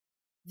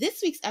This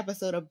week's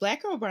episode of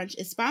Black Girl Brunch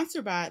is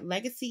sponsored by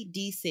Legacy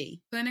DC.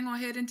 Planning on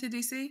heading to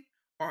DC?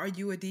 Or are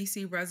you a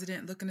DC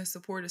resident looking to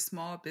support a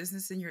small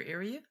business in your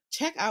area?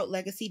 Check out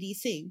Legacy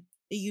DC,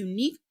 a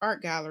unique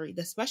art gallery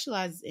that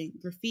specializes in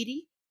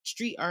graffiti,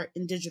 street art,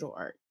 and digital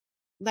art.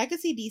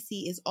 Legacy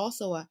DC is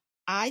also a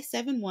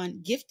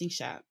I-71 gifting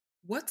shop.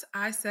 What's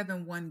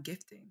I-71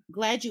 gifting?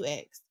 Glad you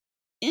asked.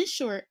 In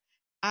short,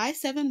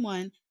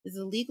 I-71 is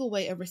a legal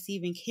way of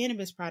receiving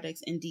cannabis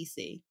products in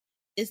DC.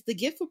 It's the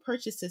gift for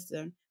purchase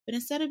system, but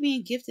instead of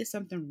being gifted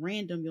something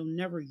random you'll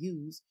never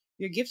use,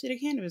 you're gifted a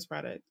cannabis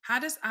product. How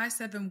does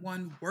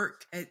I-71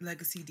 work at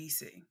Legacy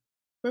DC?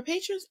 For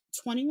patrons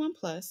 21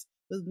 plus,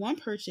 with one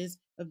purchase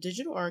of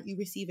digital art, you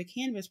receive a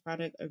cannabis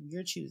product of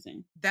your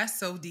choosing. That's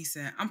so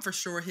decent. I'm for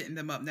sure hitting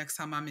them up next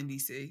time I'm in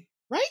DC.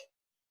 Right?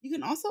 You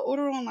can also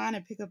order online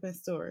and pick up in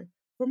store.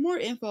 For more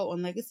info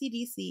on Legacy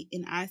DC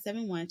and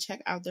I-71,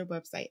 check out their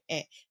website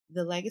at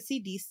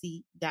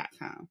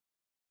thelegacydc.com.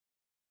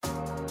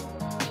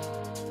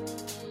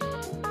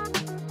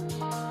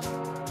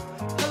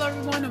 Hello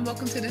everyone and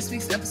welcome to this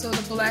week's episode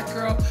of Black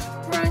Girl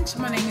Brunch.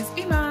 My name is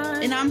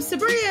Iman. And I'm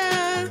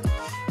Sabria.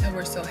 And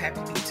we're so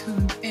happy to be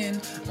tuned in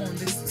on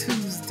this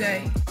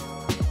Tuesday.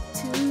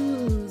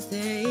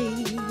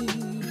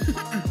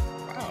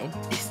 Wow.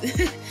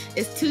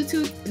 It's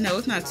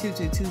not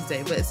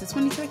Tuesday, but it's the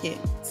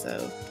 22nd.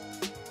 So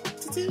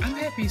I'm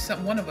happy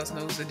one of us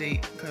knows the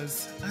date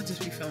because I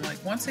just be feeling like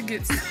once it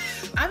gets,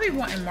 I be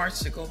wanting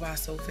March to go by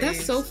so fast.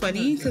 That's so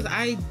funny because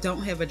I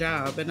don't have a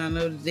job and I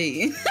know the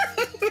date.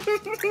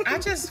 I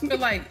just feel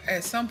like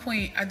at some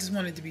point I just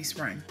want it to be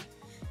spring.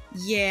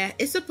 Yeah,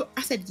 I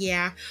said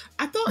yeah.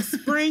 I thought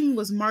spring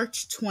was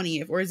March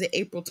 20th, or is it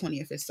April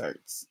 20th it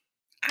starts?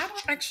 I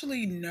don't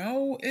actually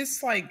know.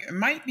 It's like it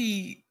might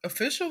be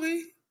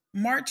officially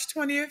March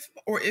 20th,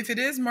 or if it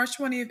is March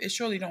 20th, it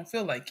surely don't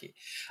feel like it.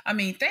 I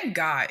mean, thank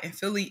God in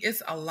Philly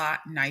it's a lot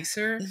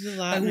nicer. It's a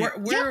lot. Like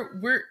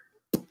we're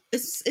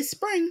it's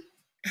spring.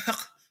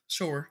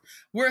 Sure.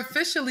 We're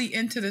officially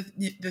into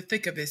the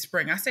thick of it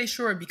spring. I say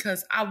sure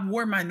because I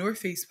wore my North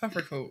Face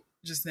puffer coat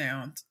just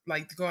now,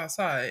 like to go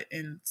outside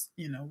and,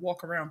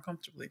 walk around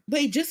comfortably.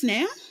 Wait, just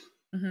now?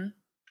 Mm-hmm.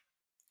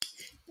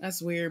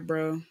 That's weird,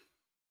 bro.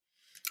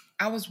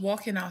 I was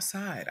walking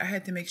outside. I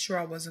had to make sure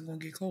I wasn't going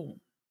to get cold.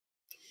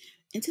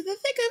 Into the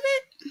thick of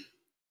it?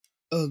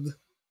 Ugh.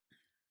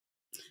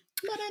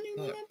 Look,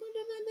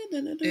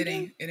 it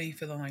ain't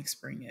feeling like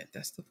spring yet.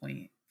 That's the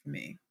point for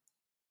me.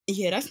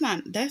 Yeah,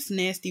 that's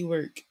nasty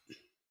work.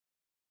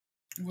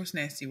 What's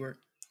nasty work?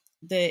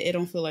 That it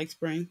don't feel like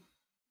spring.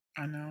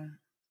 I know.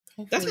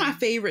 Hopefully. That's my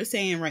favorite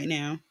saying right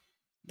now.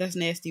 That's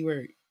nasty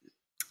work.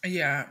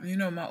 Yeah,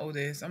 my old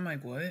days. I'm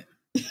like, what?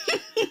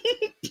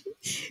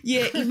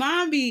 Yeah,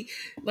 Iman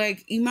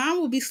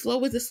will be slow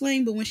with the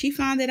sling, but when she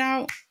found it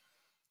out,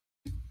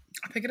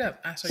 I pick it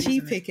up. She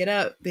pick it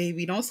up,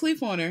 baby. Don't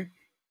sleep on her.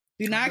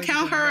 Do not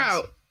count her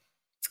out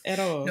at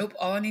all. Nope.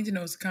 All I need to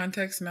know is the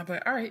context, and I'm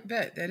like, all right,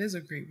 bet that is a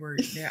great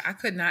word. Yeah, I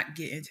could not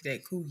get into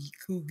that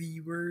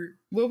coogie word.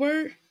 What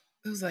word?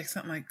 It was like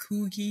something like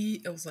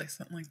coogie. It was like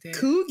something like that.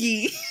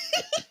 Coogie.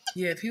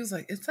 Yeah, people was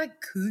like, it's like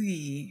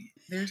coogie.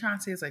 They were trying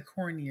to say it's like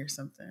corny or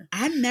something.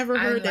 I never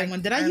heard that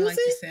one. Did I use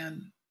it?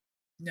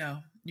 No,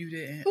 you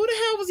didn't. Who the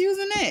hell was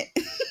using that?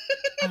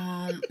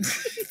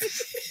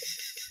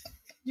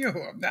 Yo,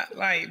 I'm not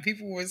lying.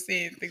 People were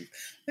saying things.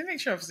 Let me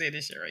make sure I'm saying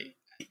this shit right.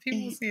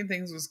 People were saying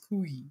things was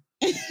coogie.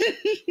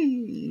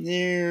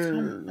 Yeah.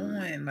 Come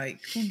on,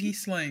 like coogie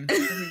slang. Let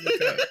me look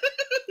it up.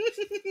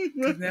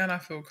 'Cause now I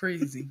feel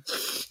crazy.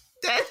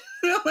 That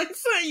felt like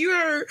something you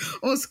heard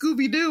on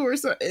Scooby-Doo or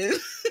something.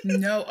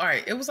 No, all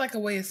right. It was like a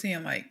way of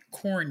saying like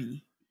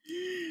corny.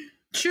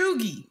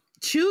 Chuggy.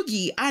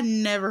 I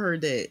never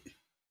heard that.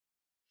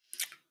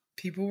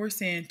 People were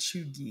saying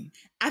chuggy.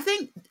 I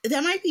think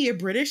that might be a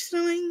British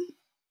slang.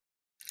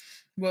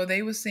 Well,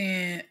 they were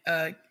saying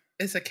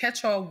it's a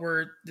catch-all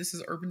word. This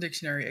is Urban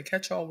Dictionary. A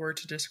catch-all word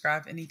to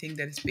describe anything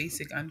that is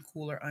basic,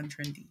 uncool, or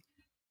untrendy.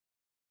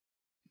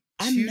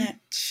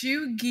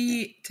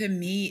 Chuggy to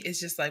me is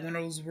just like one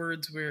of those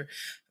words where,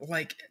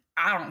 like,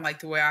 I don't like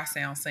the way I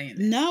sound saying it.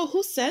 No,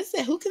 who says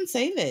that? Who can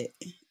say that?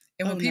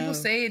 And when people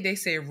say it, they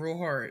say it real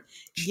hard.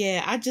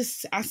 Yeah, I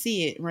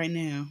see it right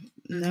now.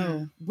 Mm-hmm.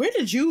 No. Where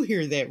did you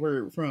hear that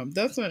word from?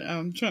 That's what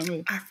I'm trying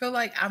to... I feel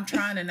like I'm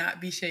trying to not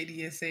be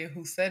shady and say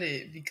who said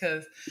it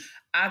because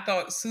I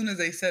thought as soon as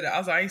they said it, I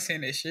was like, I ain't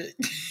saying that shit.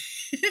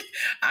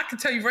 I can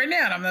tell you right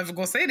now, I'm never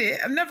going to say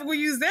that. I'm never going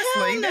to use that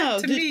slang. No.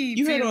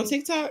 You heard it on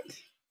TikTok?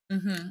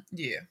 Mm-hmm.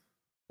 Yeah.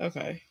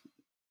 Okay.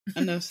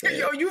 Enough said.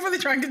 Yo, you really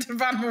trying to get to the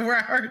bottom of where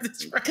I heard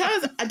this from?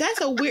 Because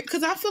that's a weird...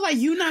 Because I feel like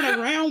you're not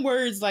around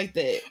words like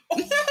that.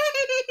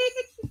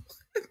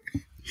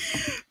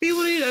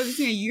 People need to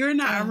understand you're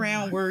not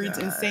around words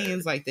and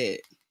sayings like that.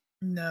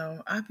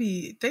 No,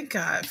 thank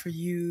God for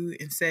you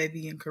and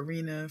Savvy and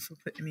Karina for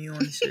putting me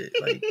on shit.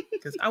 Like,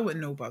 because I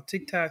wouldn't know about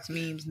TikToks,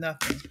 memes,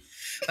 nothing.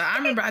 Like, I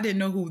remember I didn't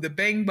know who the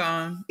Bang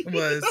Bong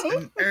was,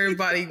 and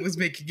everybody was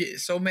getting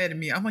so mad at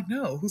me. I'm like,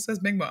 no, who says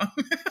Bang Bong?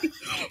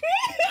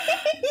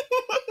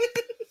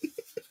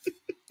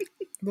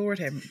 Lord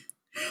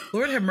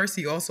have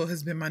mercy also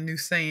has been my new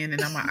saying,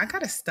 and I'm like, I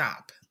gotta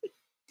stop.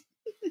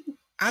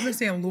 I've been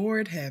saying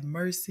Lord have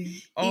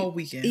mercy all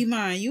weekend.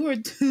 Iman, you are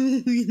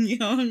too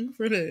young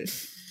for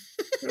this.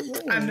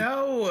 I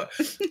know.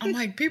 I'm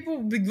like,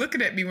 people be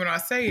looking at me when I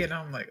say it.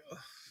 I'm like, ugh.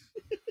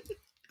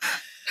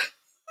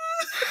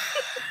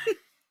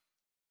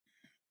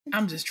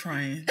 I'm just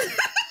trying.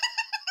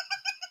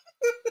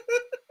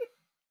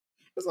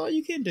 That's all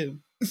you can do.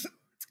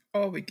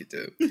 All we could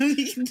do.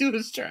 You can do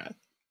is try.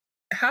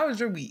 How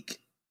was your week?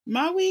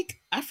 My week,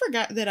 I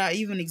forgot that I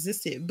even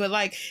existed, but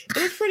like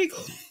it was pretty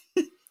cool.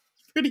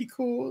 Pretty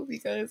cool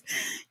because,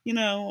 you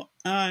know,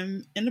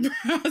 I'm in the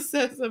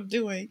process of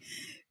doing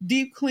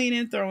deep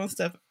cleaning, throwing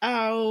stuff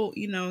out,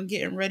 you know,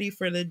 getting ready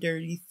for the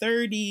dirty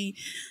 30.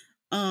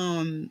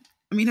 I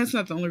mean, that's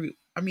not the only.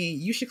 I mean,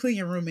 you should clean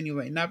your room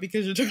anyway, not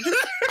because you're turning 30.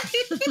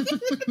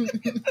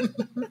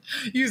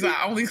 You say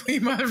I only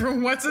clean my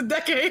room once a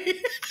decade.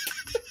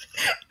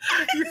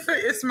 You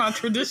say it's my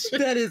tradition.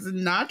 That is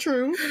not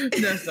true.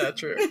 That's not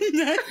true.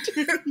 Not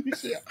true.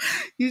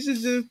 You should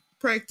just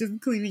practice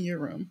cleaning your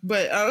room.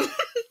 But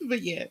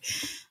yeah.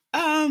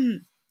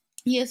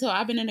 Yeah, so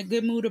I've been in a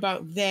good mood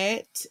about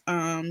that.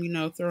 You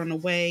know, throwing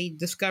away,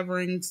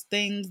 discovering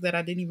things that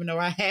I didn't even know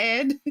I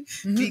had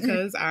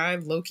because I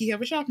low-key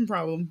have a shopping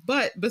problem.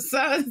 But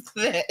besides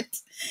that,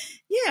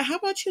 yeah, how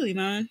about you,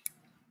 Iman?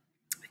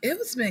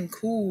 It's been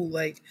cool.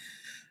 Like,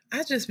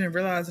 I've just been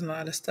realizing a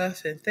lot of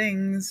stuff and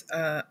things.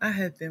 I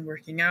have been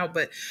working out,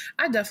 but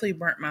I definitely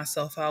burnt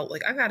myself out.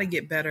 Like, I got to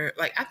get better.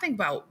 Like, I think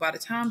by the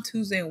time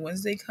Tuesday and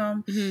Wednesday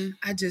come,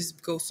 I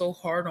just go so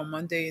hard on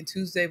Monday and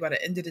Tuesday. By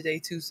the end of the day,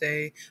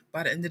 Tuesday.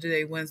 By the end of the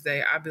day,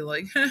 Wednesday, I'll be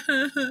like,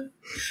 but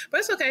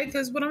it's okay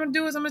because what I'm going to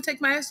do is I'm going to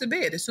take my ass to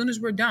bed as soon as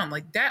we're done.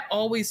 Like, that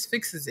always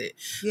fixes it.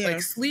 Yeah.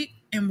 Like, sleep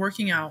and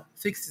working out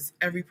fixes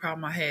every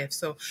problem I have.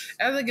 So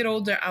as I get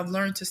older, I've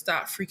learned to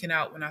stop freaking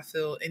out when I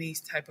feel any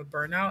type of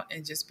burnout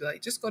and just be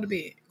like, just go to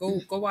bed.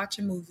 Go watch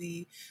a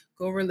movie.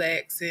 Go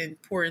relax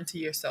and pour into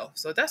yourself.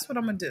 So that's what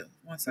I'm gonna do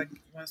once I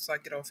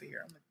get off of here.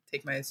 I'm gonna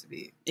take my ass to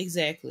bed.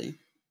 Exactly.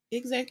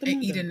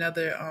 And eat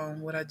another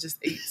what I just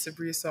ate.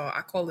 Sabria saw.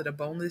 I call it a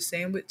boneless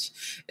sandwich.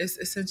 It's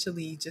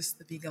essentially just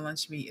the vegan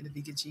lunch meat and the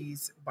vegan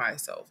cheese by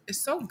itself. It's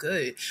so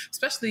good,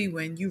 especially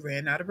when you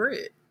ran out of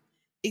bread.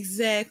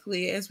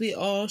 Exactly, as we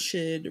all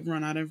should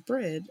run out of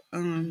bread,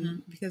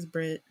 because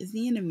bread is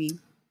the enemy.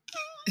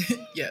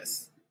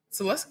 Yes.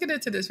 So let's get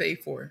into this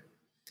Fave 4.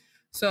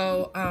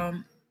 So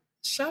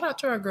shout out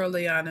to our girl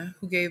Leanna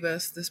who gave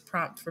us this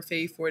prompt for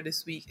Fave 4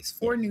 this week. It's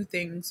 4 new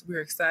things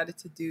we're excited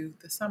to do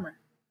this summer.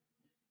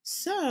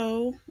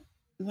 So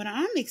what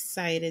I'm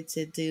excited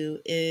to do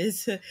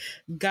is,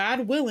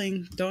 God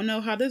willing, don't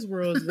know how this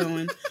world is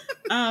going,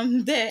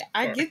 that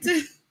I get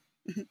to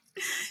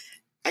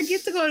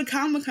go to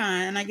Comic-Con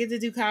and I get to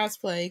do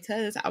cosplay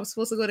because I was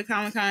supposed to go to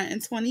Comic-Con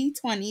in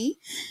 2020,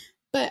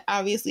 but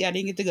obviously I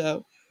didn't get to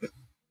go.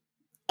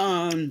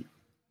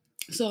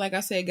 So like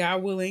I said,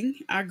 God willing,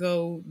 I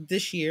go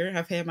this year.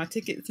 I've had my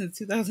ticket since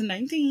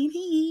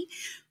 2019.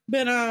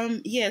 But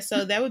yeah,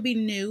 so that would be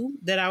new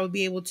that I would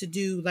be able to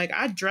do. Like,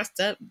 I dressed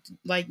up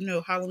like, you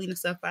know, Halloween and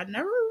stuff. I'd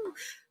never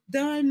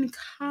done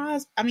I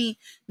mean,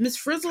 Miss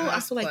Frizzle, I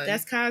feel like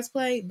that's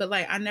cosplay, but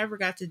like I never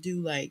got to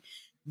do like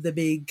the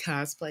big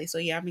cosplay. So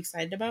yeah, I'm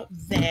excited about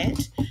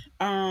that.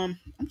 I'm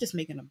just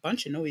making a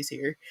bunch of noise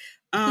here.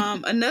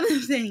 Another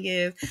thing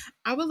is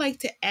I would like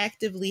to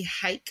actively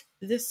hike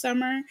this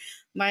summer,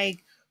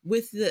 like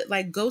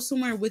go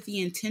somewhere with the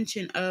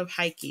intention of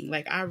hiking.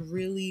 Like, I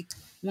really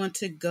want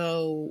to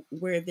go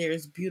where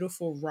there's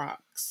beautiful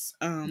rocks.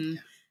 A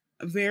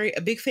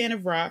big fan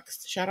of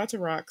rocks. Shout out to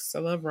rocks. I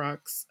love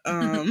rocks.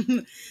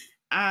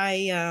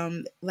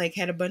 I like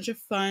had a bunch of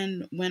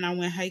fun when I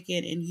went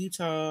hiking in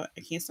Utah.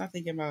 I can't stop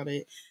thinking about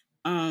it.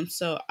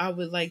 So I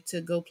would like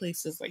to go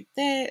places like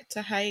that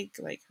to hike,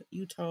 like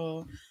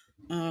Utah,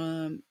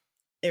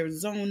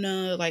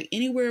 Arizona, like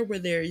anywhere where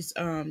there's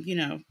you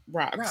know,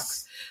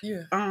 rocks.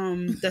 Yeah.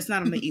 That's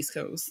not on the East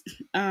Coast.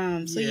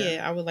 So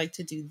yeah, I would like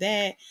to do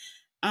that.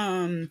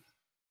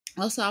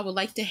 Also I would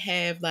like to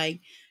have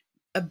like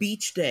a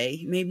beach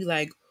day, maybe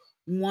like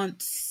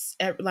once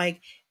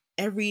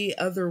every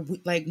other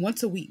week, like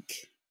once a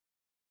week,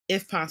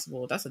 if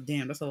possible. That's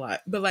a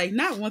lot, but like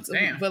not once a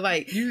week, but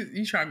like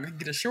you trying to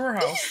get a shore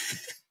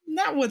house.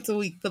 Not once a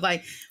week, but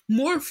like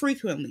more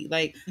frequently.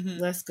 Like,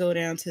 let's go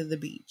down to the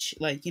beach.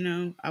 Like, you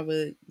know, I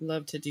would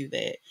love to do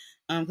that.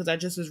 Because I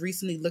just was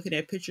recently looking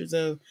at pictures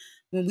of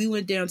when we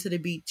went down to the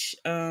beach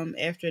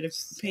after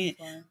the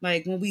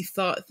like when we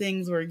thought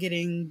things were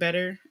getting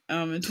better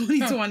in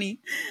 2020.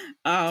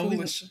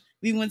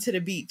 We went to the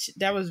beach.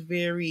 That was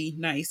very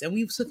nice, and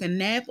we took a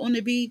nap on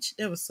the beach.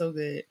 That was so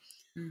good.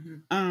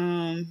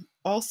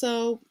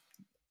 Also,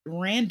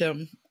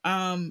 random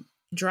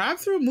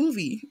drive-through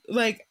movie.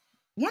 Like,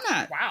 why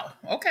not? Wow.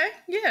 Okay.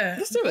 Yeah.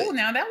 Let's do it.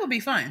 Now that would be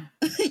fun.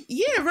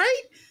 Yeah,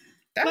 right?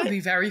 That would be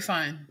very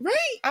fun.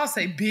 Right? I'll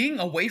say being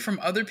away from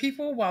other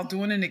people while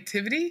doing an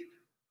activity.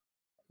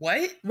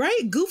 What?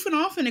 Right? Goofing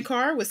off in the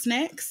car with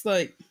snacks.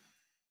 Like,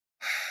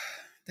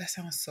 That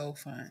sounds so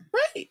fun.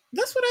 Right.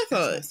 That's what I That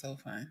thought. sounds so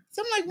fun.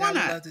 So I'm like, why I would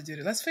not? love to do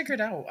that. Let's figure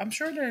it out. I'm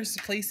sure there's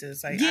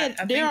places. Like, Yeah,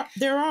 I think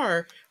there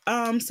are.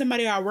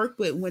 Somebody I worked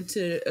with went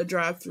to a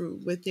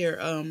drive-through with their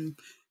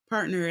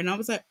partner, and I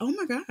was like, oh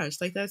my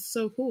gosh, like that's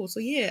so cool. So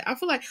yeah, I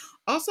feel like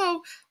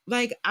also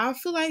like I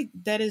feel like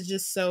that is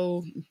just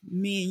so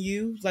me and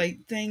you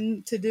like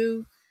thing to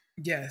do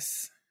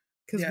yes.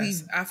 because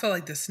Yes. I feel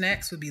like the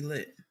snacks would be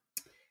lit.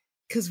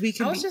 we I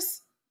can was be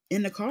just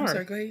in the I'm car.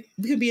 sorry, go ahead.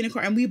 We can be in the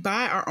car and we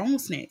buy our own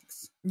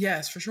snacks.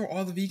 Yes, for sure.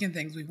 All the vegan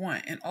things we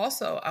want. And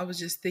also, I was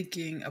just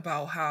thinking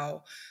about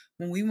how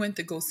when we went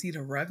to go see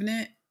The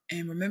Revenant,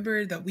 and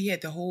remember that we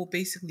had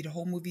basically the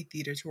whole movie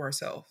theater to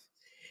ourselves,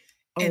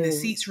 and the Oh,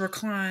 seats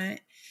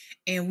reclined,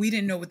 and we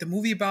didn't know what the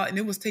movie about, and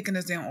it was taking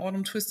us down all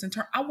them twists and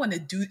turns. I want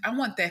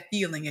that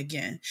feeling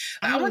again.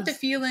 Like, I want the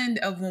feeling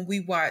of when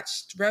we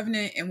watched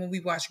Revenant and when we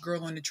watched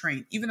Girl on the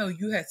Train, even though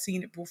you had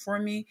seen it before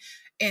me,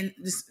 and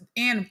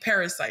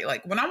Parasite.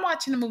 Like when I'm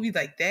watching a movie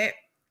like that,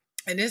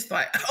 and it's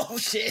like, oh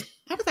shit,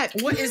 I was like,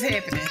 what is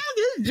happening?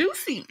 This is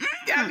juicy.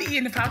 I be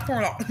eating the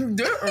popcorn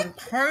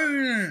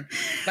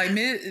like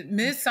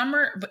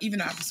midsummer, but even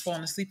though I was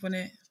falling asleep on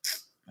it,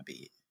 I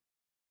be.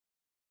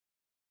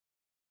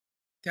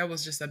 That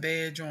was just a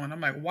bad joint. I'm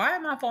like, why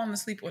am I falling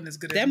asleep on this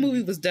good? That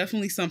movie was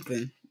definitely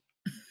something.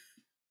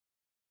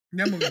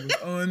 That movie was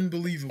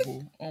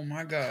unbelievable. Oh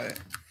my god.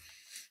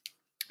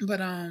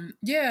 But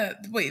yeah.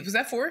 Wait, was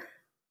that 4?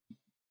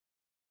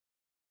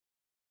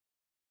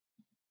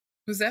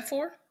 Was that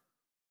 4?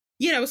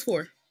 Yeah, that was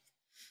 4.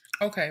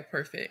 Okay,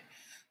 perfect.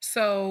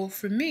 So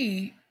for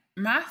me,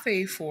 my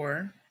fave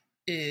 4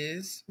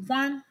 is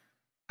 1.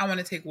 I want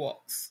to take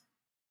walks.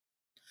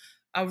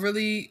 I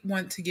really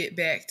want to get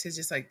back to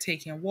just like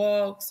taking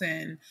walks,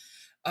 and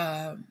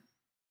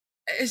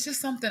it's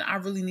just something I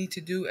really need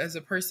to do as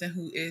a person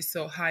who is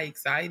so high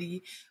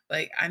anxiety.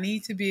 Like I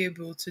need to be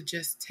able to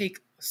just take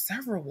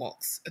several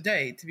walks a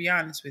day, to be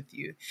honest with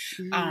you.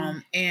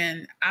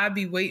 And I'd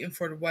be waiting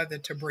for the weather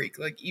to break.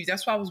 Like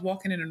that's why I was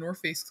walking in a North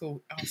Face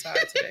coat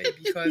outside today,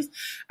 because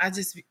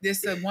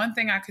this is one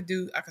thing I could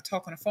do. I could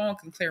talk on the phone,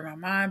 can clear my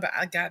mind, but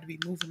I got to be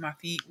moving my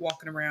feet,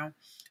 walking around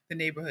the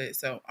neighborhood.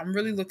 So I'm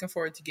really looking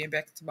forward to getting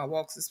back into my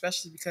walks,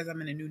 especially because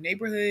I'm in a new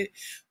neighborhood.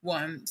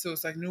 1, so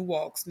it's like new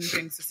walks, new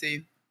things to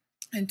see.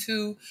 And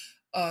 2,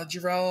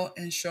 Jarrell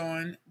and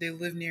Sean, they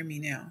live near me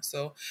now.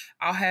 So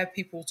I'll have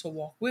people to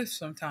walk with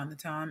from time to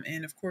time.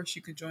 And of course,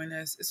 you can join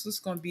us. It's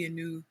just going to be a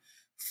new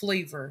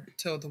flavor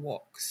to the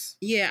walks.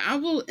 Yeah, I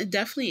will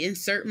definitely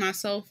insert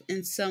myself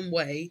in some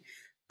way.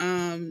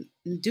 Do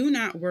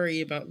not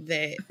worry about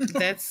that.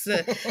 That's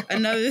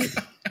another.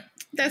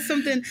 That's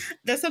something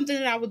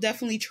that I will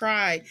definitely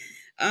try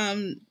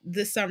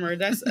this summer.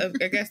 That's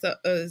I guess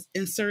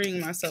inserting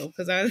myself,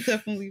 because I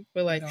definitely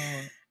feel like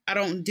I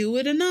don't do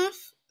it enough.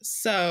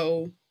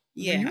 So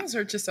yeah, when you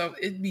insert yourself,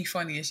 it'd be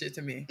funny as shit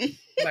to me.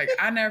 Like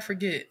I never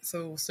forget.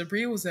 So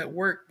Sabria was at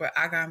work, but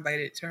I got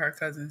invited to her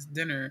cousin's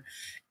dinner,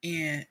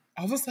 and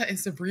all of a sudden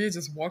Sabria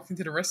just walked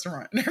into the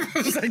restaurant, and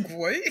everyone was like,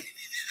 "What?"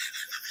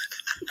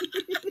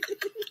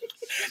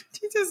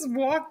 She just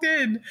walked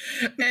in,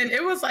 and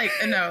it was like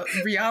in a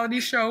reality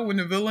show when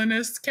the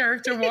villainous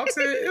character walks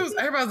in. It was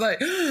everybody's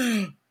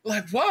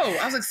like, whoa.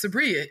 I was like,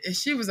 Sabria. And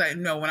she was like,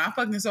 no, when I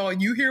fucking saw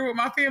you here with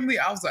my family,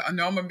 I was like, oh,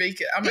 no, I'm going to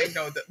make it. I'm like,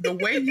 no, the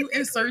way you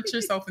insert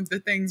yourself into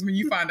things when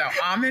you find out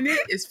I'm in it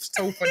is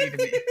so funny to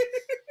me.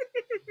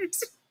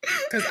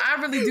 Because I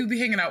really do be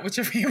hanging out with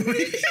your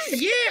family.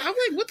 Yeah, I'm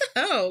like, what the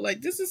hell?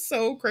 Like, this is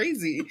so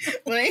crazy.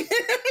 Like,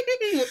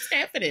 what's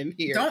happening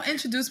here? Don't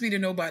introduce me to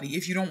nobody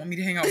if you don't want me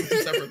to hang out with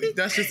you separately.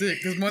 That's just it.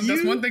 Because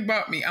that's one thing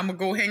about me. I'm going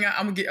to go hang out.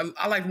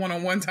 I like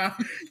one-on-one time.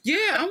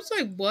 Yeah, I was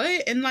like,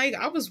 what? And like,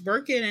 I was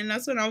working, and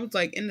that's when I was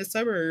like in the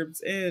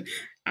suburbs, and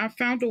I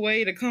found a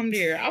way to come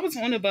there. I was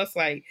on the bus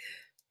like,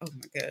 oh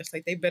my gosh,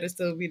 like they better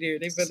still be there.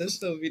 They better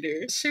still be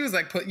there. She was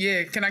like,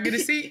 can I get a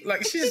seat?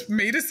 Like she just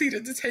made a seat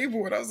at the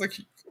table, and I was like,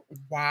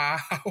 wow.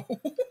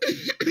 Oh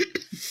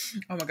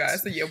my God. I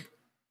said, yeah.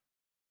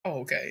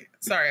 Oh, okay.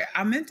 Sorry.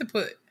 I meant to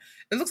put,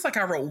 it looks like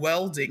I wrote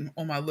welding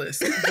on my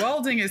list.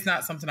 Welding is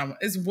not something I want.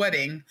 It's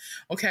wedding.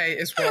 Okay.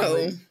 It's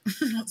welding.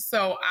 Oh.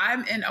 So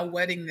I'm in a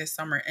wedding this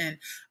summer. And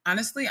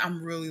honestly,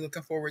 I'm really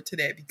looking forward to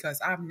that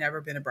because I've never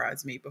been a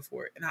bridesmaid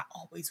before. And I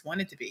always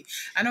wanted to be.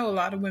 I know a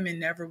lot of women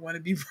never want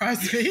to be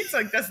bridesmaids.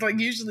 Like that's like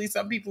usually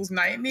some people's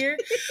nightmare.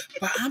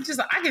 But I'm just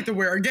like, I get to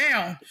wear a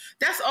gown.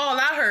 That's all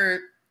I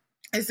heard.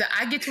 Is that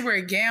I get to wear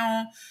a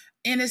gown,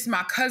 and it's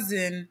my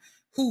cousin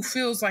who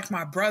feels like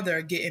my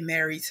brother getting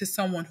married to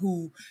someone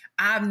who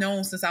I've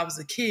known since I was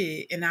a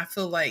kid, and I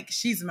feel like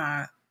she's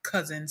my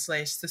cousin /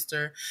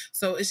 sister.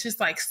 So it's just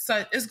like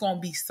it's gonna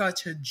be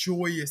such a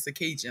joyous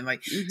occasion.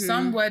 Like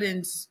some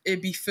weddings,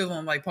 it be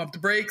feeling like pump the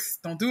brakes,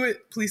 don't do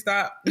it, please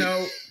stop,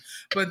 no.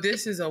 But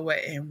this is a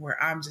wedding where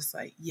I'm just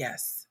like,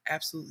 yes,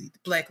 absolutely,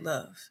 Black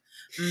love.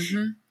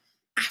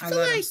 I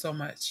love them so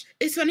much.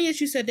 It's funny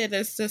that you said that.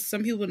 That's just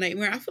some people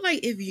nightmare. I feel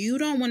like if you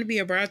don't want to be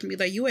a bridesmaid,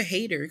 like you a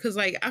hater, because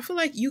like I feel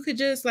like you could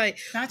just like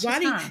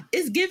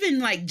it's giving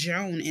like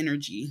Joan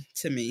energy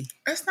to me.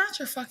 It's not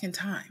your fucking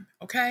time,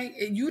 okay?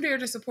 You there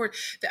to support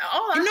that.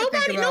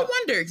 No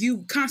wonder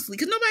you constantly,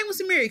 because nobody wants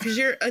to marry because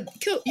you're a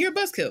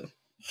buzzkill.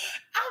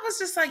 I was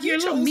just like, you're a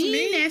little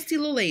mean, nasty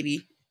little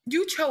lady.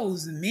 You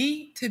chose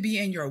me to be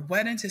in your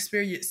wedding to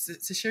share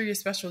your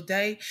special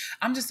day.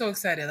 I'm just so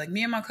excited. Like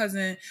me and my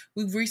cousin,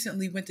 we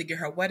recently went to get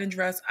her wedding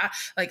dress. I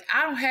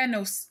don't have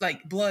no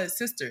like blood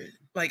sister.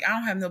 Like I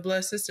don't have no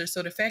blood sister.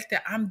 So the fact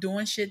that I'm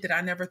doing shit that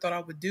I never thought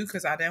I would do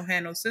because I don't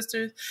have no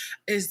sisters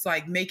is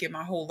like making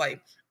my whole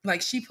life.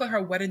 Like she put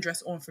her wedding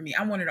dress on for me.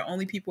 I'm one of the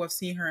only people I've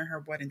seen her in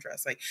her wedding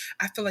dress. Like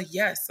I feel like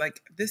yes,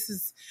 like this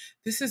is.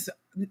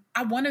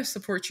 I want to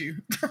support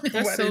you.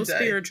 That's so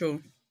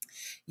spiritual.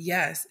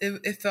 Yes,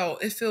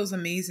 it feels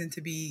amazing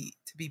to be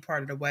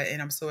part of the wedding.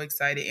 I'm so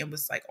excited. It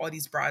was like all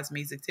these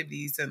bridesmaids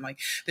activities and like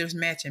there's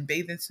matching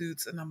bathing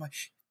suits and I'm like,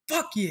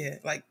 fuck yeah!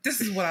 Like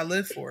this is what I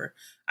live for.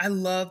 I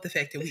love the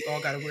fact that we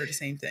all got to wear the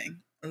same thing.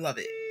 I love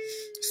it.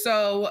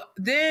 So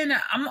then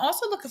I'm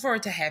also looking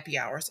forward to happy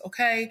hours.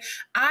 Okay,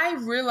 I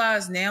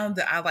realize now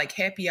that I like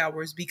happy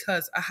hours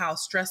because of how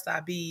stressed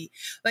I be.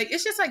 Like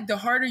it's just like the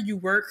harder you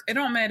work, it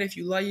don't matter if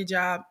you love your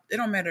job. It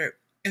don't matter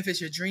if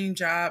it's your dream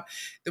job,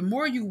 the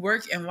more you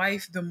work in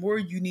life, the more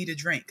you need a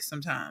drink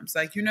sometimes.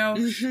 Like, you know,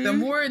 the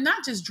more,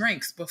 not just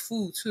drinks, but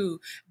food too,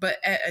 but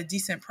at a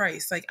decent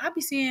price. Like I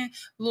be seeing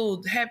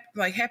little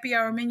happy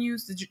hour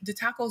menus, the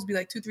tacos be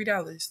like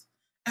 $2-3.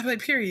 I'm like,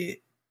 period.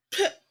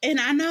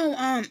 And I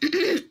know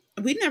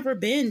we never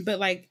been, but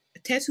like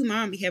Tattoo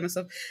Mom be having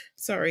stuff.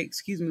 Sorry,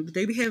 excuse me, but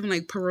they be having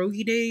like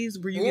pierogi days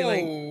where you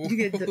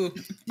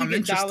I'm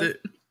interested.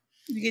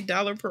 You get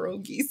 $1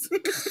 pierogies.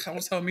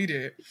 Don't tell me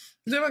that.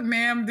 They're like,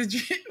 ma'am,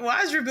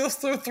 why is your bill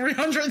still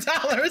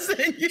 $300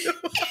 in you?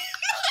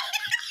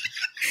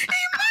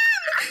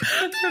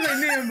 They're like,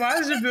 ma'am, why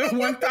is your bill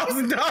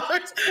 $1,000?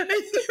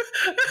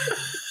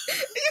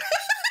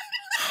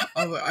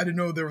 I didn't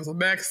know there was a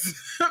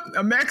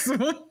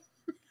maximum.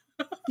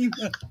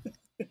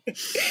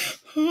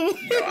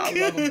 I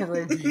love a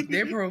pierogi.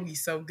 Their pierogi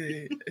so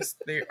good.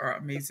 They are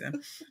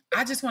amazing.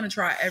 I just want to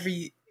try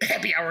every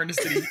happy hour in the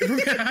city. To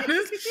be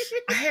honest,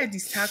 I had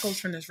these tacos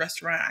from this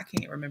restaurant. I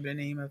can't remember the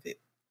name of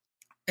it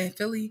in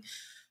Philly.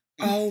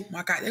 Oh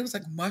my God, it was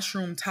like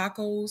mushroom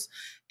tacos,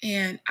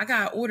 and I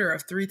got an order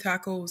of 3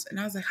 tacos, and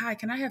I was like, "Hi,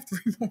 can I have 3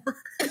 more?"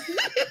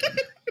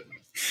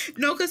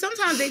 No, because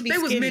sometimes they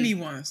was mini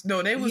ones.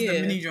 No, they was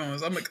the mini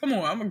ones. I'm like, come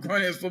on, I'm a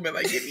grown ass woman.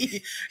 Like,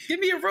 give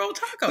me a roll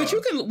taco. But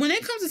you can, when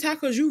it comes to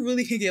tacos, you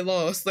really can get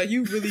lost. Like,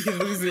 you really can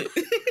lose it.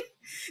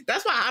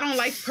 That's why I don't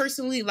like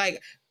personally.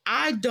 Like,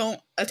 I don't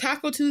a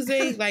Taco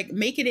Tuesday. Like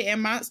making it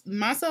in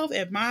myself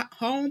at my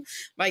home.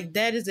 Like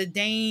that is a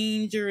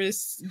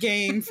dangerous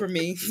game for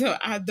me. So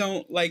I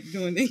don't like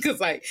doing it because,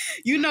 like,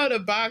 you know, the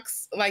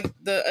box, like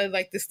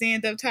the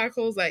stand up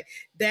tacos, like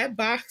that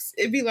box,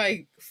 it'd be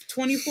like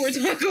 24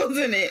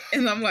 tacos in it,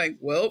 and I'm like,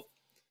 well.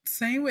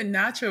 Same with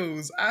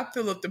nachos. I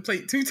fill up the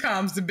plate 2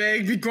 times. The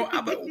bag be going.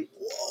 I'm like,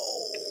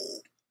 whoa,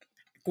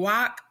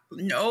 guac.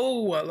 No,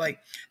 like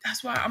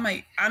that's why I'm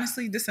like,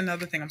 honestly, this is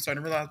another thing I'm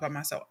starting to realize about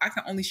myself. I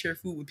can only share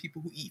food with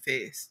people who eat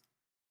fast.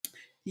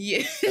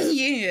 Yeah,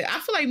 yeah. I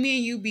feel like me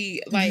and you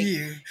be like,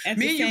 me and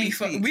you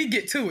be we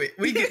get to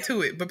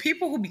it. But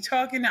people who be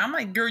talking, I'm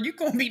like, girl, you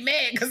gonna be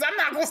mad because I'm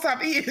not gonna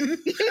stop eating.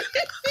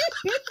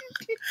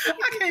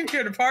 I came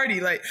here to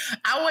party. Like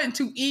I want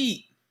to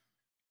eat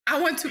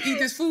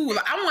this food.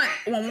 Like, I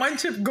want one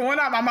chip going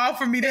out my mouth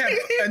for me to have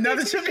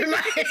another chip in my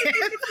hand.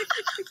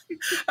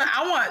 Like,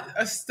 I want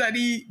a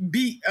steady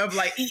beat of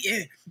like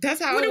eating.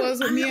 That's how it was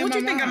with me and my mom. What do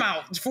you think I'm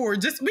out for?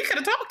 Just we could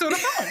have talked on the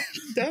phone.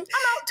 I'm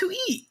out to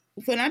eat.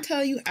 When I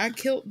tell you I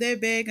killed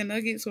that bag of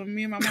nuggets when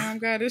me and my mom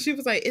got it, she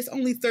was like, "It's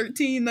only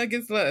 13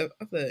 nuggets left."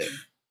 I said,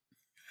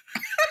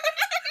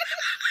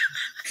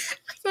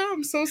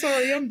 "I'm so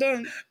sorry. I'm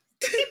done."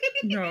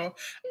 No,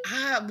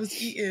 I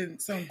was eating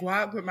some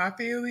guac with my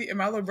family, and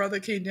my little brother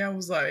came down and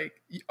was like,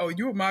 "Oh,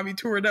 you and mommy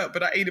tore it up,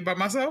 but I ate it by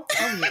myself."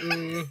 I was like,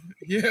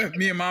 "Yeah,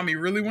 me and mommy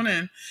really went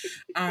in."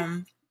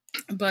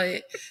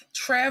 But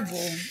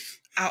travel,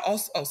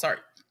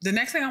 the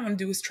next thing I want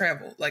to do is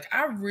travel. Like,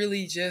 I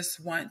really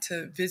just want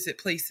to visit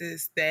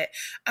places that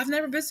I've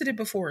never visited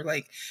before.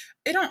 Like,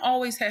 it don't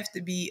always have to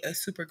be a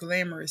super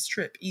glamorous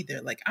trip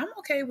either. Like, I'm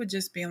okay with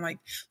just being like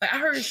I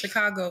heard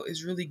Chicago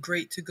is really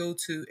great to go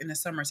to in the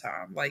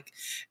summertime. Like,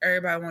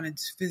 everybody wanted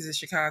to visit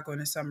Chicago in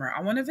the summer.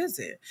 I want to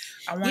visit.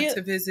 I want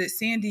to visit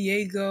San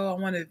Diego. I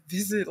want to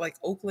visit like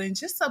Oakland,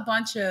 just a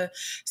bunch of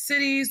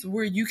cities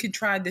where you can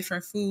try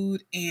different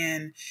food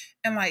and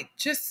like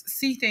just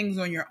see things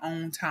on your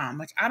own time.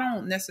 Like, I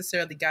don't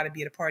necessarily got to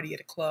be at a party at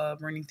a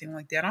club or anything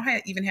like that. I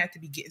don't even have to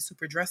be getting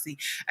super dressy.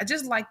 I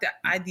just like the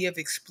idea of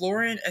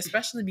exploring,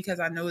 especially because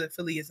I know that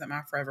Philly isn't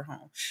my forever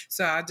home.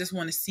 So I just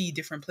want to see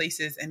different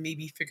places and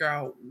maybe figure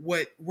out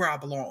where I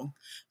belong.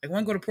 Like, I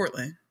want to go to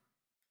Portland.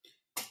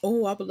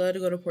 Oh, I would love to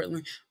go to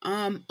Portland.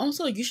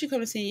 Also, you should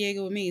come to San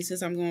Diego with me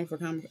since I'm going for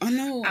Comic. Oh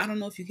no, I don't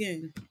know if you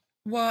can.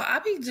 Well, I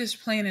be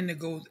just planning to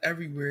go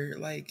everywhere.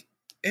 Like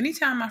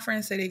anytime my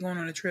friends say they going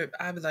on a trip,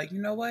 I be like, you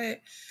know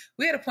what?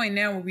 We at a point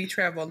now where we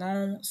travel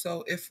alone.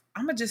 So if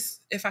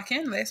I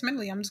can last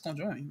minute, I'm just gonna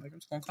join. Like I'm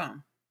just gonna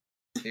come.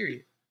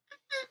 Period.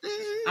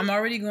 I'm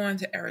already going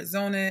to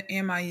Arizona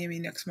and Miami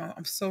next month.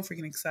 I'm so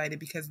freaking excited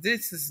because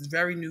this is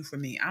very new for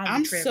me.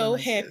 I'm so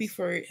like happy this.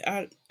 For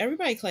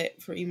everybody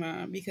clap for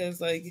Iman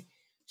because like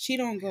she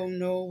don't go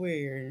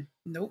nowhere.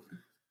 Nope.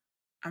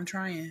 I'm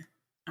trying.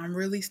 I'm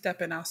really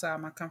stepping outside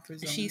my comfort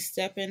zone. She's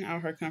stepping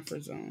out her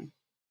comfort zone.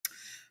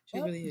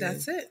 Well, really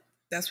that's it.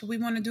 That's what we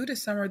want to do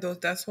this summer, though.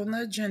 That's on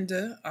the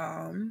agenda.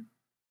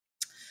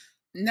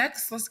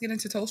 Next, let's get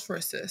into Toast for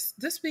Assist.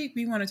 This week,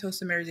 we want to toast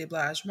to Mary J.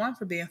 Blige. One,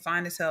 for being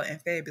fine as hell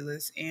and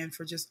fabulous, and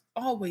for just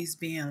always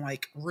being,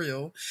 like,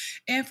 real.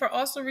 And for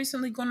also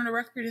recently going on the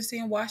record and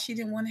saying why she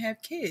didn't want to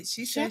have kids.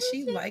 She said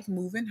she liked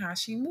moving how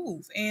she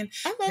moved. And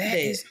I love that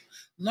is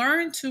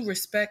learn to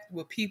respect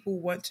what people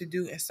want to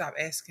do and stop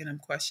asking them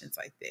questions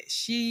like that.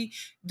 She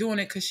doing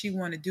it because she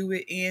want to do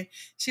it, and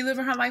she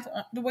living her life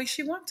the way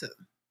she want to.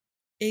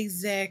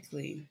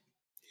 Exactly.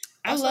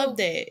 Also, I love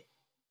that.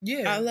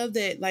 Yeah. I love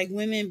that, like,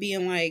 women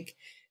being, like,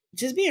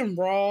 just being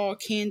raw,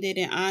 candid,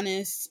 and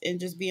honest, and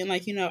just being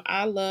like, you know,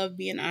 I love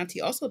being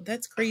auntie. Also,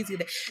 that's crazy.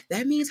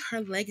 That means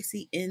her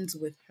legacy ends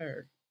with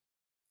her.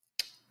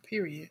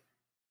 Period.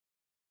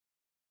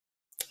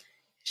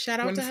 Shout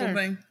out to her.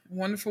 Thing.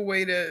 Wonderful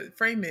way to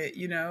frame it,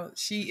 you know.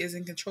 She is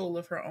in control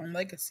of her own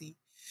legacy.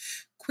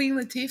 Queen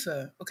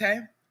Latifah,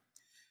 okay?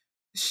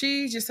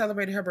 She just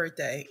celebrated her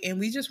birthday, and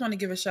we just want to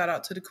give a shout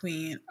out to the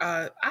Queen.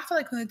 I feel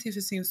like Queen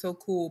Latifah seems so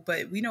cool,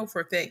 but we know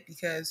for a fact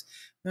because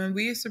when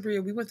we used to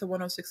Sabria, we went to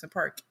 106 in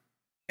Park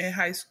in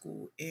high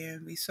school,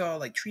 and we saw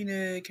like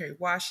Trina, Kerry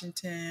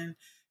Washington,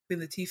 Queen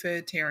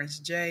Latifah, Terrence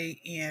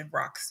J, and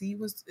Roxy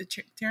was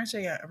Terrence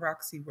J and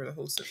Roxy were the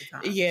hosts at the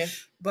time. Yeah,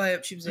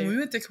 but when we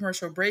went to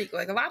commercial break,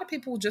 like a lot of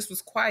people just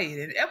was quiet,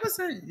 and it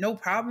wasn't no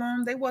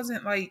problem. They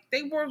wasn't like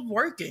they were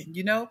working,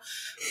 you know.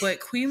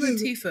 But Queen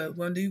Latifah,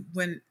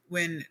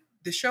 when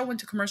the show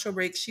went to commercial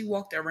break, she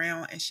walked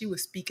around and she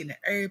was speaking to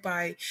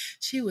everybody.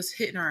 She was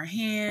hitting her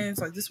hands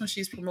like this one.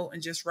 She's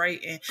promoting just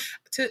right, and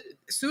as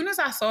soon as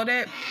I saw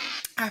that,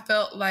 I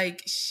felt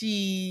like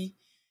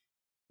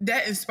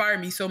that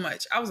inspired me so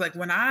much. I was like,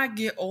 when I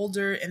get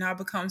older and I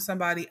become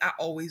somebody, I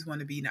always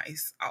want to be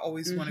nice. I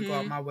always want to go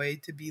out my way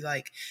to be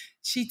like,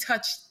 she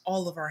touched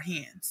all of our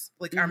hands.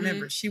 Like I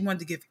remember she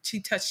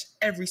touched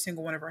every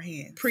single one of our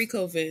hands.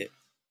 Pre-COVID,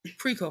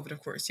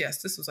 of course.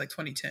 Yes. This was like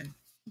 2010.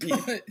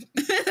 Yeah.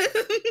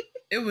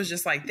 It was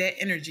just like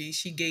that energy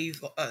she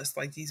gave us,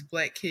 like these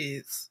Black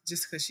kids,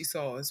 just because she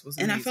saw us was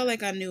amazing. And I felt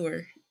like I knew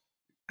her.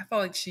 I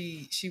felt like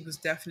she was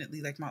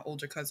definitely like my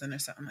older cousin or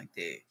something like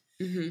that.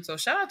 So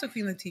shout out to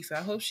Queen Latifah.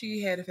 I hope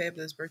she had a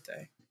fabulous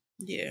birthday.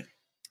 Yeah.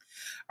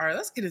 All right,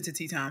 let's get into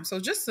tea time. So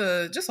just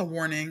a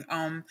warning.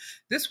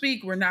 This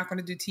week we're not going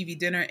to do TV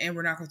dinner and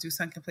we're not going to do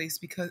Sunken Place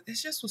because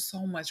it's just was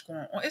so much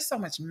going on. It's so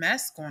much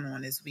mess going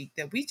on this week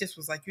that we just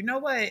was like, you know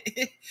what?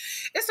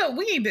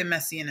 We ain't been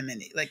messy in a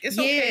minute. Like it's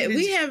okay. Yeah,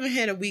 we haven't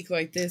had a week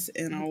like this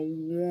in a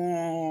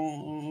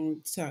long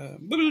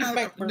time.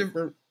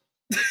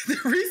 The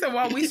reason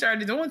why we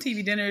started doing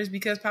TV dinner is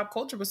because pop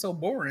culture was so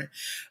boring.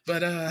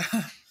 But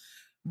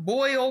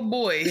boy, oh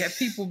boy, have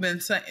people been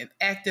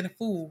acting a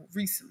fool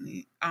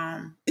recently.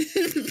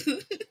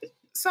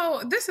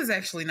 So this is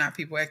actually not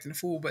people acting a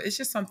fool, but it's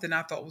just something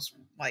I thought was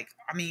like,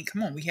 I mean,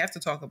 come on, we have to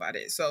talk about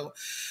it. So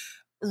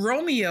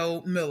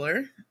Romeo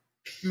Miller,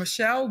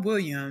 Michelle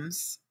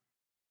Williams,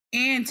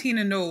 and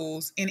Tina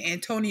Knowles and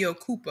Antonio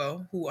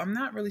Cupo, who I'm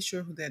not really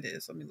sure who that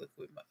is. Let me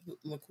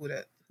look who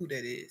that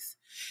is.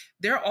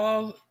 They're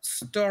all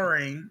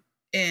starring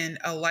in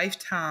a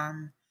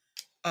Lifetime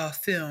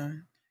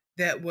film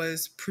that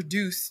was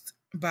produced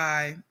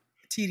by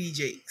T.D.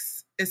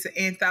 Jakes. It's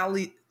an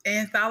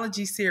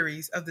anthology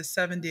series of the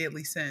 7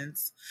 Deadly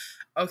Sins.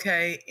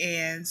 Okay,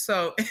 and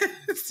so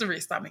sorry,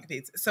 stop making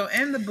faces. So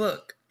in the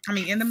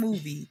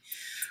movie,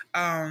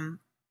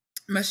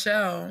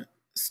 Michelle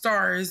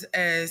stars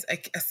as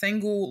a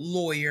single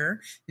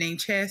lawyer named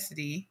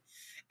Chastity,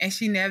 and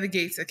she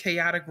navigates a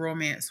chaotic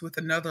romance with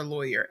another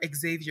lawyer,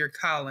 Xavier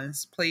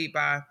Collins, played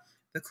by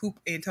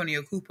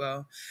Antonio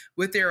Cupo.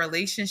 With their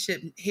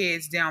relationship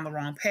heads down the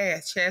wrong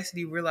path,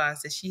 Chastity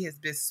realized that she has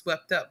been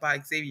swept up by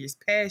Xavier's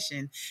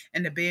passion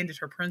and abandoned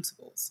her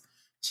principles.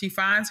 She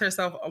finds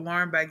herself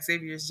alarmed by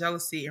Xavier's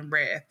jealousy and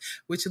wrath,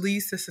 which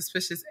leads to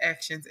suspicious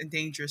actions and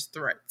dangerous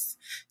threats.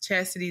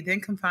 Chastity then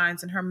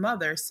confides in her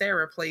mother,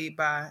 Sarah, played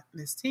by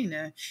Miss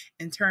Tina,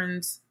 and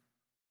turns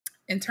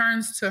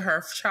to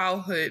her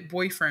childhood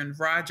boyfriend,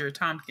 Roger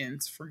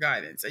Tompkins, for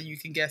guidance. And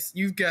you've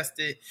guessed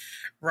it,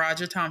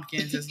 Roger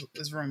Tompkins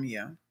is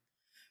Romeo.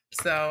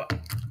 So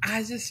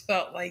I just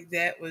felt like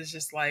that was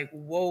just like,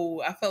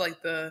 whoa. I felt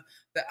like the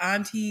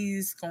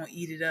aunties gonna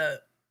eat it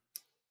up.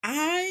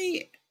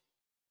 I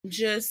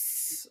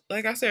just,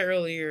 like I said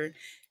earlier,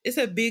 it's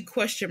a big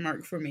question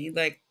mark for me.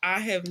 Like, I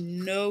have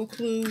no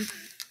clue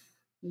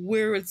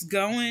where it's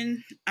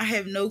going. I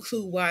have no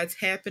clue why it's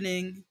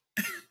happening.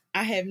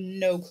 I have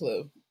no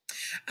clue.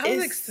 I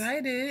was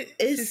excited.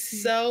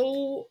 It's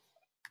so.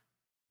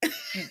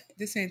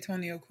 This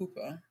Antonio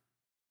Cooper.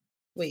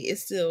 Wait,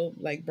 it's still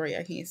like bright.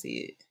 I can't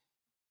see it.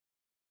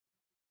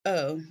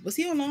 Oh, was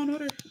he on Law and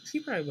Order? He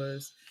probably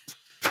was.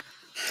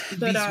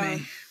 But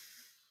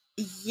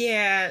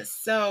yeah.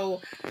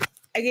 So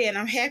again,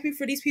 I'm happy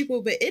for these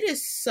people, but it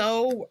is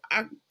so.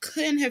 I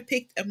couldn't have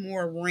picked a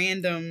more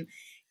random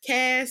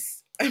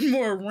cast, a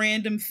more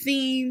random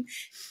theme.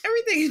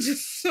 Everything is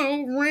just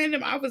so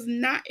random. I was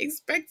not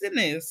expecting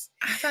this.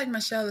 I feel like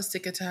Michelle is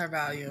sticking to her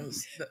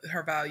values,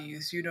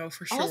 you know,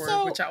 for sure,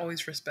 also, which I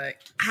always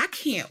respect. I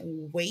can't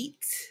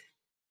wait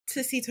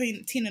to see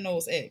Tina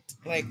Knowles act.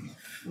 Like,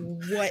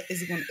 what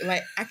is going to,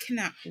 like, I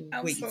cannot wait.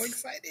 I'm so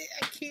excited.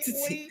 I can't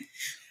wait.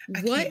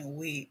 I can't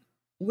wait.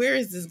 Where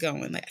is this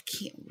going? Like, I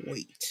can't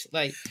wait.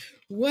 Like,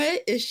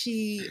 what is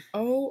she?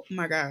 Oh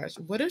my gosh.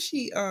 What if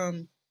she out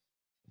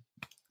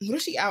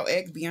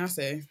act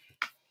Beyonce?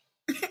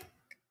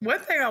 One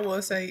thing I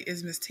will say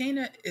is Miss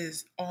Tina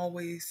is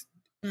always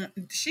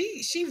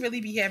she really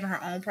be having her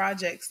own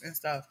projects and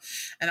stuff,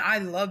 and I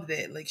love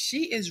that. Like,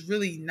 she is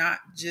really not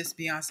just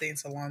Beyonce and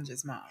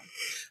Solange's mom.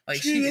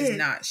 Like, she is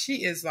not.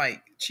 She is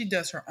like, she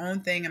does her own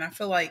thing, and I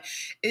feel like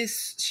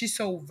she's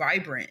so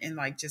vibrant and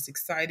like just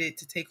excited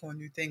to take on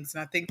new things.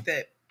 And I think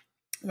that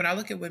when I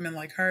look at women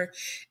like her,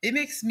 it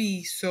makes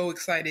me so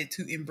excited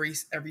to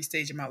embrace every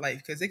stage of my life,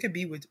 because it could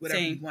be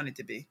whatever you want it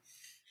to be.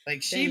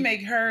 Like, she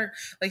make her,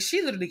 like,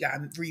 she literally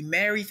got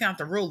remarried, found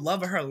the real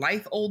love of her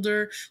life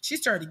older. She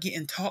started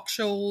getting talk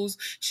shows.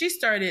 She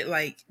started,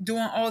 like,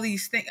 doing all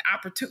these things,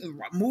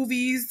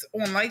 movies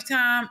on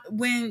Lifetime,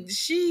 when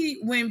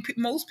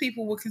most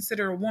people would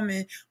consider a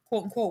woman,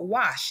 quote unquote,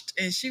 washed.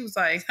 And she was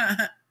like,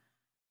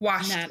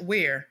 washed not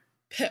where?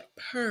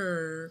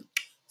 Pepper.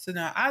 So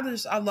now I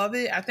love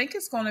it. I think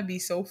it's going to be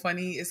so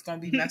funny. It's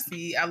going to be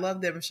messy. I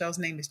love that Michelle's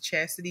name is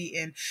Chastity.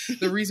 And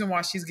the reason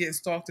why she's getting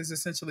stalked is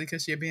essentially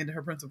because she abandoned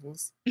her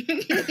principles.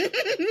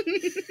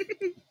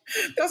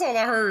 That's all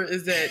I heard,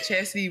 is that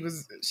Chastity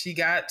she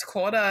got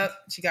caught up.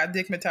 She got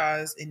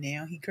digmatized, and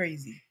now he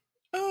crazy.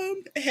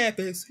 It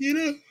happens, you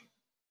know?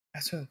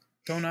 That's her.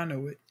 Don't I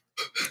know it?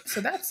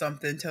 So that's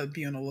something to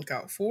be on the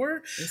lookout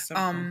for.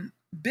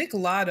 Big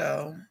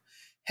Lotto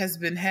has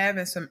been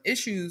having some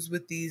issues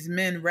with these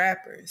men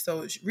rappers.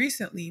 So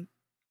recently,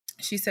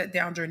 she sat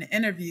down during an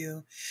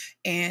interview,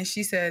 and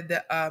she said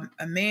that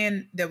a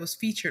man that was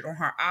featured on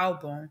her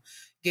album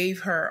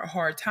gave her a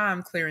hard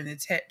time clearing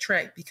the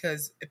track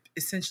because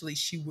essentially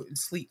she wouldn't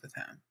sleep with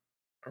him,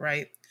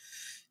 right?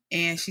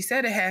 And she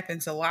said it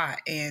happens a lot,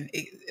 and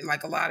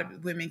like, a lot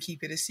of women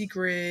keep it a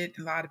secret.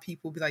 A lot of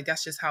people be like,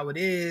 that's just how it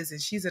is.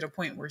 And she's at a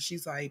point where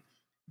she's like,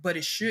 but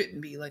it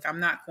shouldn't be. Like, I'm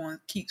not going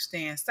to keep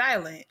staying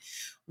silent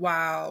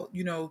while,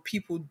 you know,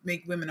 people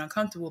make women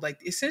uncomfortable.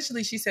 Like,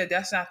 essentially, she said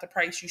that's not the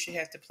price you should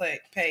have to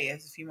pay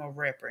as a female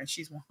rapper. And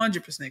she's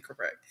 100%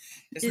 correct.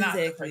 It's not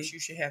the price you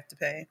should have to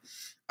pay.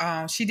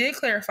 She did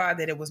clarify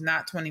that it was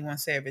not 21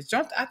 Savage.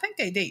 I think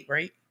they date,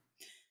 right?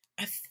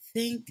 I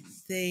think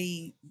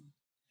they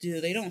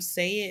do. They don't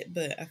say it,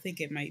 but I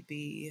think it might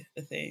be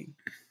a thing.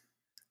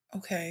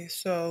 Okay,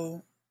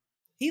 so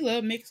he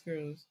loved mixed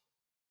girls.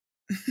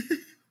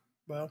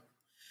 Well,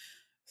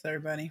 sorry,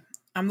 buddy.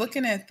 I'm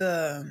looking at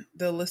the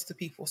list of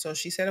people. So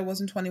she said it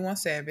wasn't 21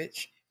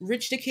 Savage.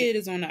 Rich the Kid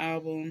is on the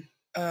album.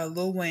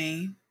 Lil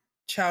Wayne,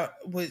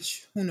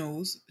 which who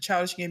knows?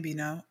 Childish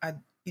Gambino,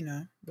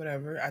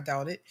 whatever. I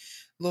doubt it.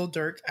 Lil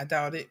Durk, I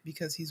doubt it,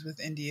 because he's with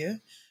India.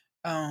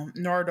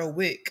 Nardo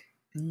Wick,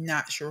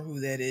 not sure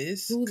who that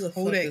is. Who the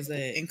fuck is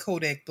that? And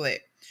Kodak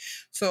Black.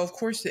 So of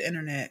course the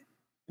internet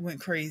went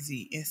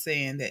crazy in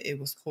saying that it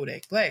was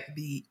Kodak Black,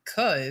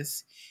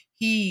 because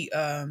he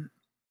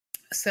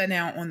sat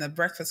down on the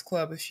Breakfast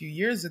Club a few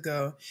years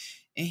ago,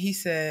 and he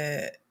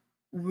said,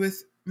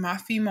 with my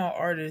female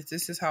artists,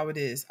 this is how it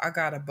is. I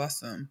gotta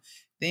bust them.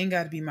 They ain't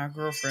gotta be my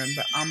girlfriend,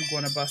 but I'm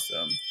gonna bust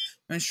them.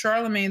 When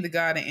Charlamagne the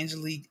God and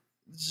Angelique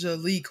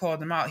Jolie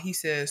called him out, he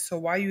says, so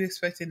why you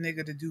expect a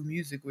nigga to do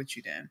music with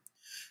you then?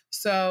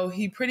 So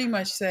he pretty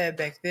much said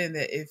back then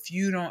that if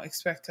you don't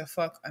expect to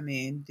fuck a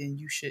man, then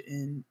you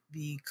shouldn't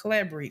be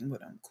collaborating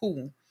with him.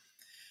 Cool.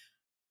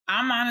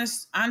 I'm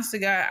honest to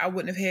God, I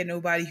wouldn't have had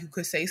nobody who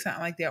could say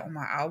something like that on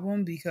my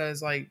album, because,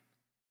 like,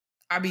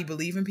 I be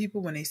believing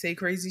people when they say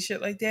crazy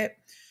shit like that.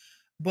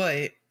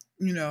 But,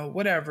 you know,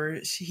 whatever.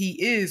 He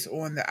is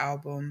on the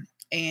album,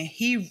 and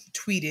he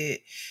tweeted,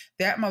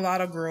 that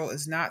mulatto girl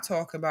is not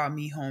talking about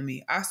me,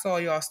 homie. I saw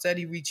y'all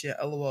steady reaching,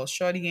 LOL.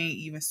 Shorty ain't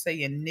even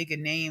say a nigga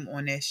name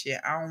on that shit.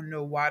 I don't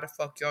know why the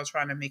fuck y'all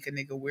trying to make a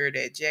nigga wear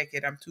that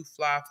jacket. I'm too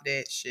fly for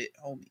that shit,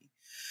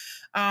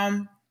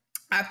 homie.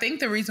 I think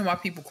the reason why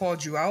people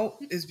called you out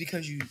is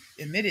because you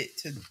admitted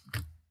to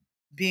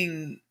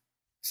being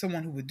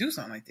someone who would do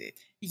something like that.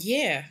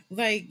 Yeah,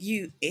 like,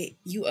 you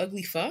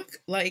ugly fuck.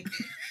 Like,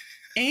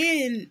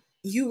 and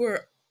you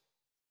were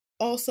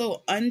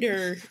also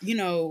under,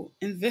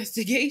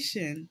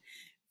 investigation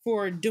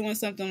for doing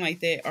something like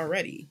that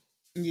already.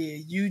 Yeah,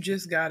 you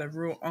just got a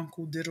real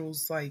Uncle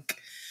Diddles like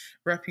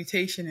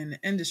reputation in the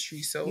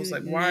industry. So You it's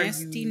like, why are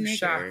nasty you nigger.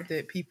 shocked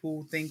that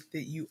people think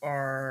that you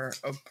are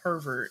a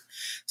pervert?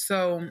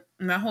 So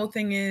my whole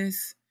thing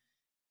is,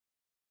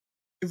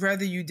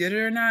 whether you did it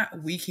or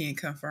not, we can't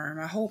confirm.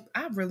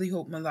 I really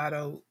hope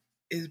Mulatto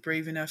is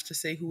brave enough to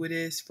say who it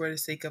is for the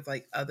sake of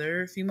like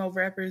other female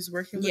rappers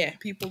working with Yeah.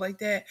 people like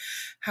that.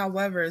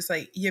 However, it's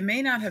like you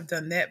may not have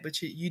done that,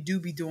 but you do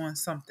be doing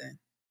something.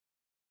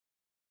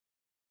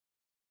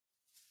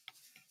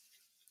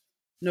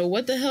 No,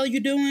 what the hell you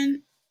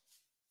doing?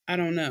 I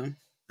don't know,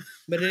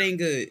 but it ain't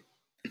good.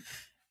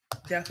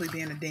 Definitely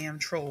being a damn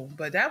troll,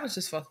 but that was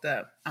just fucked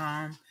up.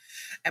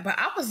 But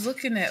I was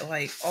looking at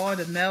like all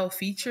the male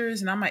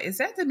features, and I'm like, is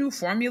that the new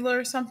formula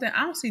or something?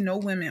 I don't see no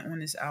women on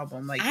this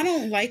album. Like, I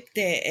don't like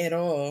that at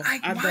all.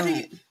 Like, I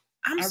don't.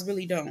 I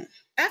really don't.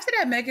 After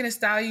that Megan Thee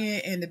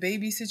Stallion and the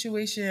baby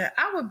situation,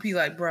 I would be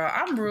like, bro,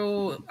 I'm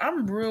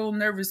real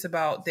nervous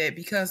about that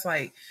because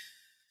like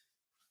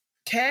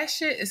Cash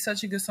Shit is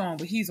such a good song,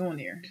 but he's on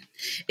there.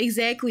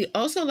 Exactly.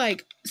 Also,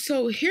 like,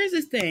 so here's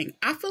the thing.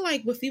 I feel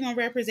like with female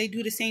rappers, they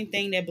do the same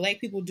thing that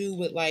black people do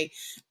with like,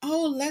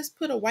 oh, let's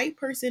put a white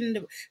person in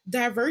the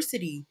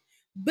diversity.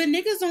 But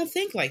niggas don't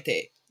think like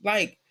that.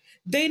 Like,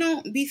 they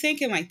don't be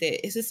thinking like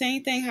that. It's the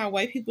same thing how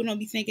white people don't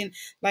be thinking,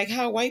 like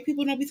how white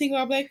people don't be thinking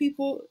about black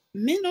people.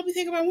 Men don't be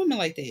thinking about women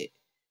like that.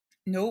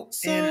 Nope.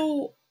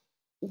 So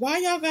why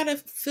y'all gotta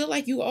feel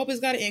like you always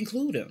gotta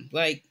include them?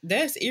 Like,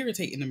 that's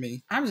irritating to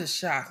me. I'm just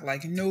shocked.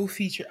 Like, no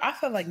feature. I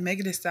feel like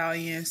Megan Thee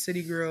Stallion,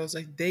 City Girls,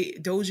 like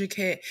Doja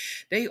Cat,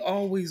 they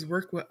always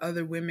work with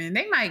other women.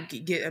 They might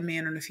get a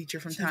man on a feature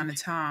from time to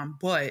time,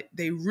 but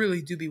they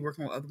really do be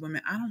working with other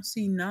women. I don't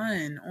see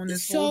none on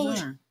this whole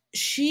song.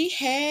 She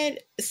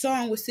had a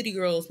song with City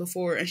Girls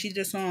before, and she did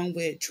a song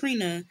with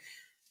Trina.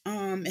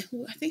 And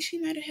who I think she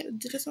might have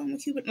did a song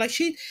with Cuban. Like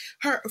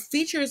her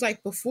features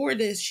like before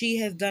this, she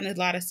has done a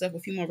lot of stuff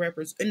with female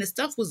rappers, and the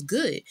stuff was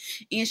good.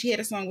 And she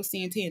had a song with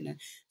Santana.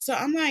 So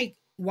I'm like,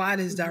 why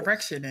this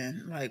direction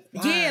in? Like,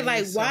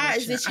 why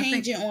is it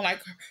changing on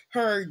like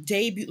her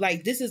debut?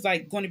 Like, this is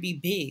like going to be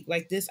big,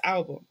 like this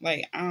album.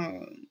 Like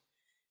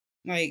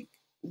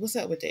what's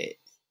up with that?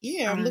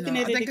 Yeah, I'm looking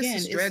at it again. I think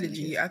it's a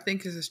strategy. I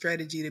think it's a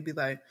strategy to be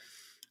like,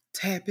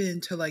 tap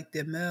into like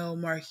the male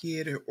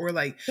market or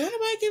like, don't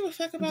nobody give a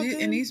fuck about that.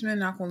 And these men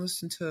not gonna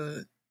listen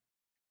to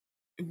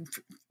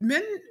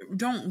men.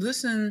 Don't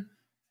listen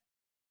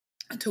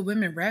to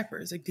women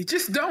rappers. Like, they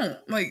just don't.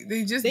 Like,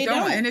 they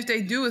don't. And if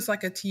they do, it's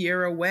like a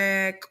Tierra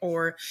Whack,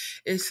 or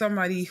it's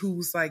somebody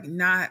who's like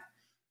not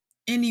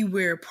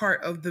anywhere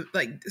part of the,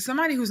 like,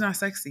 somebody who's not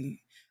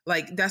sexy.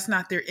 Like, that's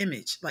not their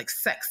image. Like,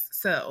 sex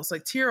sells.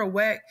 Like, Tierra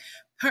Whack,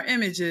 her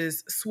image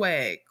is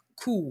swag,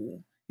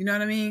 cool. You know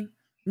what I mean?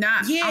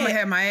 Not, I'm gonna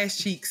have my ass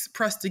cheeks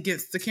pressed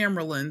against the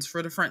camera lens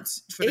for the front,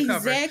 for the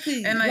cover.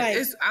 Exactly. And like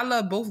I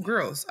love both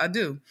girls, I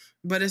do.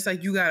 But it's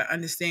like, you gotta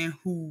understand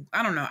who.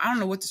 I don't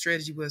know what the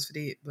strategy was for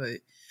that, but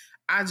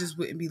I just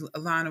wouldn't be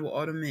aligning with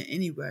all the men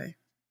anyway.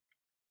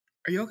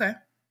 Are you okay?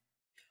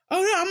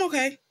 Oh no, I'm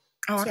okay.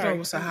 Oh, I thought it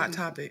was a hot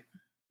topic.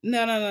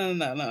 No.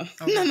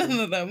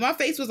 Okay. No. My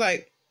face was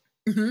like,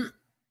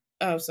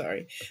 oh,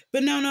 sorry.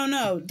 But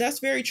no. That's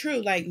very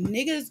true. Like,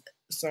 niggas.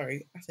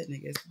 Sorry, I said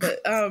niggas, but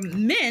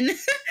men,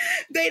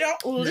 they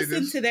don't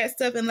listen to that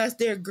stuff unless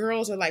their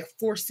girls are like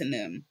forcing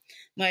them.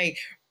 Like,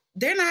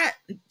 they're not.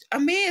 A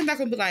man's not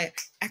gonna be like,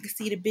 I can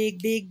see the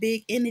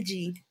big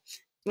energy.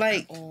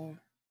 Like,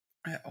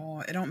 at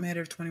all. It don't matter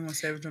if 21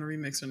 Savage on a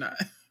remix or not.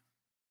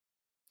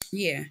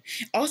 Yeah.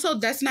 Also,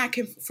 that's not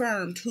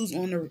confirmed who's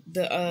on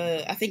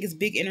the I think it's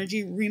Big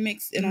Energy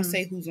remix. It don't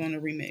say who's on the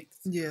remix.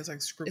 Yeah, it's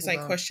like scribbled. It's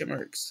like question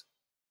marks.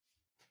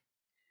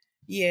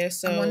 Yeah,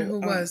 so I wonder who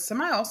was.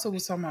 Somebody also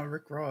was talking about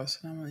Rick Ross,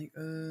 and I'm like,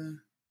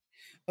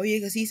 oh yeah,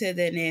 because he said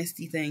that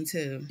nasty thing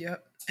too.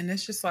 Yep. And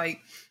it's just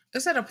like,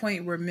 it's at a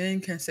point where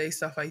men can say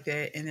stuff like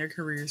that and their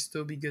careers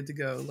still be good to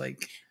go.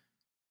 Like,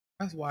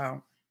 that's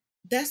wild.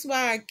 That's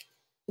why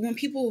when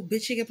people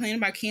bitching and complaining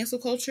about cancel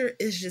culture,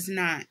 it's just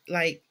not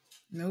like,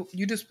 nope.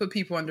 You just put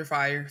people under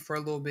fire for a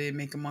little bit,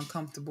 make them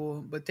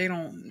uncomfortable, but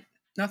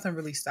nothing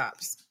really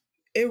stops.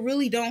 It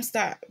really don't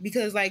stop,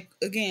 because like,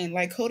 again,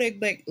 like Kodak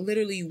Black,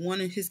 literally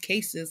one of his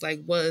cases like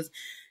was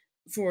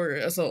for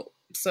assault.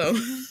 So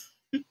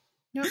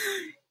yep.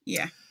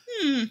 Yeah.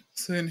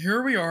 So then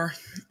here we are.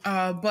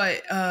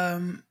 But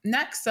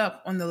next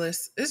up on the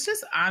list, it's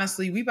just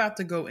honestly, we about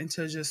to go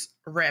into just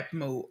rap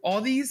mode.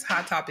 All these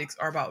hot topics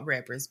are about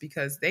rappers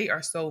because they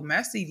are so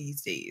messy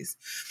these days.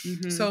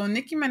 Mm-hmm. So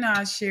Nicki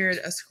Minaj shared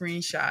a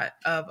screenshot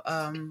of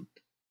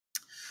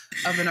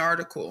an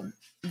article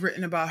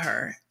written about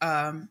her.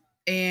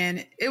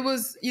 And it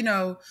was,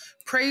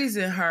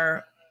 praising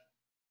her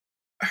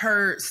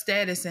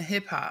status in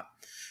hip hop.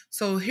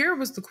 So here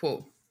was the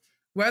quote.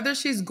 Whether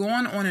she's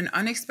going on an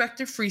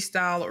unexpected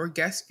freestyle or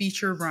guest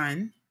feature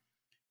run,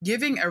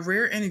 giving a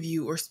rare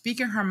interview, or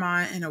speaking her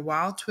mind in a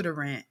wild Twitter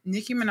rant,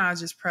 Nicki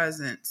Minaj's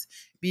presence,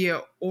 be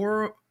it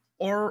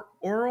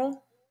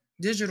oral,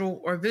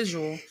 digital, or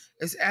visual,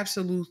 is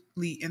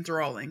absolutely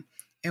enthralling.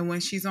 And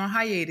when she's on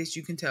hiatus,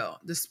 you can tell.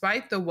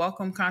 Despite the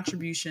welcome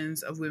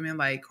contributions of women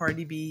like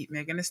Cardi B,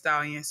 Megan Thee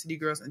Stallion, City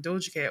Girls, and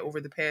Doja Cat over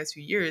the past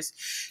few years,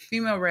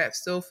 female rap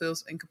still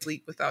feels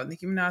incomplete without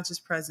Nicki Minaj's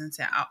presence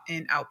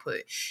and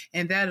output.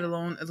 And that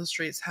alone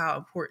illustrates how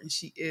important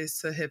she is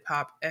to hip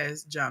hop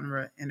as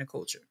genre and a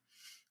culture.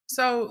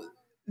 So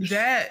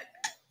that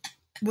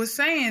was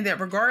saying that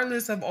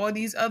regardless of all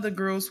these other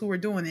girls who are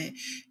doing it,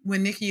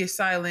 when Nicki is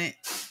silent,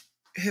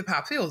 hip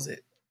hop feels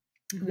it.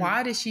 Mm-hmm.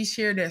 Why did she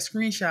share that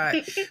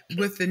screenshot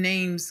with the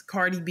names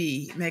Cardi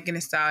B, Megan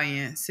Thee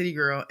Stallion, City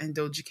Girl, and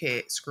Doja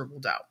Cat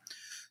scribbled out?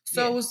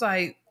 So it was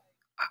like,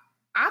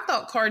 I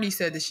thought Cardi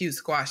said that she was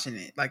squashing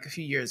it like a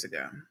few years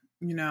ago.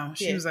 You know,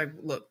 she was like,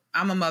 look,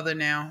 I'm a mother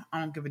now. I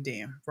don't give a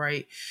damn,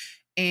 right?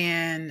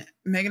 And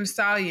Megan Thee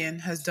Stallion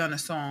has done a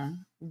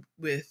song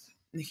with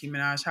Nicki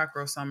Minaj, Hot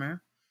Girl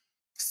Summer.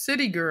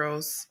 City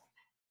Girls,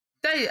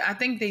 I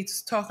think they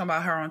was talking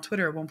about her on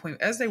Twitter at one point,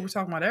 as they were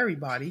talking about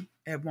everybody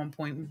at one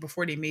point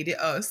before they made it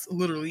us,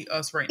 literally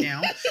us right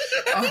now,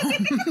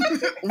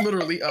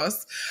 literally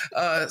us.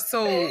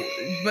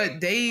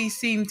 But they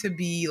seem to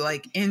be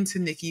like into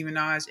Nicki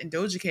Minaj, and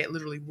Doja Cat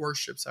literally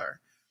worships her.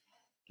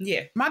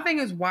 Yeah. My thing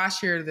is, why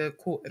share the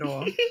quote at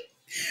all?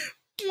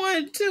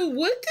 1, 2.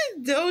 What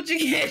did Doja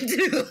Cat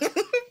do?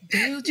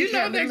 Doja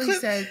Cat literally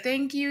said,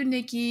 "Thank you,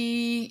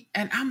 Nicki,"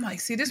 and I'm like,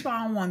 see, this is why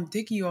I don't want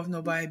Dickie off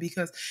nobody,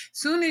 because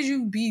soon as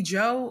you be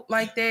Joe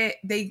like that,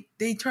 they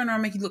turn around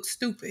and make you look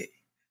stupid.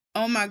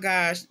 Oh my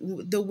gosh,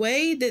 the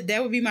way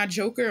that would be my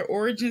Joker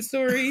origin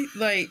story,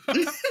 like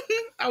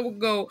I would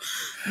go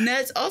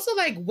nuts. Also,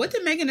 like, what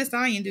did Megan Thee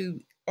Stallion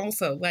do?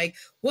 Also, like,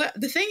 what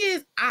the thing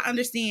is, I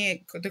understand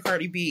the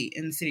Cardi B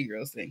and the City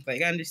Girls thing.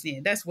 Like, I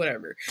understand that's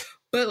whatever,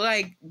 but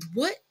like,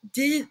 what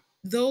did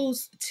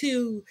those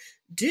two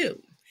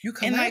do? You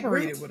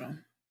collaborated with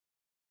them.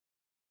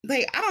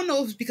 Like, I don't know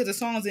if it's because the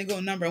songs didn't go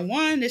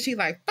 #1 that she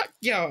like, fuck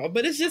y'all,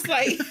 but it's just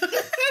like, it's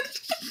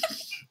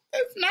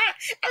not,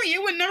 I mean,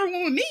 it went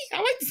 #1 with me. I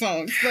like the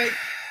songs. Like,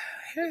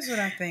 here's what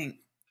I think.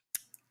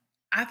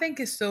 I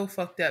think it's so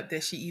fucked up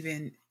that she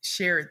even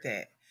shared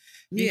that.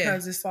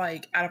 Because it's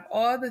like, out of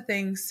all the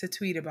things to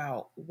tweet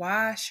about,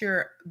 why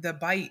share the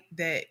bite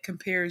that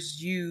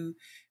compares you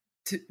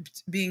to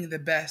being the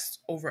best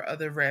over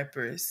other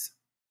rappers?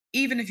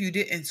 Even if you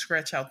didn't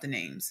scratch out the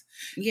names.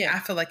 I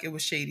feel like it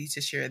was shady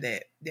to share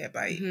that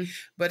bite. Mm-hmm.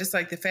 But it's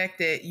like the fact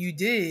that you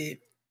did,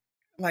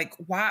 like,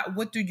 why,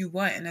 what do you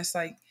want? And it's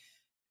like,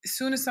 as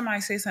soon as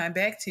somebody says something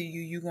back to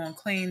you, you're going to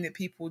claim that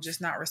people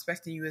just not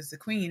respecting you as the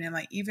queen. And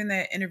like, even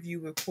that interview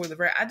with Coi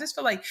Leray, I just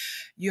feel like,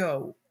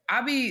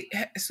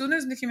 as soon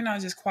as Nicki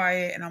Minaj is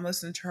quiet and I'm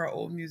listening to her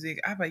old music,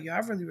 I be like, I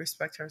really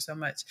respect her so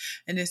much.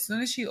 And as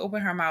soon as she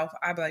opened her mouth,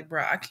 I be like,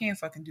 bro, I can't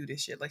fucking do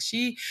this shit. Like,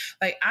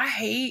 I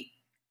hate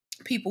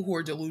people who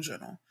are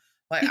delusional.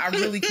 Like, I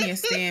really can't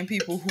stand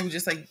people who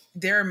just like,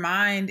 their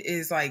mind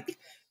is like,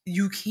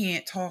 you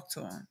can't talk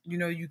to them. You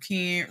know, you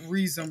can't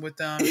reason with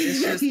them.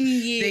 It's just,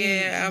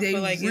 I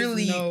feel like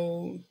really,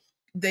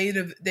 they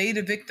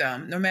the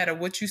victim. No matter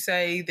what you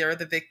say, they're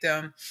the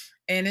victim.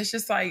 And it's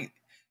just like,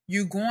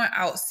 you going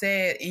out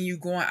sad and you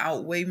going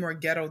out way more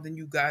ghetto than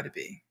you gotta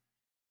be.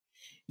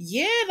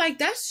 Yeah, like,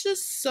 that's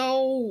just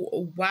so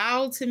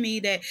wild to me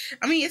that,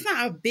 I mean, it's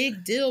not a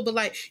big deal, but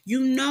like, you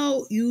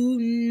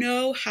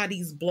know how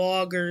these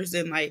bloggers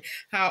and like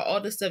how all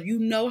this stuff, you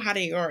know how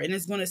they are, and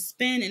it's going to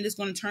spin and it's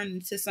going to turn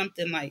into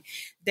something like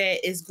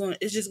that it's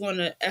just going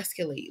to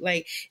escalate.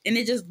 Like, and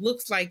it just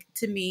looks like,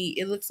 to me,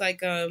 it looks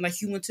like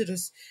you went to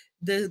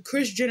the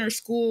Kris Jenner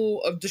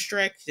school of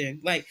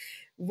distraction. Like,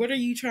 what are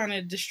you trying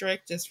to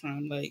distract us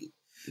from? Like,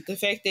 the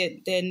fact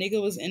that that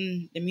nigga was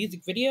in the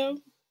music video?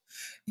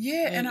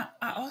 Yeah, and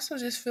I also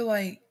just feel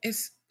like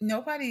it's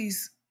nobody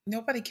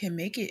can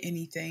make it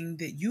anything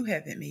that you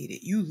haven't made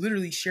it. You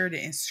literally shared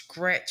it and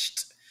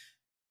scratched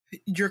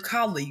your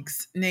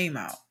colleague's name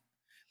out.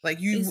 Like,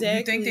 you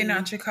think they're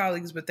not your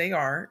colleagues, but they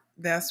are.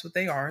 That's what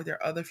they are.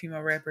 They're other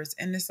female rappers.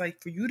 And it's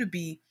like, for you to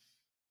be,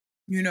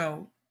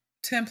 10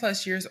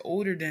 plus years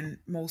older than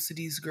most of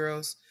these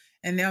girls,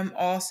 and them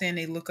all saying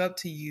they look up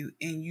to you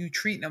and you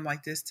treat them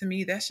like this, to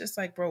me, that's just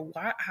like, bro,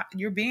 why?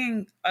 You're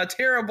being a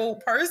terrible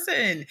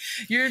person.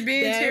 You're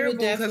being terrible,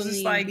 because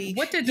it's like,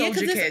 what did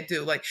Doja Cat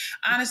do? Like,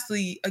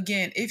 honestly,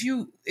 again, if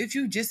you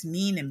just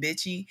mean and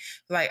bitchy,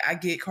 like, I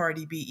get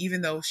Cardi B,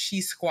 even though she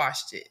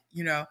squashed it,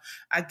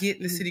 I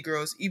get the City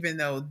Girls, even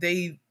though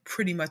they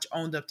pretty much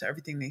owned up to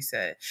everything they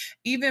said.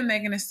 Even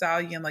Megan Thee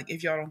Stallion, like,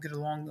 if y'all don't get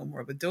along no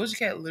more, but Doja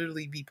Cat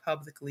literally be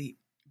publicly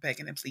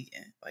begging and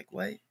pleading. Like,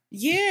 what?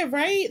 Yeah,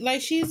 right?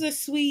 Like, she's a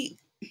sweet,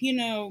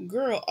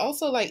 girl.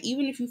 Also, like,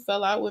 even if you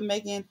fell out with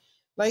Megan,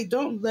 like,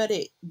 don't let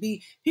it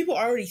be. People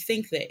already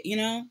think that,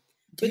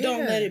 but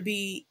don't let it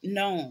be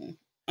known.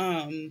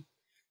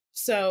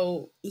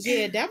 So,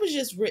 yeah, that was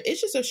just,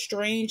 it's just a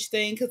strange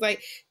thing. Because,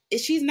 like,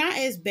 she's not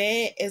as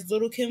bad as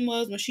Little Kim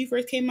was when she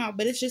first came out.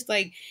 But it's just,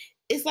 like,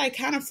 it's, like,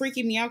 kind of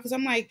freaking me out. Because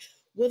I'm like,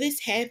 will this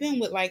happen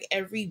with like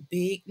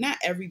not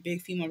every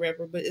big female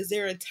rapper, but is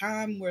there a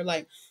time where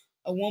like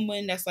a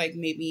woman that's like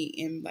maybe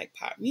in like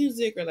pop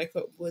music or like,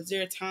 was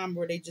there a time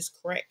where they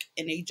just crack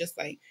and they just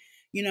like,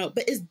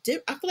 but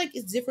I feel like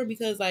it's different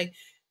because like,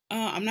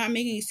 I'm not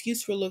making an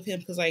excuse for Lil Kim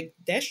because like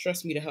that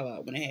stressed me the hell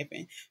out when it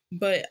happened.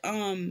 But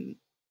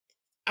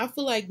I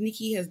feel like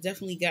Nicki has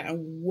definitely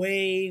gotten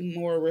way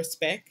more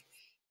respect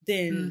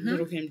than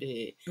Lil Kim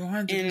did.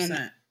 100%.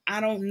 And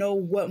I don't know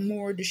what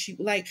more does she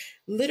like.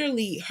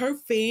 Literally, her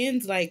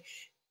fans like.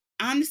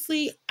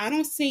 Honestly, I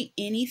don't say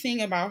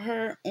anything about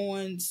her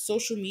on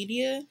social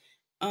media.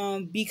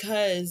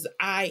 Because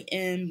I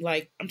am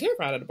like, I'm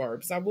terrified of the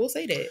Barbs. I will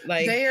say that.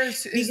 Like,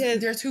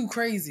 they're too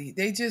crazy.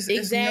 They just,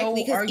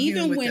 exactly, no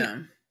arguing with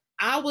them.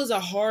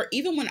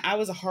 Even when I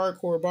was a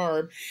hardcore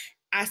Barb,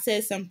 I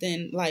said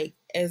something like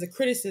as a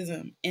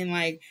criticism, and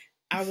like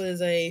I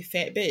was a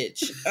fat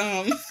bitch.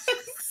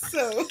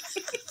 So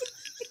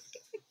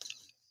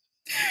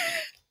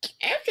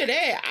after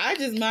that, I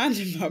just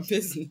minded my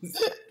business.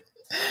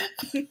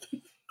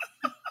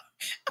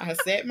 I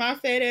sat my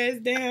fat ass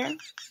down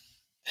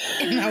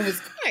and I was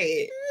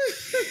quiet.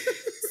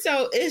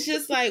 So it's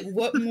just like,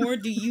 what more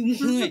do you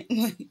want?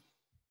 Like,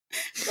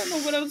 I don't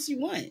know what else you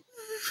want.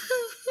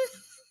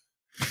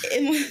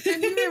 And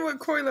even with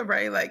Coi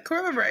Leray, like Coi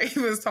Leray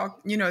was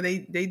talking,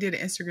 they did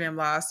an Instagram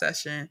live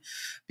session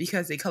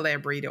because they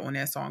collaborated on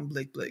that song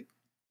Blick Blick.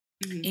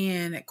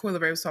 Mm-hmm. And Coi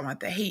Leray was talking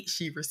about the hate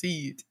she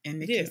received. And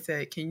Nicki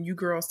said, can you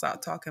girls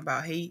stop talking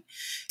about hate?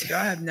 Y'all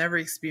have never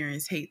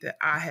experienced hate that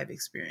I have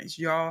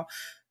experienced.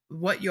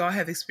 What y'all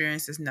have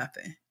experienced is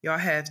nothing. Y'all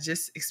have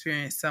just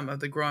experienced some of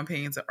the growing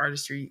pains of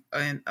artistry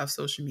and of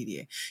social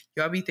media.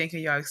 Y'all be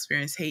thinking y'all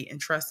experienced hate, and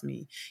trust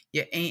me,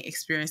 you ain't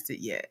experienced it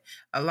yet.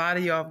 A lot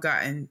of y'all have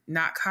gotten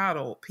not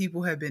coddled.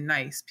 People have been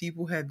nice.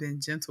 People have been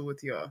gentle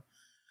with y'all.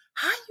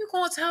 How you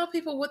gonna tell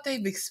people what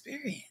they've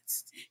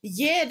experienced?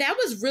 Yeah, that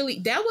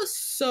was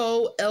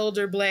so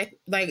elder black.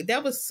 Like,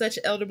 that was such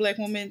an elder black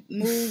woman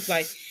move.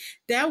 Like,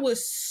 that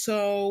was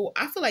so.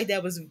 I feel like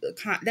that was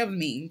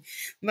mean.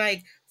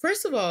 Like,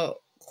 first of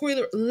all,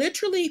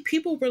 literally,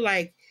 people were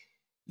like,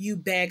 "You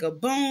bag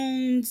of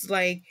bones,"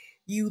 like,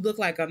 "You look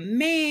like a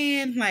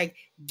man," like,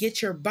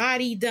 "Get your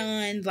body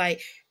done."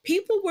 Like,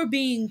 people were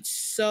being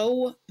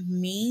so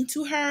mean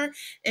to her,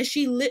 and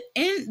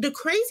and the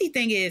crazy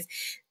thing is,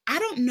 I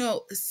don't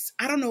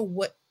know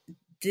what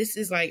this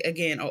is like.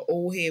 Again, an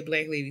old head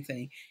black lady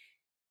thing.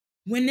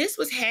 When this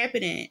was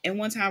happening, and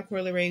one time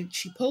Coi Leray,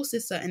 she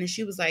posted something and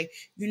she was like,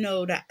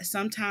 that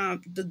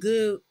sometimes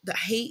the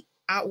hate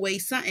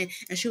outweighs something,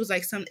 and she was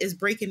like, something is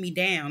breaking me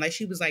down. Like,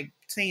 she was like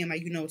saying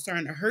like, it's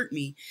starting to hurt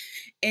me.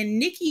 And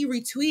Nicki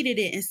retweeted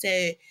it and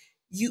said,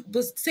 you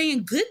was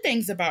saying good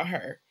things about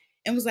her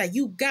and was like,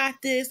 you got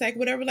this, like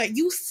whatever. Like,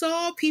 you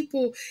saw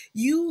people,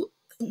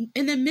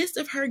 in the midst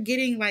of her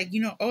getting like,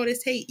 all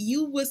this hate,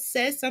 you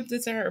said something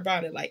to her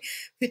about it, like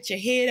put your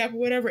head up or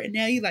whatever, and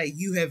now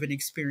you haven't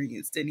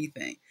experienced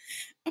anything.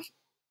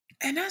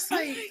 And that's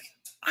like,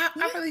 I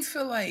really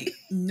feel like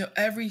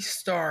every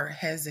star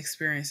has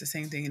experienced the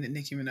same thing that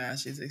Nicki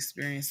Minaj has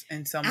experienced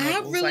in some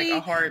levels, like a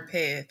hard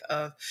path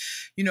of,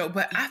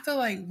 but I feel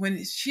like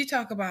when she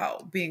talk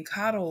about being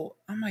coddled,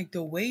 I'm like,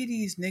 the way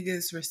these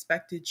niggas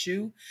respected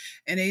you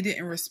and they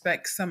didn't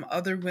respect some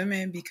other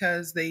women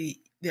because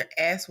their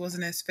ass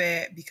wasn't as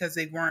fat, because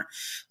they weren't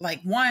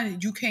like, one,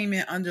 you came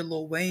in under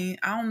Lil Wayne.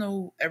 I don't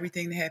know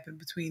everything that happened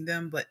between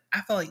them, but I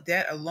felt like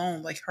that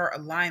alone, like her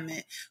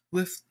alignment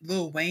with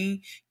Lil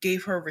Wayne,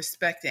 gave her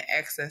respect and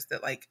access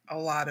that like a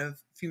lot of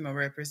female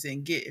rappers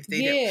didn't get. If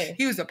they didn't,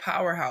 he was a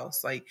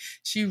powerhouse. Like,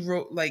 she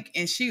wrote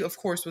and she of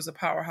course was a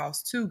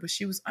powerhouse too, but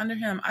she was under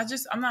him.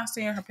 I'm not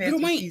saying her path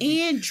was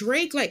easy. And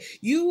Drake, like,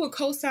 you were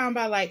co-signed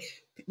by like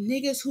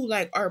niggas who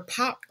like are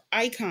pop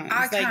icons.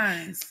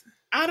 Like,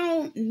 I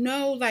don't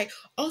know. Like,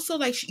 also,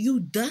 like, you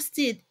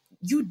dusted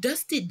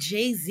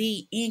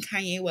Jay-Z and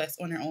Kanye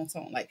West on their own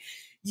song. Like,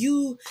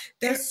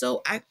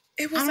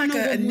 it was like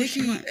a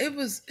Nicki. It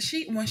was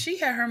when she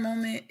had her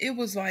moment. It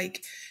was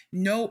like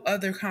no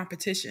other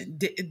competition.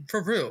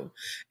 For real,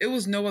 it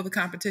was no other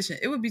competition.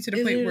 It would be to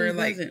the point where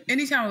like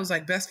anytime it was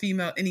like best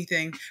female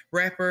anything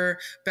rapper,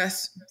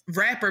 best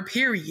rapper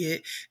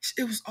period,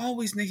 it was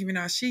always Nicki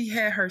Minaj. She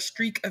had her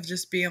streak of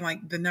just being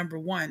like the number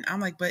one.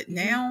 I'm like, but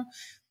now,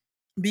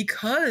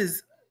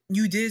 because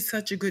you did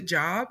such a good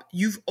job,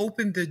 you've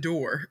opened the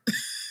door.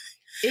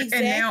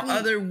 Exactly. And now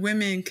other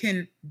women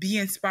can be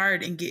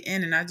inspired and get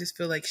in. And I just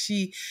feel like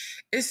she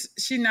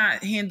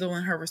not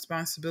handling her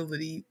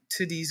responsibility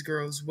to these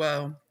girls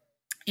well.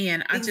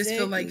 And I just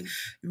feel like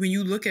when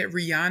you look at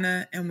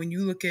Rihanna and when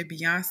you look at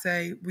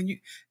Beyonce,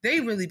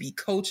 they really be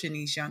coaching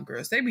these young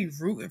girls. They be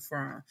rooting for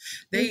them.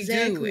 They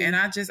do. And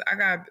I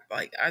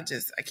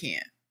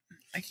can't.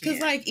 Because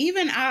like,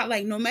 even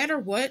no matter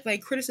what,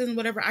 like criticism,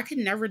 whatever, I could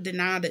never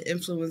deny the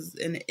influence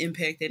and the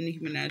impact that Nicki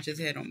Minaj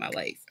just had on my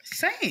life.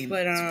 Same,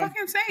 but it's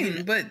fucking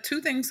same. But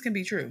two things can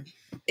be true.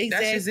 Exactly.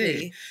 That's just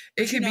it.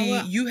 It could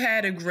be you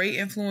had a great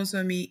influence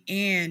on me,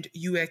 and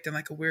you acting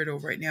like a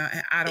weirdo right now,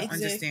 and I don't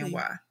understand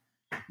why.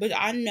 But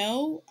I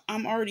know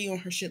I'm already on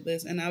her shit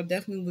list, and I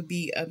definitely would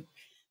be a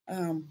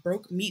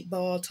broke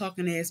meatball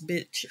talking ass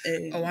bitch.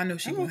 Oh, I know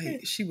she gonna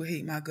hate. She would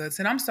hate my guts,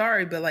 and I'm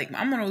sorry, but like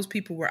I'm one of those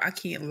people where I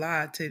can't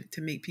lie to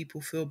make people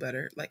feel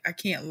better. Like I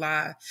can't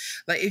lie.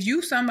 Like if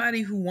you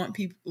somebody who want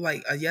people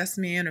like a yes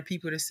man or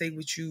people to say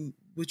what you,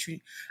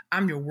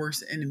 I'm your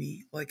worst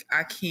enemy. Like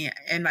I can't,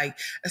 and like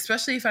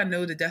especially if I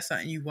know that that's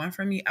something you want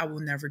from me, I will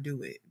never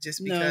do it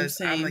just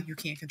because I'm like you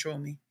can't control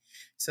me.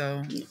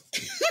 So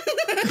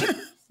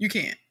you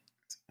can't.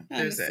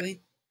 There's honestly.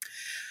 that.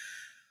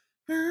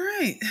 All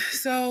right.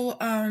 So,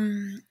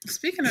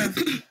 speaking of,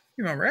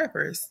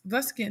 rappers,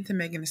 let's get into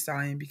Megan Thee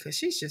Stallion because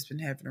she's just been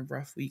having a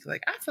rough week.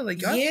 Like, I feel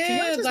like y'all, can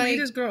y'all just leave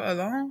this girl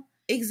alone?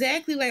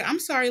 Exactly. Like, I'm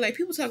sorry. Like,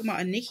 people talking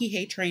about a Nicki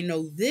hate train.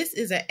 No, this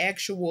is an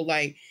actual,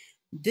 like,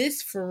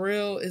 this for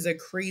real is a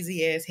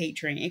crazy ass hate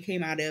train. It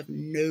came out of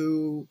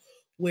nowhere.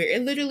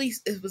 It literally,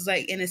 it was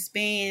like in a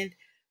span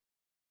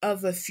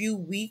of a few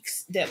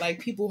weeks that, like,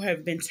 people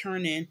have been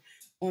turning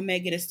on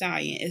Megan Thee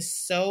Stallion. It's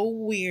so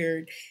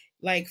weird.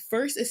 Like,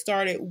 first it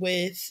started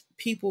with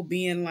people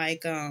being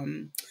like,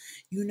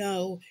 you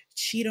know,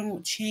 she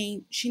don't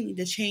change, she need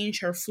to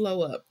change her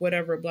flow up,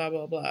 whatever, blah,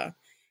 blah, blah.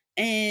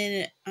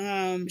 And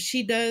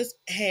she does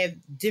have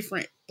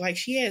different, like,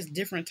 she has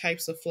different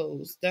types of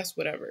flows. That's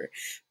whatever.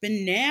 But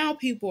now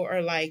people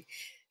are like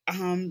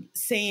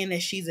saying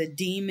that she's a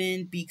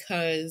demon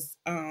because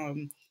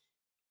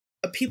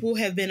people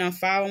have been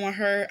unfollowing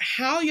her.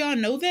 How y'all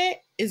know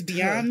that is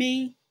beyond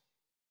me.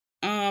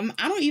 I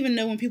don't even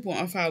know when people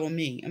unfollow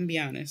me. I'm gonna be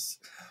honest.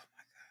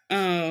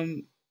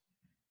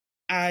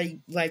 I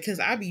like because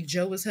I be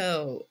Joe as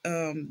hell.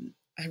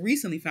 I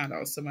recently found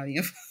out somebody.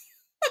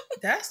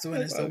 That's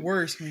when it's the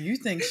worst, when you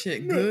think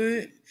shit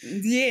good.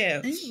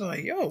 Yeah. And you're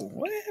like, yo,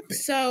 what happened?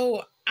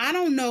 So I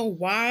don't know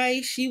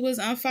why she was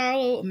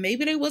unfollowed.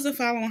 Maybe they wasn't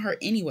following her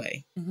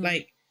anyway. Mm-hmm.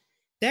 Like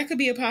that could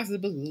be a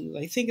possibility.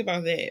 Like think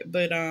about that.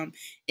 But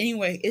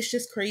anyway, it's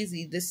just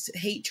crazy. This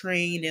hate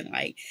train and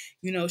like,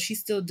 you know, she's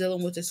still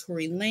dealing with this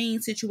Tory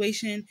Lane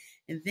situation.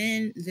 And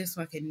then this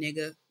fucking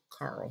nigga,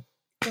 Carl.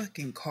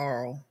 Fucking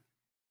Carl.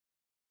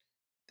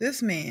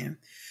 This man.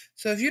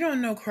 So if you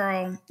don't know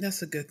Carl,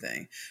 that's a good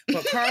thing.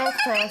 But Carl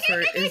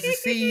Crawford is the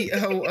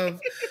CEO of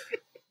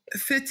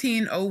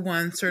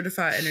 1501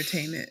 Certified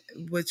Entertainment,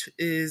 which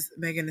is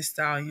Megan Thee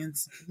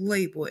Stallion's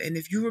label. And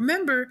if you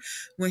remember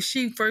when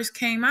she first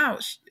came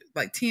out,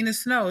 like Tina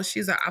Snow,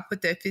 she's like, I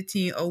put that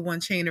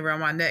 1501 chain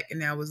around my neck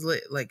and that was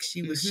lit. Like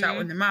she was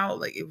shouting them out.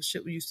 Like it was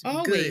shit we used to be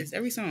always, good.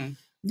 every song.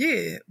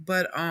 Yeah.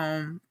 But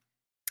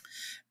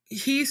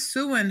he's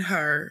suing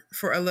her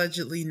for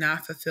allegedly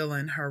not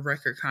fulfilling her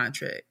record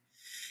contract.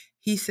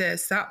 He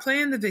says, stop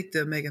playing the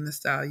victim, Megan Thee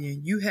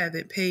Stallion. You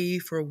haven't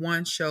paid for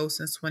one show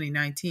since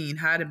 2019,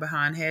 hiding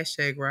behind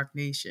hashtag Rock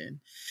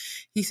Nation.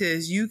 He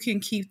says, you can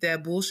keep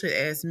that bullshit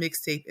ass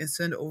mixtape and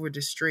send it over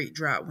to Straight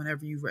Drop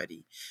whenever you're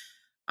ready.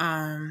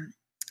 And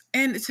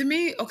to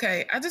me,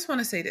 okay, I just want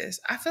to say this.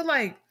 I feel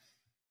like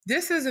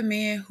this is a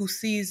man who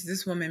sees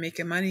this woman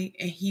making money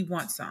and he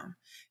wants some.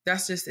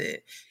 That's just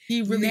it.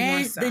 He really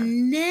wants some. The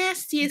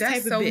nastiest That's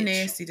type of so bitch.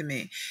 nasty to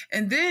me.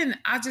 And then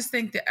I just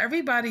think that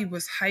everybody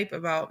was hype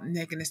about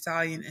Megan Thee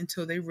Stallion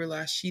until they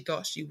realized she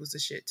thought she was a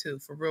shit too.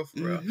 For real, for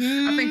real.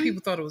 Mm-hmm. I think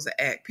people thought it was an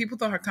act. People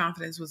thought her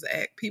confidence was an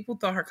act. People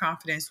thought her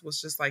confidence was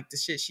just like the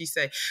shit she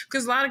said.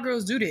 Because a lot of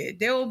girls do that.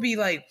 They will be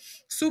like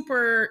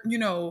super, you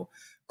know,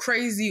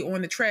 crazy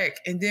on the track,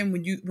 and then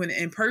when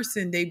in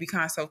person they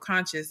become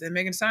self-conscious. And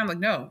Megan Thee Stallion like,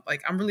 no,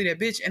 like I'm really that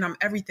bitch and I'm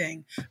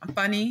everything. I'm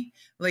funny,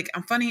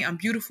 I'm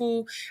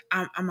beautiful,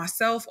 I'm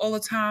myself all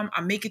the time,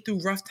 I make it through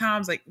rough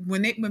times. Like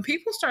when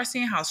people start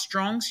seeing how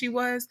strong she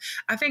was,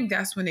 I think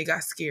that's when they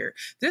got scared.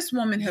 This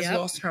woman has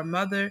lost her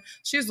mother,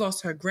 she has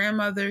lost her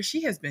grandmother,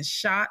 she has been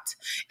shot,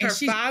 and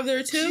her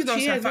father too. She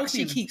lost her father.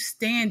 She keeps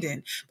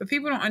standing. But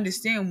people don't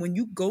understand, when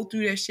you go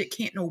through that shit,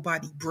 can't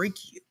nobody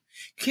break you.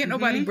 Can't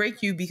nobody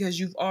break you because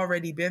you've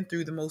already been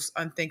through the most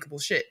unthinkable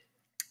shit.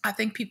 I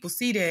think people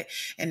see that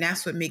and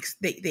that's what makes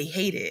they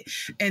hate it.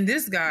 And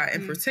this guy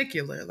in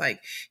particular,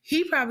 like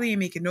he probably ain't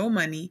making no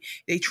money.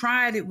 They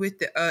tried it with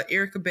the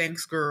Erica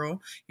Banks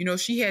girl. You know,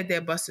 she had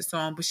that busted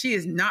song, but she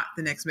is not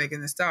the next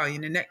Megan Thee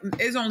Stallion. And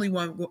there's only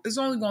going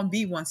to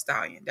be one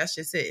Stallion. That's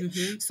just it.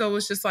 Mm-hmm. So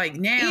it's just like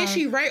now. And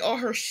she write all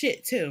her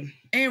shit too.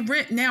 And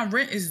rent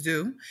is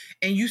due.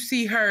 And you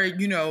see her,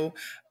 you know,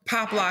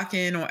 pop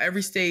locking on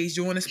every stage,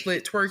 doing a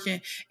split,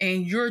 twerking,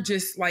 and you're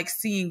just like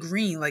seeing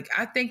green. Like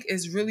I think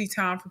it's really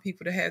time for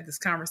people to have this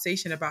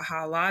conversation about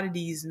how a lot of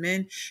these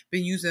men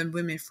been using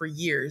women for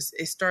years.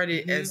 It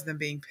started as them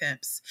being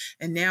pimps,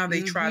 and now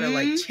they try to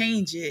like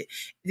change it.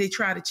 They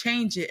try to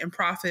change it and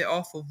profit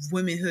off of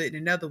womanhood in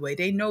another way.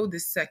 They know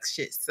this sex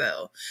shit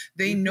sell.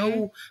 They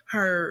know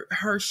her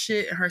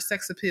shit, her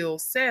sex appeal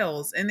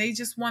sells, and they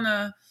just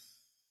wanna.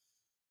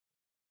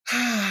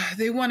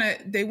 They want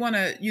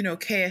to, you know,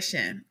 cash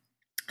in.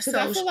 Because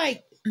I feel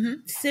like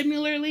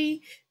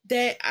similarly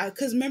that,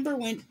 because remember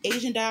when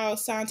Asian Doll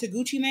signed to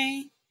Gucci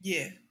Mane?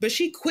 Yeah. But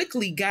she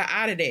quickly got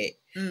out of that.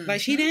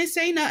 Like, she didn't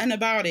say nothing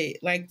about it.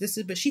 Like,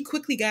 but she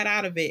quickly got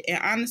out of it. And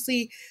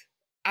honestly,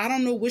 I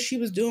don't know what she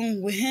was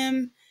doing with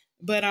him,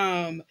 but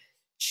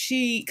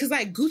because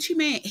like Gucci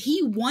Mane,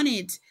 he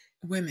wanted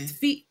women.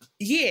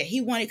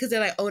 He wanted, because they're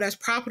like, oh, that's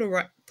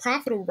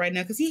profitable right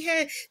now. Because he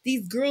had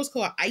these girls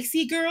called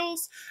Icy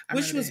Girls,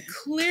 which was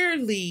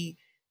clearly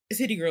a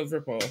City Girls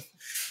ripoff.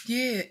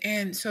 Yeah,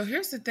 and so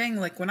here's the thing.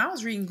 Like, when I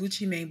was reading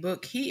Gucci Mane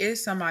book, he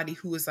is somebody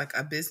who is like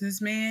a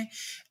businessman.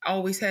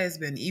 Always has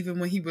been, even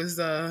when he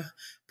was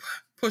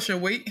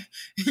pushing weight,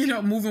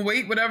 moving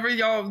weight, whatever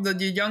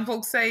the young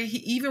folks say.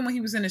 Even when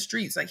he was in the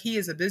streets, like, he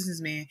is a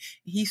businessman.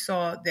 He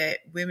saw that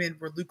women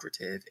were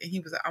lucrative, and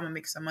he was like, I'm gonna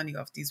make some money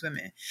off these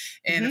women.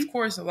 And of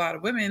course, a lot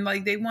of women,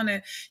 like, they want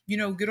to,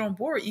 get on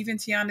board. Even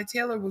Tiana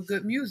Taylor with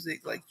good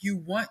music, like, you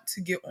want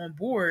to get on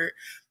board,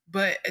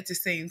 but at the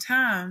same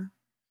time,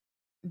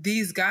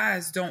 these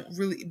guys don't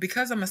really,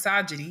 because of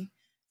misogyny,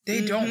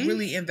 they don't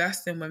really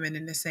invest in women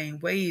in the same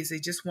ways. They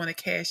just want to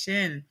cash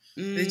in.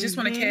 They just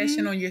want to cash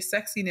in on your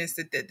sexiness,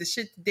 that the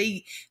shit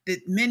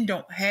that men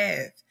don't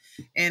have.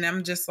 And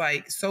I'm just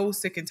like so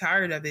sick and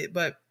tired of it.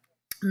 But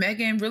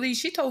Megan really,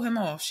 she told him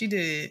off. She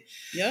did.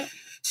 Yep.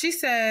 She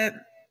said,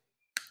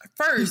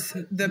 first,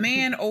 the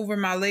man over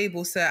my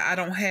label said I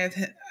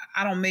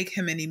don't make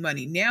him any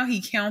money. Now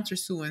he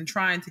countersuing,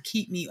 trying to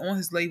keep me on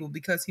his label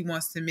because he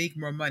wants to make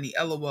more money.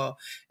 LOL.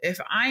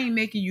 If I ain't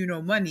making you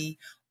no money,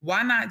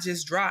 why not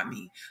just drop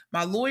me?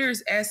 My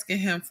lawyer's asking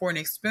him for an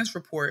expense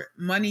report.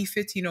 Money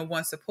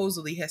 1501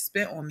 supposedly has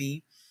spent on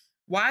me.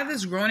 Why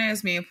this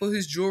grown-ass man put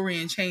his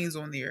jewelry and chains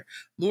on there?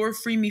 Lord,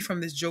 free me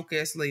from this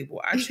joke-ass label.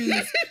 I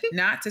choose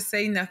not to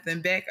say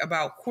nothing back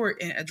about court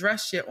and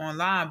address shit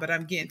online, but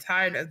I'm getting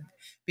tired of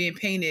being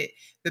painted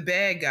the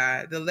bad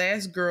guy. The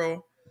last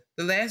girl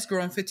in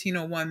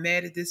 1501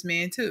 mad at this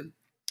man too.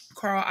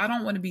 Carl, I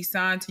don't want to be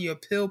signed to your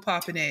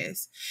pill-popping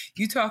ass.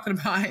 You talking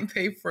about I ain't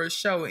paid for a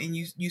show and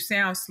you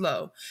sound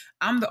slow.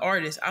 I'm the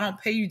artist. I don't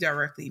pay you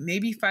directly.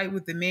 Maybe fight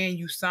with the man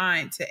you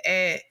signed to,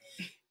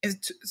 and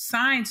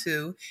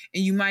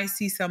you might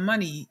see some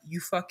money, you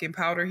fucking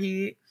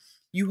powderhead.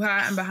 You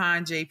hiding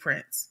behind Jay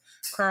Prince.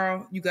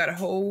 Carl, you got a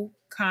whole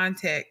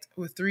contact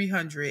with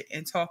 300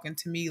 and talking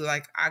to me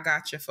like I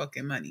got your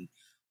fucking money.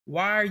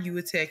 Why are you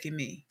attacking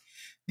me?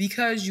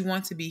 Because you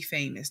want to be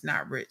famous,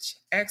 not rich.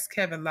 Ask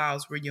Kevin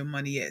Lyles where your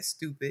money at,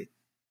 stupid.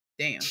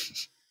 Damn.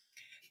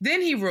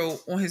 Then he wrote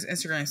on his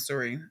Instagram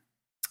story,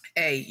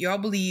 hey, y'all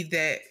believe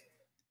that,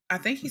 I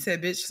think he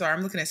said, bitch, sorry,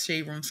 I'm looking at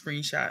Shade Room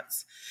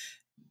screenshots.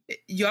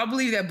 Y'all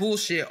believe that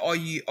bullshit all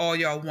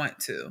y'all want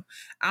to.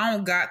 I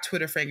don't got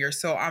Twitter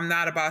fingers, so I'm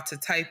not about to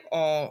type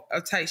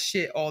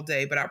shit all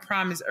day, but I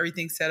promise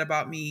everything said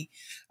about me,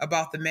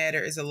 about the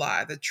matter, is a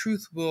lie. The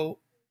truth will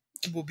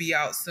be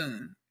out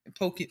soon.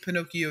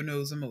 Pinocchio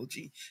nose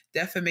emoji.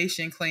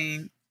 Defamation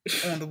claim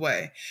on the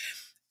way.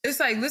 It's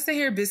like, listen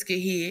here,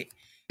 biscuit head.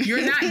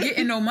 You're not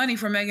getting no money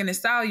from Megan Thee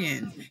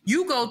Stallion.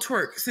 You go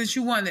twerk since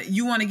you want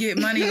to get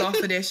money off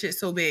of that shit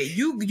so bad.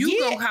 You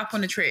go hop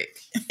on the track.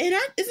 And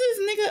is this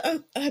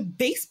nigga a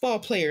baseball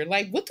player?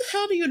 Like, what the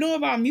hell do you know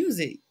about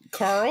music,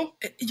 Carl?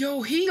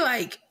 Yo, he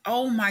like,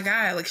 oh my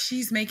God, like,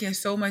 she's making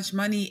so much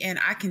money, and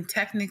I can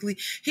technically,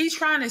 he's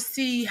trying to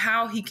see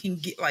how he can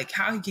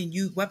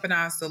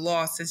weaponize the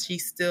law since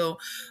she's still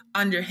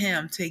under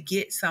him to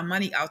get some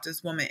money out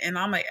this woman. And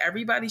I'm like,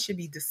 everybody should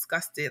be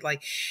disgusted.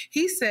 Like,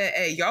 he said,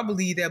 hey, y'all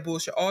believe that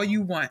bullshit all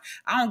you want.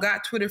 I don't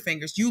got Twitter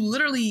fingers. You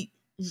literally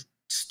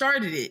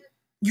started it.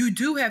 You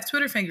do have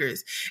Twitter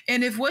fingers.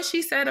 And if what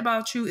she said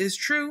about you is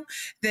true,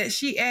 that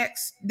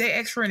they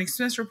asked for an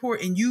expense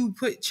report and you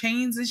put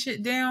chains and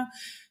shit down,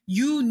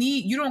 you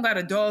don't got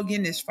a dog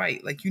in this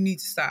fight. Like, you need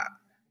to stop.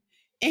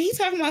 And he's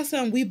talking about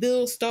something, we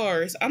build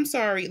stars. I'm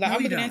sorry. Like,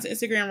 I'm looking at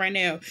Instagram right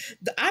now.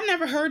 I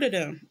never heard of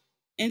them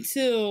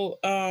until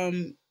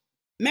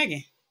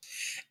Megan.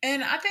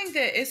 And I think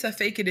that it's a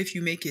fake it if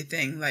you make it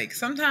thing. Like,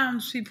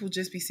 sometimes people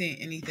just be saying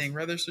anything,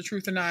 whether it's the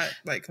truth or not.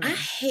 Like, come on. I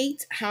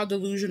hate how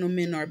delusional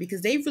men are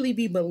because they really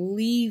be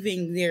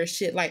believing their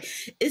shit. Like,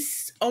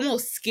 it's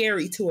almost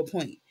scary to a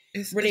point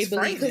where they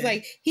believe. Because,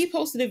 like, he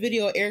posted a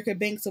video of Erica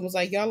Banks and was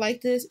like, y'all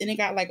like this? And it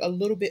got, like, a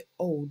little bit,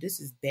 oh,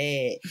 this is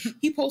bad.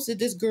 He posted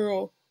this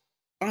girl,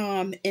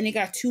 and it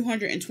got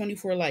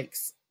 224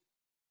 likes.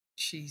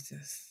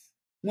 Jesus.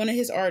 One of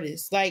his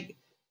artists. Like,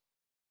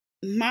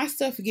 my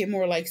stuff get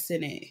more likes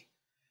than that.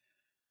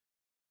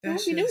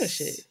 Don't be doing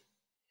shit.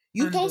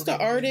 You post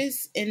an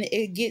artist and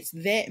it gets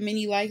that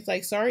many likes.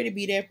 Like, sorry to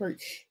be that person.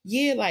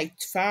 Yeah, like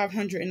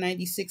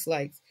 596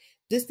 likes.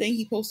 This thing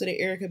he posted at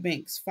Erica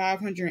Banks,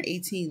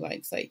 518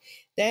 likes. Like,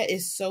 that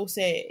is so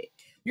sad.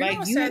 You know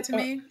what's sad to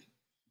me?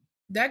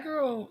 That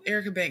girl,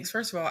 Erica Banks,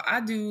 first of all,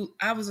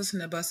 I was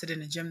listening to Busted in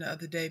the gym the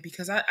other day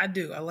because I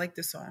like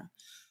this song.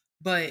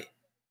 But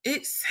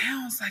it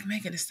sounds like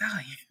Megan Thee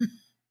Stallion.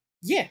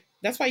 Yeah.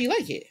 That's why you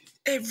like it.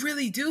 It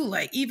really do.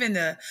 Like, even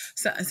the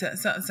something,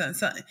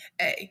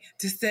 hey,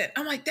 just that.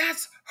 I'm like,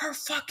 that's her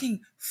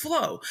fucking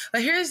flow.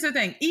 Like, here's the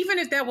thing. Even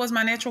if that was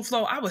my natural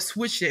flow, I would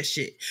switch that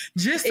shit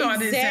just so I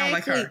didn't sound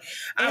like her.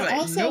 And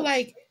also, nope.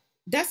 Like,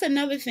 That's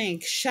another thing.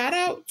 Shout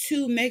out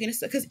to Megan,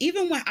 because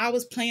even when I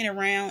was playing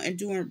around and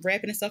doing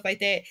rapping and stuff like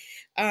that,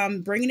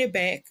 bringing it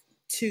back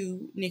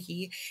to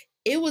Nicki,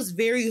 it was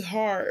very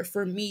hard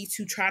for me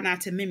to try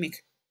not to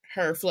mimic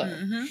her flow.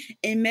 Mm-hmm.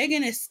 And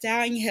Megan Thee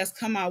Stallion has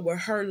come out with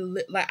her,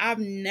 like, I've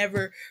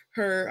never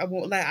heard,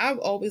 like, I've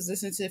always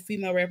listened to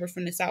female rappers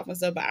from the South and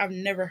stuff, but I've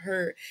never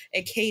heard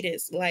a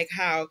cadence like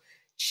how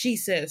she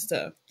says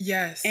stuff.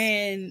 Yes.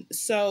 And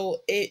so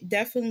it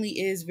definitely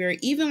is very,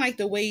 even like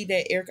the way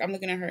that Erica, I'm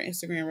looking at her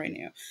Instagram right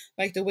now,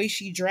 like the way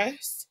she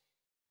dressed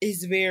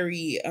is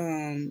very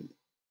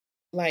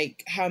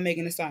like how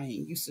Megan Thee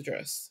Stallion used to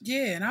dress.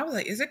 Yeah, and I was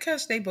like, is it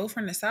because they both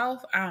from the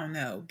South? I don't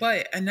know.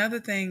 But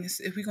another thing is,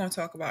 if we're going to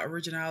talk about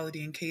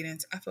originality and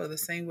cadence, I feel the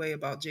same way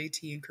about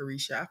JT and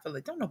Carisha. I feel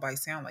like don't nobody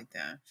sound like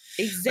them.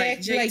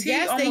 Exactly. Like,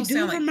 yes, they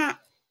do remind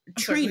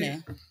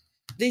Trina.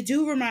 They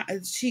do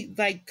remind, she,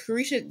 like,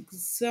 Carisha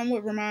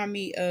somewhat remind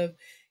me of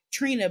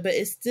Trina, but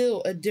it's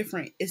still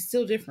different. It's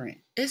so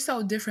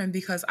different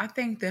because I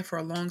think that for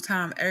a long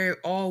time,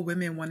 all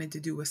women wanted to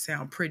do was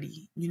sound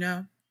pretty, you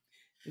know?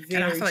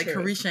 Very and I feel like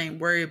Carisha ain't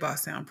worried about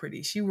sound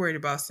pretty. She worried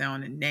about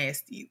sounding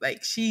nasty.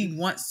 Like, she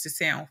wants to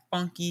sound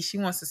funky. She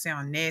wants to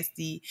sound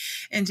nasty.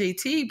 And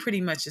JT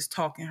pretty much is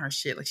talking her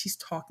shit. Like, she's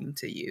talking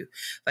to you.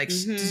 Like,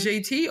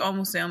 JT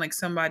almost sound like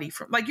somebody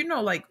from, like, you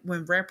know, like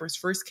when rappers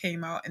first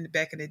came out in the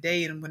back of the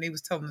day and when they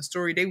was telling the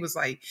story, they was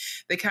like,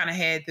 they kind of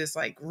had this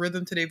like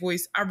rhythm to their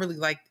voice.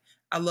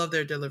 I love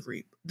their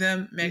delivery.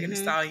 Them, Megan Thee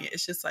Stallion,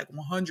 it's just like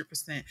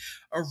 100%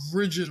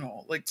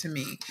 original, like, to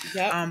me.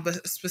 Yep.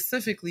 But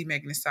specifically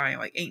Megan Thee Stallion,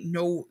 like,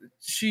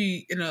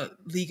 she in a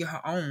league of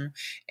her own.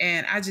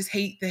 And I just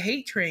hate the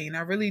hate train.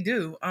 I really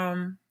do.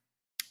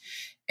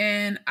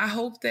 And I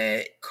hope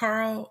that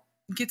Carl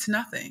gets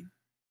nothing.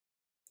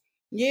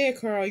 Yeah,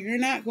 Carl, you're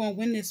not going to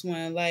win this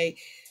one. Like,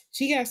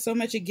 she got so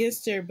much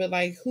against her, but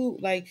like,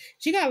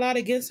 she got a lot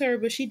against her,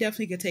 but she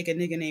definitely could take a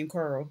nigga named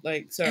Carl.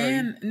 Like, sorry.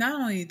 And not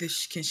only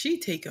can she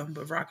take him,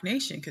 but Roc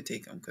Nation could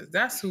take him, because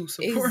that's who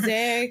supports.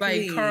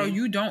 Exactly. Like, Carl,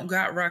 you don't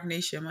got Roc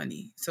Nation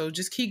money, so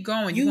just keep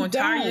going. You're going to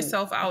tire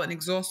yourself out and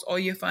exhaust all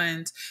your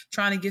funds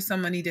trying to get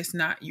some money that's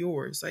not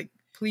yours. Like,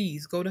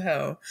 please go to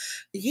hell.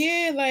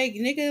 Yeah, like,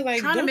 nigga, like,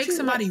 trying to make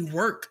somebody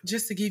work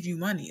just to give you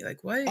money.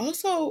 Like, what?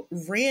 Also,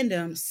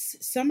 random.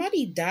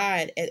 Somebody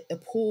died at a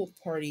pool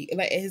party,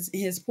 like at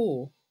his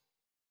pool.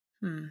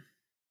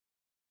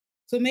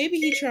 So maybe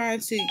he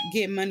trying to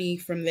get money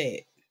from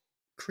that.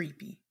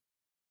 Creepy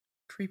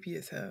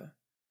as hell.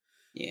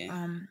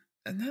 Yeah.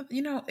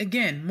 You know,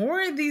 again,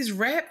 more of these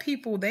rap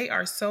people, they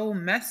are so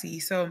messy.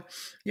 So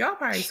y'all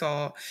probably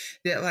saw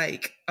that,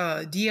 like,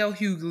 DL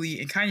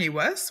Hughley and Kanye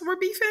West were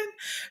beefing,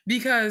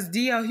 because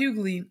DL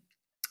Hughley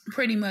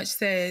pretty much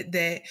said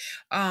that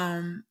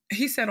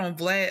he said on a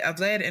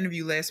Vlad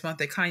interview last month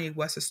that Kanye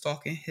West is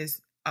stalking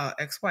his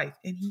ex-wife,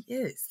 and he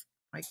is.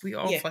 Like, we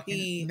all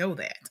fucking know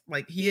that.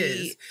 Like, he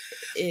is.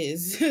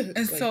 And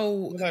like,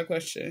 so, without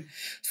question.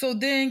 So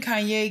then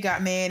Kanye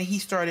got mad and he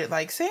started,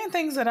 like, saying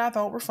things that I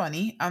thought were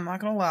funny. I'm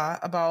not gonna lie,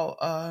 about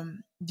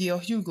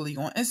DL Hughley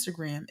on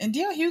Instagram. And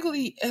DL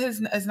Hughley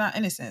is not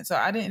innocent, so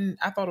I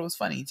thought it was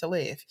funny to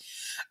laugh.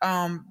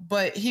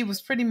 But he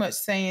was pretty much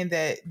saying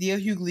that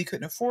DL Hughley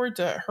couldn't afford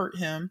to hurt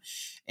him,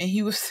 and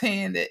he was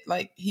saying that,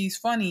 like, he's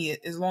funny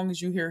as long as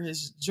you hear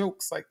his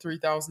jokes like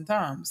 3,000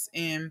 times.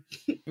 And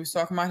he was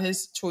talking about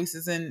his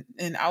choices in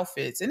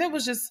outfits, and it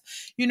was just,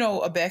 you know,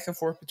 a back and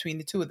forth between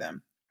the two of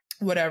them.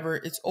 Whatever,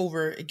 it's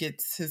over.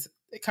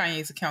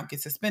 Kanye's account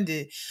gets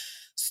suspended.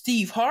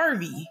 Steve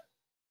Harvey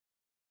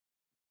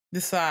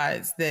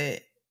decides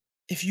that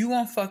if you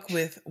won't fuck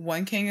with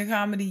one king of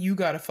comedy, you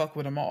gotta fuck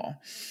with them all.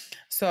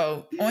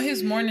 So on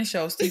his morning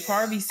show, Steve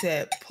Harvey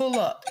said, "Pull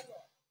up.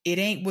 It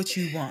ain't what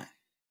you want.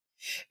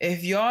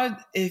 If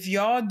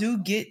y'all do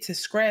get to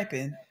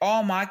scrapping,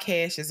 all my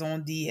cash is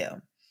on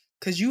DL.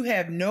 Because you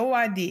have no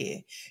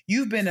idea.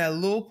 You've been a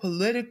little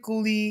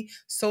politically,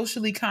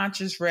 socially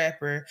conscious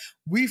rapper.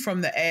 We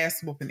from the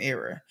ass whooping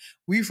era.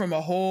 We from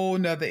a whole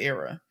nother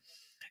era."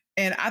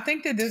 And I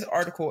think that this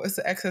article, it's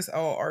an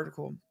XSL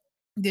article.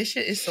 This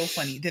shit is so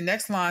funny. The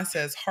next line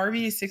says,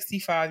 Harvey is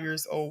 65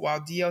 years old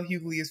while DL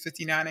Hughley is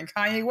 59 and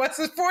Kanye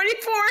West is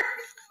 44.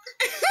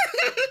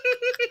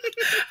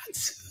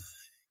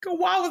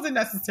 Why was it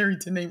necessary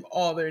to name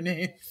all their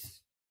names?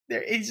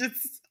 Their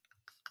ages?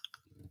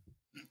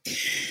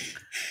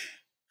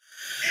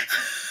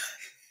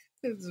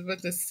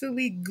 But the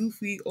silly,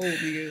 goofy old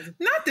niggas.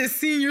 Not this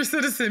senior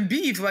citizen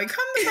beef. Like,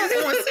 come the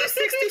fuck on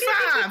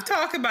 665.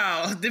 Talk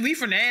about we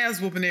from the ass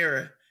whooping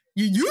era.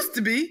 You used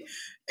to be.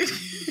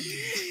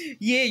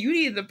 Yeah, you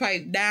need to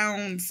pipe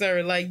down,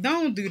 sir. Like,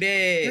 don't do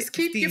that. Just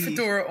keep your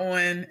fedora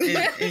on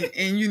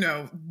and you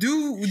know,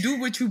 do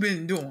what you've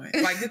been doing.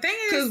 Like, the thing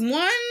is, because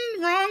one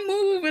wrong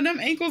move and them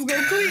ankles go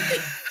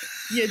click,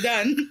 you're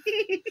done.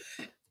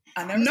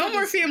 No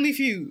more Family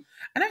Feud.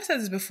 I never said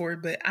this before,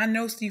 but I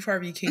know Steve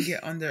Harvey can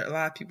get under a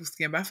lot of people's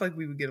skin, but I feel like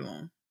we would get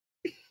along.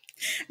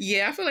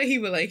 Yeah, I feel like he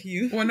would like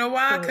you. Well, know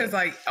why? Because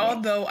like,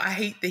 although I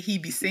hate that he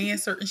be saying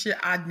certain shit,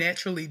 I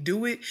naturally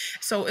do it.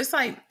 So it's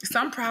like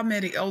some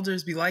problematic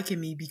elders be liking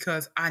me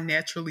because I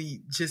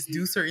naturally just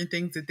do certain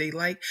things that they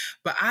like.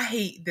 But I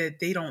hate that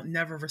they don't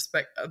never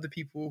respect other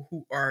people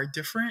who are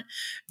different.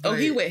 But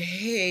he would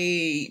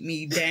hate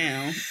me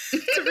down.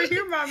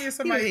 to remind me of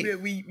somebody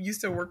that we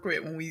used to work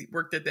with when we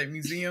worked at that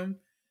museum.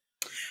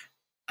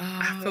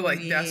 I feel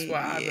like that's why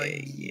I was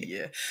like,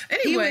 yeah.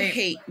 Anyway, he would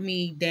hate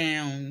me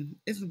down.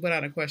 It's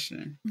without a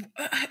question.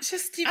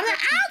 Just I'm like,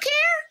 I don't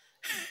care.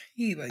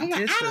 He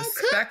like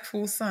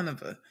disrespectful son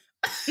of a.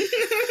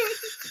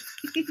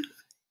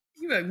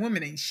 You like,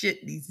 women ain't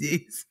shit these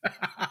days.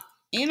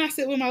 And I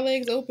sit with my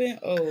legs open.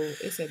 Oh,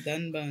 it's a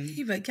done bun.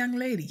 He like, young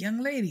lady.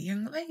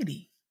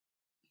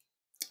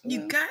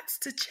 You got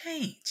to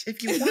change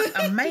if you want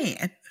a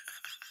man.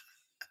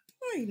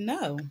 I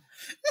know.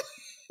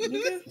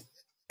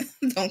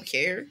 Don't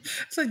care.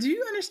 So do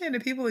you understand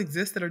that people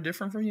exist that are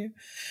different from you?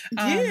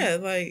 Yeah,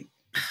 like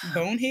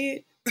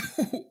bonehead.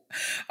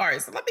 All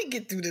right, so let me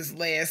get through this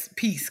last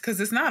piece because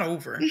it's not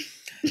over.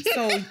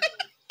 So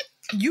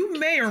you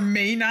may or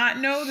may not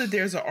know that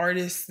there's an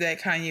artist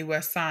that Kanye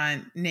West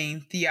signed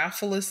named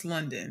Theophilus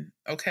London.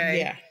 Okay.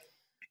 Yeah.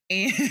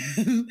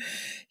 And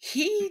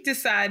he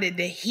decided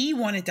that he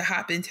wanted to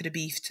hop into the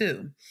beef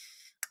too.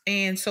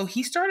 And so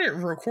he started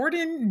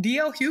recording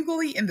DL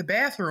Hughley in the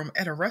bathroom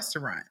at a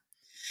restaurant.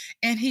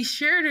 And he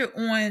shared it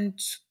on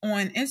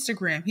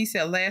Instagram. He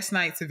said, last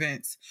night's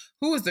events.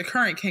 Who is the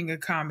current king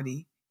of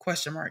comedy? ?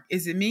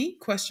 Is it me? ?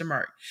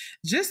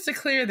 Just to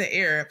clear the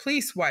air,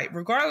 please swipe.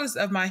 Regardless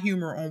of my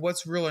humor on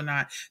what's real or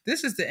not,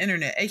 this is the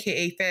internet,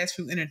 aka fast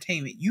food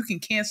entertainment. You can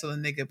cancel a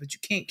nigga, but you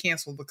can't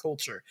cancel the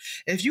culture.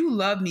 If you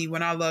love me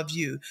when I love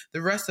you,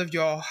 the rest of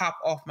y'all hop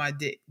off my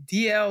dick.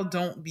 DL,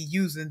 don't be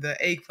using the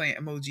eggplant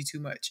emoji too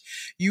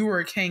much. You were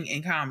a king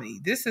in comedy.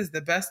 This is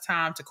the best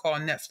time to call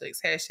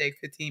Netflix.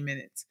 # 15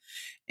 minutes.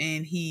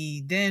 And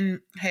he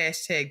then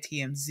hashtag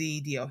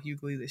TMZ, DL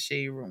Hughley, the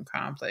Shade Room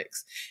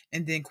Complex,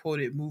 and then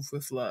quoted Move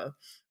with Love.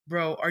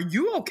 Bro, are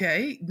you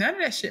okay? None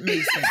of that shit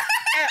made sense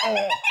at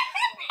all.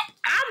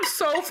 I'm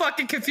so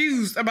fucking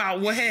confused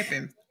about what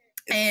happened.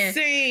 And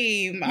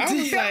same. I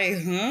was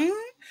like, huh?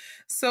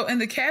 So in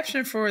the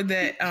caption for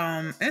that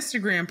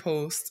Instagram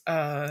post,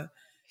 DL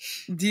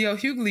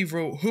Hughley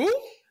wrote, who?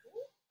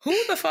 Who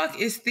the fuck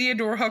is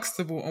Theodore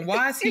Huxtable and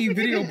why is he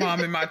video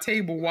bombing my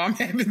table while I'm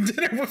having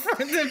dinner with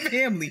friends and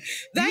family?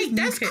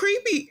 That's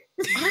creepy.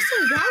 Also,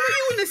 why were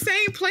you in the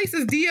same place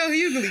as DL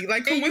Hughley?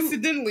 Like,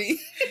 coincidentally.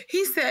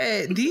 He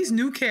said, these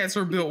new cats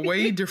are built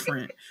way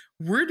different.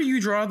 Where do you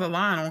draw the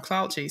line on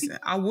clout chasing?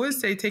 I would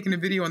say taking a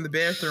video in the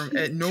bathroom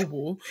at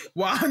Noble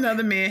while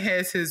another man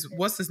has his,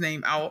 what's his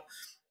name, out.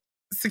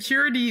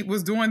 Security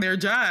was doing their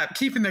job,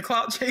 keeping the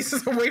clout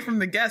chasers away from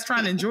the guests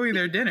trying to enjoy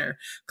their dinner.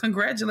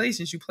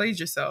 Congratulations, you played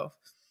yourself.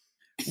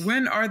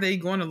 When are they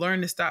going to learn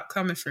to stop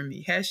coming for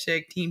me? #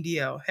 Team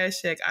DL.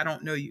 # I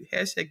don't know you.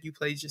 # you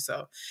played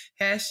yourself.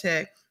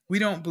 # we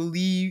don't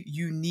believe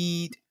you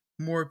need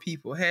more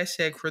people.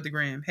 # for the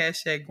gram.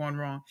 # gone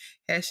wrong.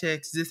 # this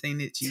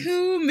ain't it, Chief.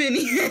 Too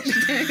many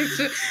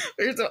hashtags.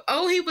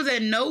 He was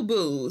at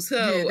Nobu.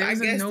 So yeah, I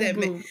guess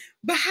that.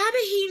 But how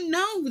did he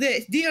know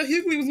that DL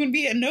Hughley was going to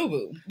be at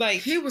Nobu?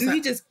 Like he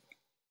just.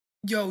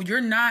 Yo, you're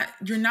not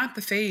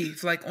the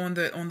fave like on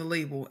the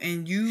label,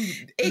 and you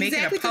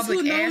making a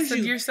public ass of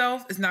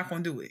yourself is not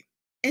going to do it.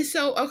 And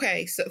so,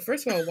 okay, so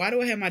first of all, why do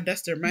I have my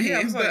duster in my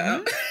hand?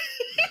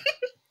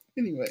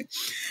 Anyway,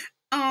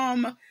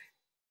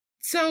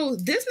 so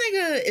this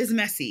nigga is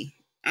messy.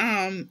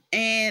 And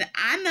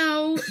I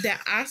know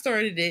that I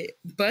started it,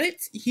 but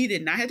he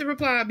did not have to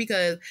reply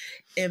because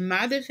in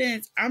my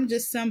defense, I'm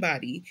just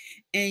somebody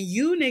and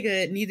you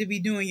nigga need to be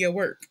doing your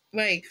work.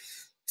 Like,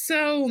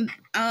 so,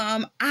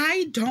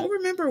 I don't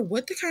remember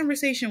what the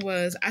conversation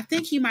was. I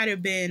think he might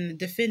have been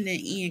defending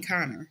Ian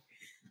Connor,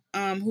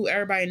 who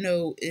everybody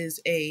know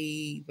is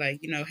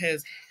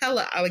has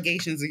hella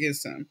allegations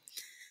against him.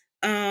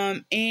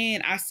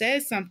 And I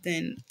said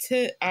something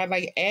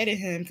I added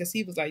him because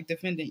he was like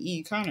defending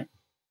Ian Connor.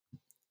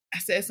 I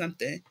said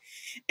something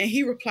and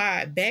he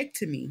replied back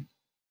to me.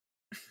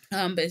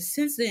 But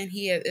since then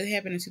it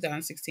happened in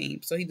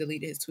 2016, so he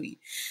deleted his tweet.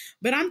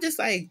 But I'm just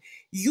like,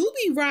 you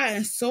be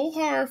riding so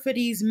hard for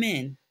these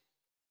men.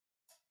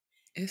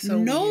 It's so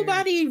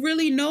nobody weird.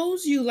 Really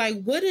knows you.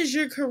 Like, what is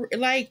your career?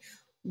 Like,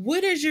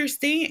 what is your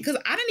stand? Because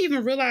I didn't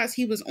even realize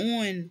he was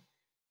on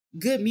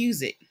Good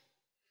Music.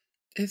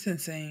 It's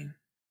insane.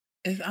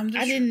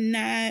 I did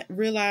not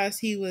realize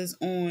he was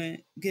on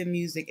Good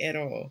Music at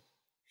all.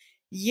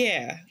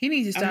 Yeah. He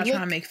needs to stop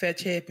trying to make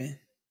fetch happen.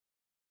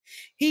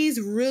 He's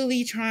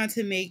really trying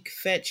to make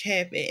fetch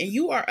happen. And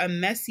you are a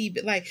messy,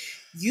 like,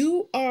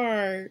 you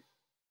are...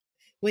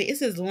 Wait, it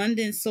says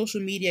London's social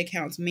media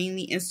accounts,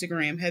 mainly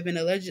Instagram, have been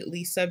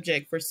allegedly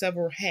subject for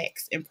several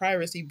hacks and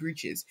privacy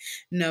breaches.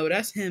 No,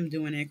 that's him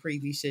doing that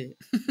crazy shit.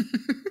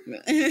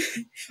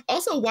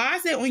 Also, why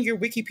is that on your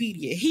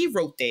Wikipedia? He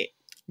wrote that.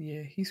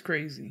 Yeah, he's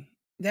crazy.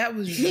 That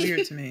was just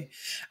weird to me.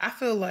 I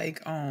feel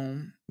like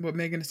what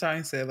Megan Thee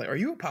Stallion said, like, are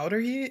you a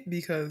powder head?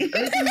 Because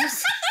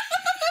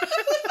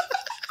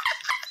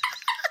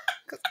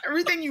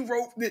everything you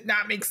wrote did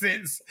not make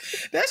sense.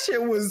 That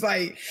shit was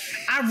like,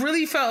 I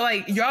really felt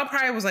like y'all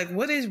probably was like,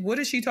 what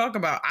is she talking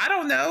about? I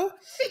don't know.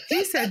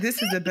 He said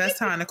this is the best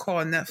time to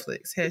call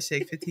Netflix. #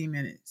 15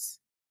 minutes.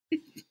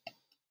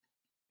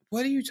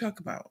 What do you talk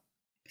about?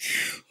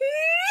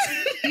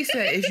 He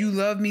said, if you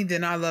love me,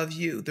 then I love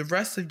you. The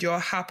rest of y'all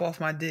hop off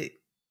my dick.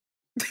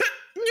 You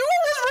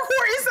was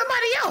recording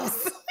somebody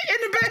else in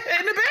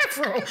the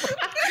bathroom.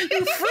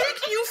 You freak,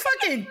 you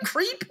fucking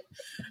creep.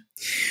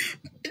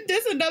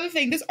 There's another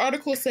thing. This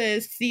article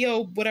says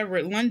Theo,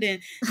 whatever, London,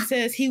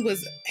 says he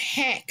was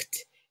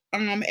hacked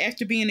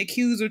after being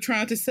accused of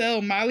trying to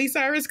sell Miley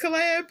Cyrus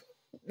collab.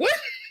 What?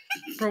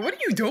 Bro, what are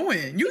you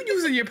doing? You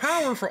using your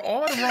power for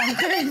all the wrong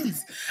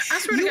things. I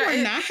swear You to God,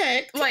 are not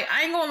hacked. Like,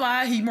 I ain't gonna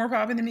lie, he more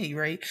popping than me,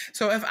 right?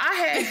 So if I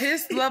had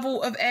his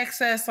level of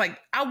access, like,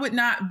 I would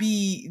not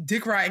be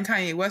dick riding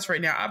Kanye West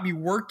right now. I'd be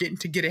working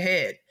to get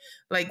ahead.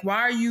 Like,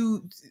 why are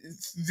you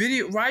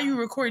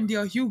recording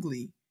Dale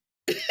Hughley?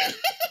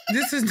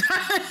 This is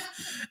not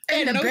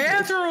in the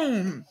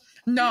bathroom.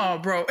 No,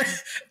 bro.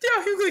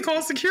 Dale Hughley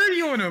called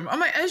security on him. I'm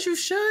like, as you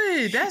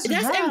should. That's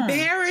wrong.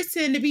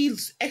 Embarrassing to be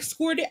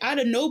escorted out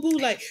of Nobu.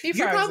 Like,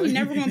 you're probably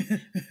never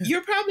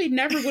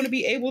going to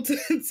be able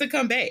to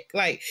come back.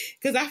 Like,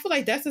 because I feel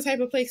like that's the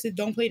type of place that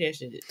don't play that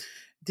shit.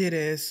 Did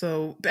it.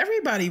 So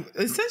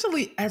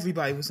essentially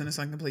everybody was in a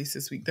sunken place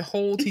this week. The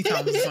whole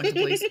T-Town was a sunken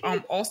place.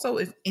 Also,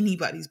 if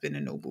anybody's been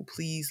in Nobu,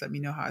 please let me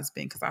know how it's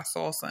been. Because I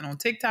saw something on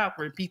TikTok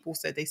where people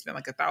said they spent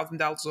like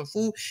 $1,000 on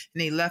food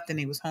and they left and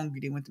they was hungry.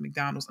 They went to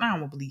McDonald's. And I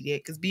don't believe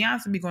that because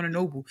Beyonce be going to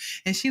Nobu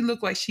and she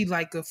looked like she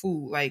liked good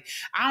food. Like,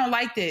 I don't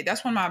like that.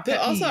 That's one of my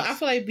pet peeves. But also, I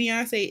feel like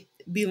Beyonce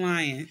be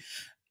lying.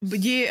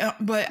 But yeah,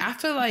 but I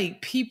feel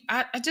like people,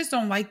 I just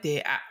don't like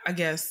that. I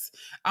guess,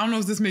 I don't know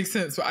if this makes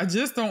sense, but I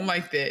just don't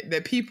like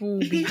that people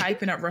be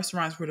hyping up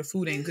restaurants where the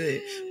food ain't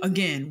good.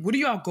 Again, what do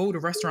y'all go to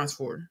restaurants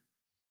for?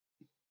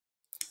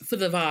 For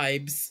the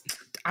vibes.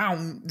 I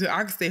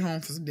can stay home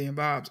for some damn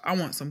vibes. I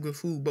want some good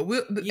food. But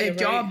if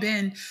y'all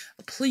been,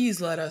 please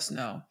let us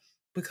know.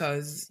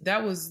 Because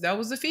that was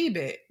the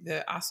feedback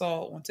that I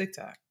saw on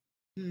TikTok.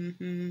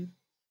 Mm-hmm.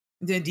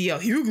 Then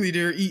DL Hughley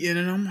there eating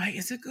and I'm like,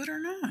 is it good or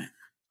not?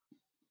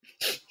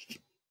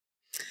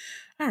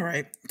 All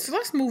right, so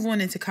let's move on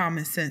into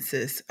common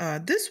census.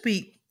 This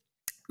week,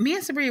 me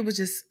and Sabrina was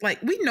just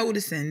like, we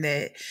noticing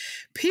that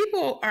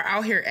people are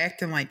out here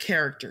acting like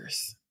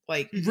characters.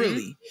 Like,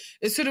 really.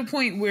 It's to the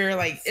point where,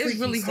 like, it's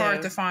really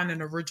hard to find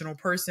an original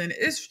person.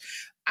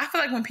 I feel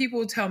like when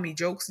people tell me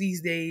jokes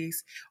these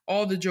days,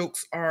 all the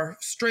jokes are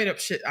straight up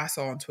shit I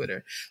saw on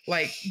Twitter.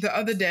 Like, the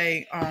other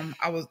day,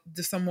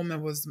 some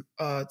woman was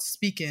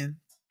speaking,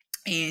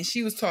 and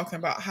she was talking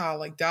about how,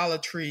 like, Dollar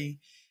Tree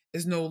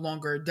is no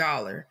longer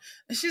 $1.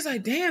 And she's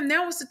like, damn,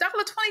 now it's a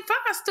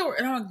 $1.25 store.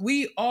 And I'm like,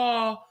 we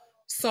all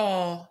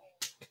saw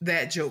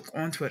that joke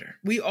on Twitter.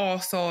 We all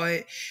saw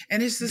it.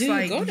 And it's just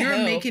like, you're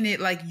making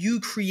it like you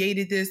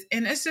created this.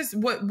 And it's just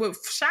what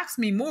shocks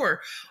me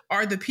more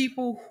are the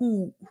people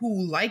who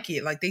like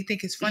it. Like, they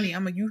think it's funny.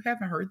 I'm like, you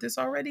haven't heard this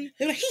already?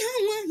 They're like,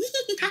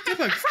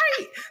 right,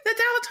 the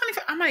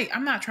 $1.25. I'm like,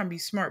 I'm not trying to be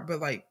smart, but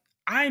like,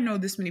 I know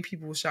this many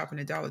people will shop in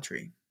a Dollar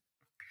Tree.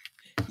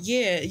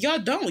 Yeah, y'all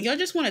don't. Y'all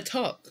just want to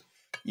talk.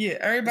 Yeah,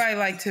 everybody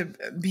like to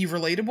be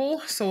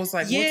relatable. So it's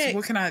like,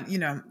 what can I,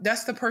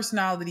 that's the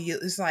personality.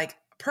 It's like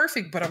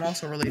perfect, but I'm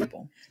also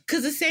relatable.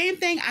 Because the same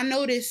thing I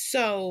noticed.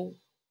 So,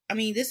 I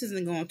mean, this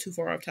isn't going too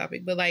far off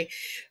topic, but like,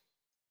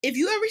 if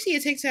you ever see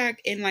a TikTok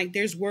and like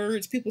there's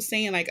words, people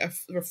saying like a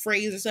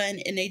phrase or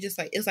something, and they just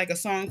like, it's like a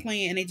song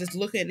playing and they just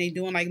look at it and they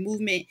doing like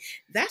movement.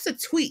 That's a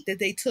tweet that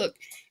they took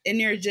and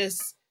they're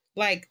just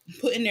like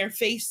putting their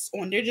face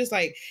on. They're just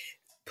like,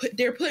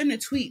 they're putting a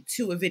tweet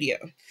to a video.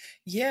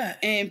 Yeah.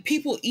 And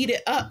people eat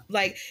it up.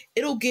 Like,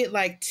 it'll get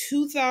like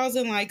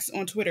 2,000 likes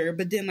on Twitter,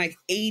 but then like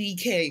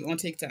 80K on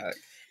TikTok.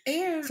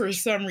 And for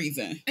some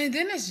reason. And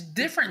then it's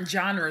different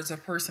genres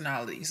of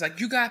personalities. Like,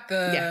 you got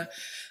the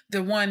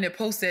one that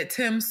posted that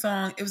Tim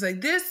song. It was like,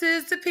 this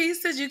is the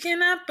piece that you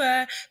cannot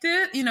buy.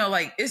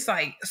 Like, it's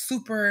like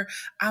super,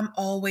 I'm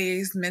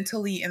always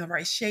mentally in the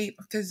right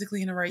shape,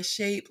 physically in the right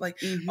shape. Like,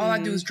 all I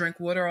do is drink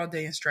water all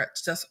day and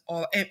stretch. That's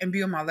all, and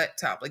be on my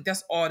laptop. Like,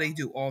 that's all they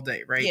do all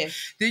day, right? Yeah.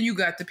 Then you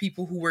got the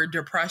people who were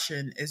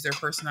depression is their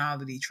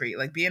personality trait.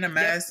 Like, being a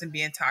mess and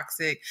being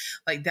toxic,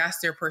 like, that's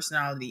their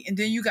personality. And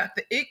then you got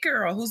the it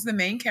girl who's the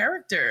main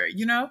character,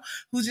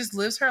 who just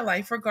lives her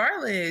life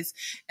regardless.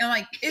 And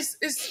like, it's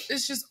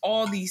just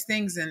all these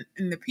things, and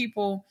the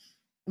people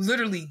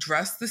literally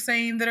dress the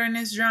same that are in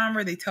this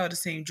genre. They tell the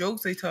same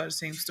jokes, they tell the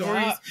same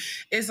stories. Yeah.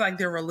 It's like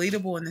they're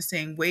relatable in the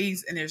same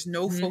ways, and there's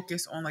no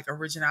focus on like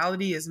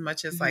originality as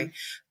much as like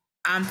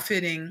I'm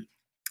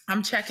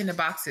checking the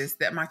boxes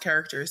that my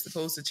character is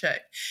supposed to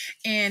check.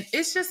 And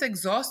it's just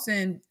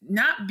exhausting,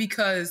 not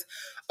because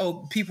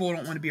people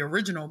don't want to be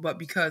original, but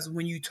because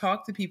when you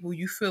talk to people,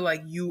 you feel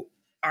like you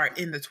are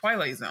in the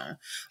Twilight Zone.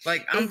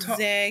 Like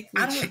Exactly.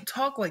 I don't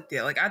talk like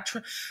that. Like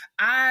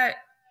I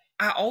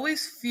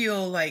always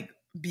feel like,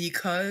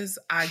 because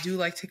I do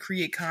like to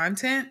create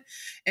content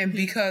and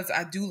because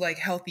I do like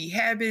healthy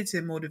habits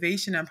and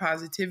motivation and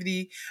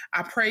positivity,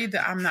 I pray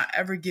that I'm not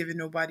ever giving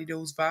nobody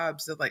those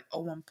vibes of like,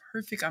 oh, I'm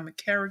perfect, I'm a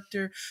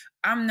character.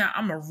 I'm not.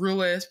 I'm a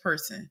real ass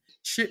person.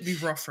 Shit be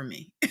rough for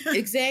me.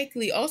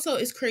 Exactly. Also,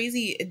 it's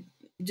crazy.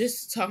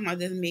 Just talking about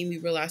this made me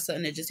realize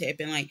something that just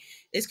happened. Like,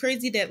 it's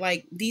crazy that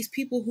like these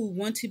people who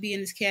want to be in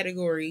this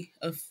category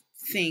of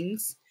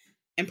things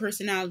and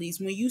personalities,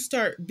 when you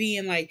start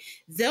being like,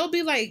 they'll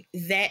be like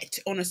that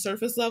on a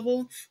surface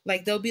level.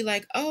 Like they'll be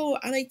like, oh,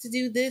 I like to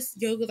do this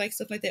yoga, like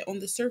stuff like that on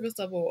the surface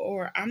level,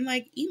 or I'm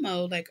like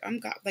emo, like I'm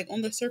got like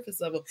on the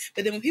surface level.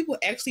 But then when people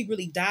actually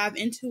really dive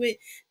into it,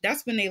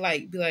 that's when they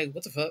like be like,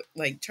 what the fuck?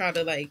 Like try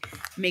to like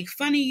make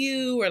fun of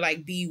you or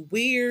like be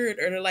weird,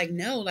 or they're like,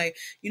 no, like,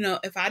 you know,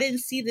 if I didn't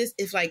see this,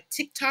 if like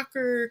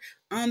TikToker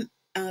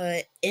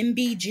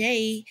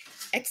MBJ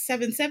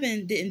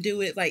X77 didn't do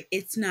it, like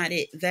it's not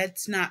it.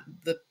 That's not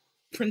the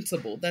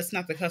principle. That's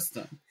not the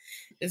custom.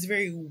 It's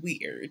very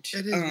weird.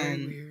 It is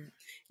very weird.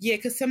 Yeah,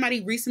 because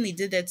somebody recently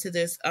did that to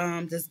this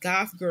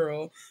goth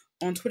girl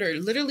on Twitter.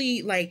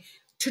 Literally, like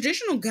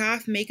traditional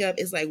goth makeup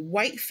is like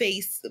white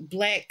face,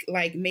 black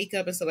like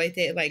makeup and stuff like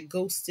that, like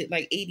ghosted,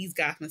 like 80s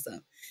goth and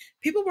stuff.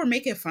 People were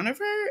making fun of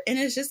her, and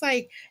it's just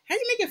like, how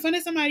you making fun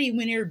of somebody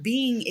when they're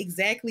being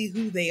exactly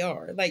who they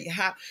are? Like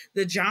how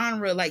the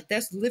genre, like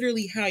that's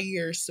literally how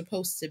you're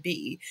supposed to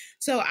be.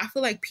 So I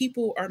feel like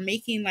people are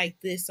making like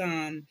this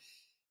I'm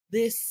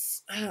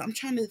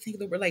trying to think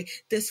of the word, like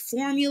this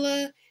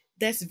formula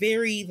that's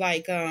very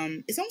like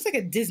it's almost like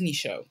a Disney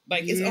show.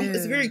 Like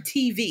it's very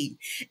TV,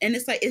 and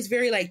it's like it's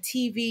very like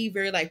TV,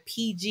 very like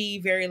PG,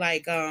 very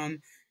like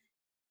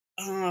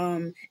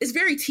it's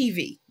very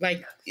TV.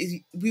 Like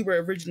we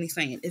were originally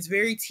saying, it's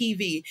very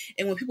TV.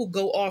 And when people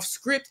go off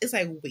script, it's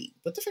like, wait,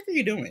 what the fuck are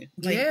you doing?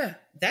 Like, yeah,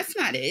 that's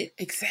not it.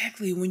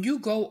 Exactly. When you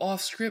go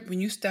off script,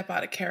 when you step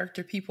out of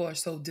character, people are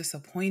so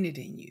disappointed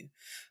in you.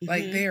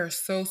 Like they are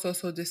so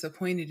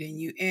disappointed in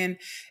you. And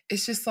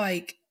it's just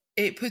like,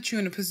 it puts you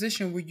in a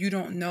position where you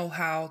don't know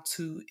how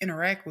to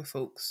interact with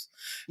folks.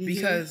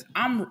 Because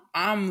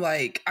I'm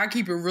like, I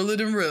keep it realer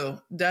than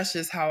real. That's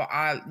just how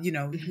I, you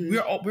know,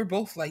 we're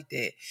both like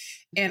that.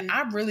 And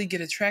I really get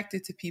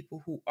attracted to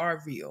people who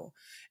are real.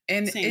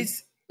 And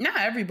it's not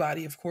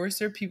everybody, of course.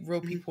 There are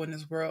real people in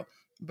this world.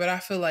 But I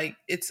feel like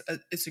it's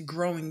a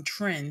growing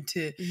trend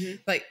to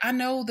like, I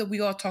know that we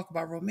all talk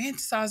about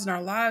romanticizing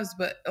our lives,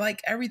 but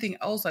like everything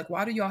else, like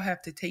why do y'all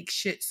have to take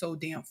shit so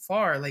damn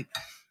far? Like,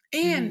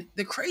 and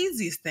the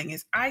craziest thing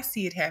is I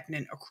see it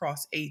happening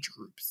across age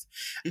groups.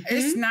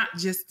 It's not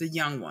just the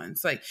young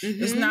ones. Like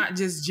it's not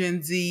just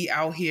Gen Z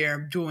out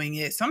here doing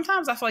it.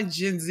 Sometimes I feel like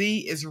Gen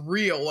Z is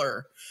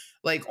realer.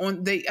 Like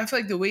I feel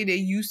like the way they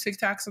use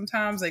TikTok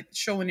sometimes, like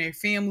showing their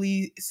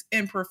family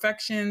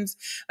imperfections.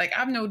 Like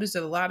I've noticed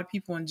that a lot of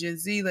people in Gen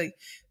Z, like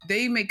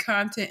they make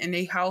content and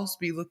their house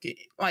be looking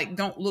like,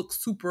 don't look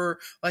super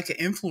like an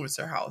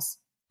influencer house.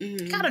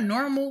 Got a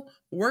normal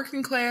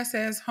working class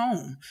ass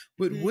home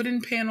with wooden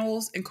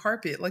panels and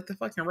carpet like the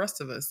fucking rest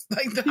of us,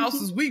 like the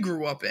houses we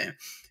grew up in.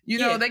 You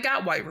know, they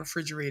got white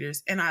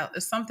refrigerators. And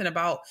it's something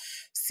about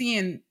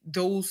seeing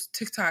those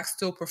TikToks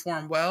still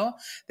perform well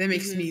that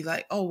makes me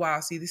like, oh, wow,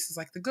 see, this is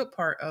like the good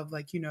part of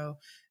like, you know,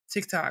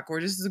 TikTok, or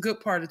this is a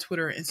good part of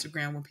Twitter or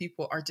Instagram when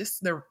people are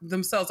just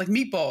themselves. Like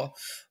Meatball.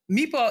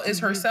 Meatball is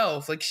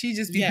herself. Like she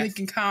just be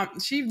making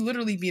she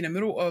literally be in the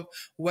middle of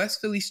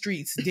West Philly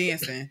streets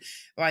dancing.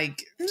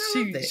 Like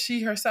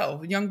she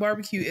herself. Young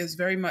Barbecue is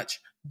very much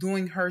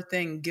doing her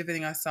thing,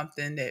 giving us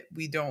something that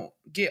we don't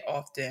get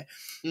often.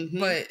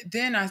 But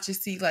then I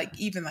just see like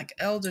even like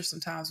elders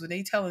sometimes when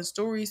they telling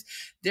stories,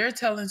 they're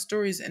telling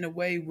stories in a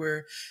way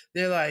where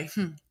they're like,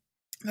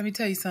 let me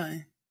tell you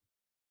something.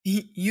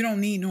 You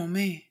don't need no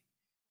man.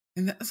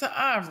 And that's all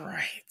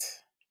right.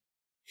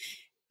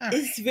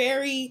 It's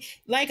very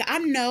like, I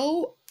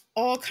know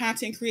all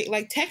content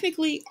like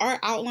technically our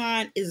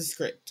outline is a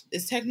script.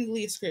 It's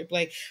technically a script.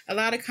 Like a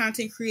lot of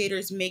content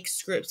creators make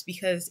scripts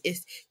because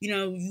it's, you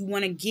know, you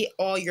want to get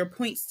all your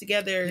points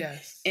together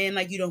and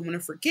like you don't want to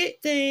forget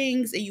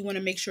things and you want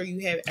to make sure you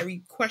have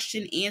every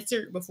question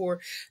answered before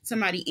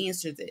somebody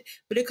answers it.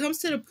 But it comes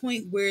to the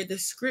point where the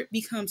script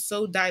becomes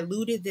so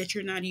diluted that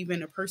you're not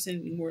even a person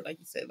anymore. Like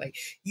you said, like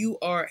you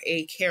are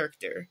a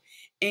character.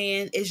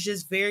 And it's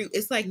just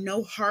it's like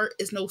no heart,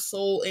 it's no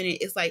soul in it.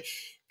 It's like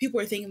people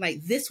are thinking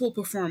like this will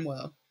perform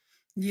well.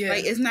 Yeah.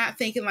 Like it's not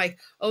thinking like,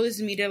 oh, this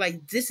is me. They're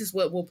like, this is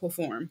what will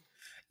perform.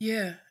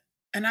 Yeah.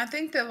 And I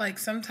think that like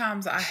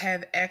sometimes I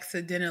have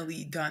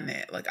accidentally done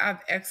that. Like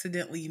I've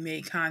accidentally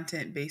made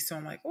content based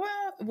on like,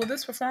 well, will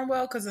this perform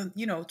well? Because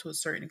you know, to a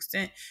certain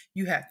extent,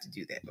 you have to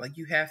do that. Like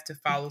you have to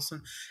follow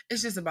some.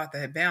 It's just about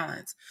that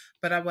balance.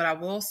 But what I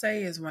will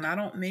say is, when I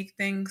don't make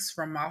things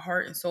from my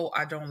heart and soul,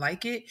 I don't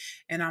like it,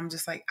 and I'm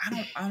just like, I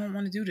don't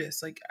want to do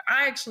this. Like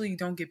I actually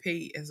don't get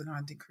paid as a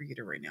content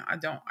creator right now. I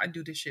don't. I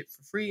do this shit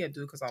for free. I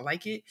do it because I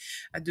like it.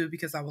 I do it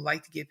because I would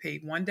like to get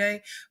paid one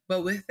day.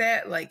 But with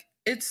that, like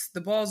it's the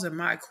balls in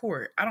my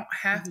court. I don't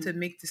have Mm-hmm. to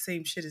make the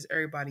same shit as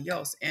everybody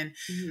else. And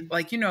Mm-hmm.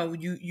 like, you know,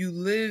 you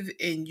live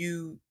and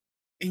you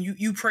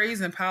praise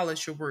and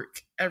polish your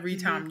work every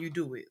Mm-hmm. time you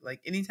do it.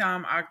 Like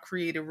anytime I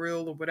create a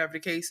reel or whatever the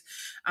case,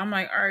 I'm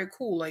like, all right,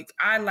 cool. Like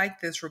I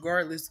like this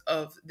regardless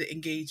of the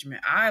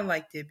engagement. I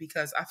liked it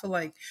because I feel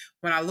like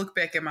when I look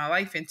back at my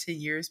life in 10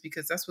 years,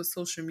 because that's what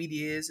social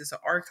media is, it's an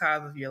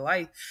archive of your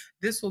life,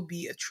 this will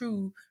be a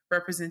true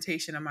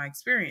representation of my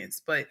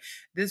experience. But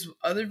this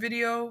other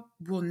video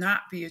will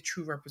not be a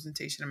true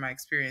representation of my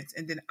experience.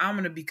 And then I'm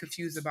going to be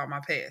confused about my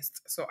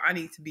past. So I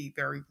need to be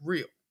very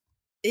real.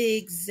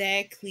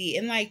 Exactly.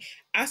 And like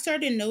I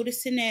started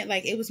noticing that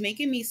like it was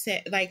making me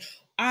sad. Like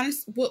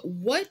honest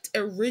what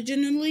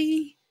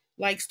originally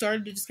like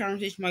started this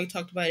conversation while you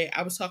talked about it,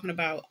 I was talking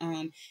about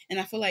and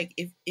I feel like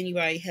if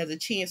anybody has a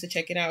chance to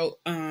check it out,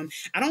 I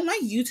don't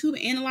like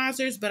YouTube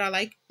analyzers, but I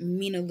like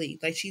Mina Lee.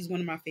 Like she's one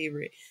of my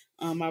favorite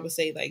I would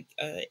say like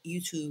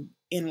YouTube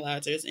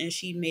analyzers, and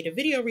she made a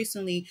video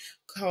recently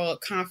called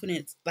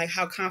Confidence, like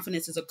how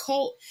confidence is a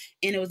cult,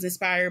 and it was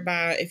inspired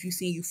by, if you've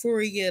seen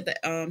Euphoria,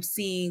 the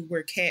scene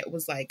where Kat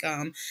was like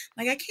I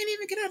can't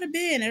even get out of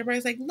bed, and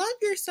everybody's like love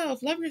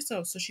yourself, love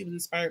yourself. So she was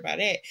inspired by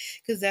that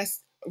because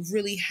that's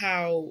really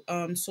how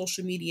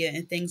social media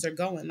and things are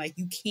going. Like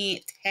you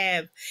can't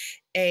have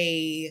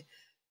a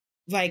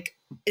like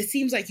it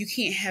seems like you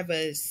can't have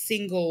a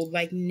single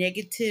like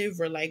negative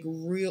or like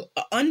real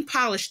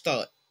unpolished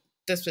thought.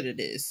 That's what it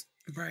is.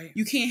 Right.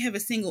 You can't have a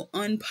single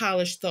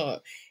unpolished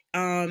thought.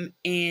 And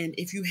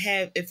if you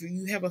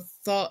have a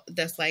thought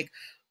that's like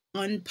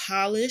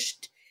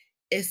unpolished,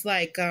 it's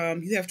like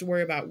you have to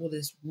worry about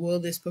will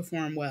this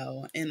perform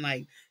well, and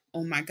like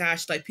oh my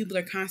gosh, like people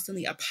are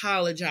constantly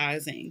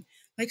apologizing,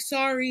 like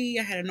sorry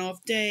I had an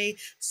off day,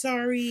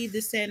 sorry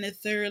this that and the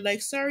third,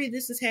 like sorry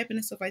this is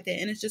happening, stuff like that.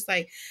 And it's just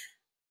like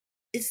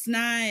it's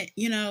not,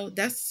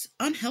 that's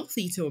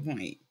unhealthy to a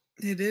point.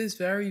 It is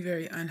very,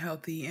 very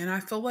unhealthy. And I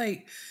feel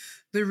like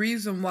the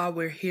reason why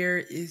we're here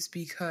is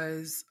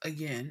because,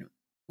 again,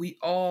 we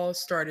all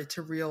started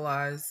to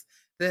realize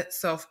that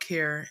self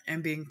care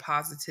and being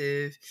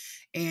positive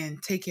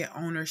and taking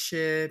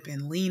ownership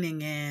and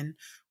leaning in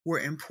were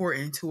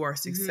important to our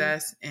Mm-hmm.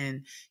 success.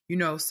 And, you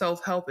know,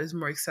 self help is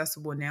more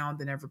accessible now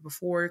than ever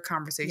before.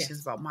 Conversations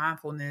Yes. about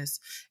mindfulness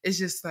is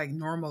just like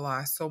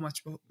normalized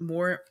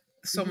more.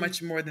 So Mm-hmm.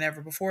 much more than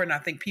ever before. And I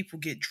think people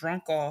get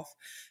drunk off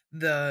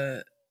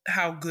the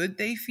how good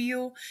they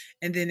feel,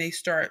 and then they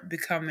start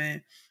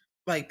becoming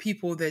like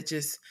people that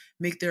just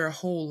make their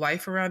whole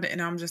life around it.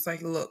 And I'm just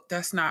like, look,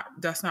 that's not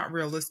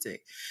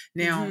realistic.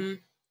 Now, Mm-hmm.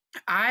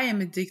 I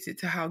am addicted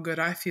to how good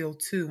I feel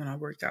too when I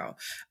work out.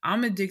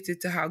 I'm addicted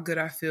to how good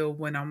I feel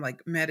when I'm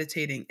like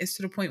meditating. It's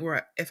to the point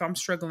where if I'm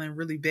struggling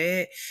really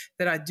bad,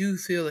 that I do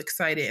feel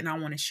excited and I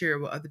want to share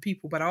it with other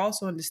people. But I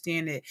also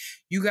understand that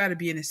you got to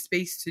be in a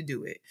space to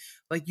do it.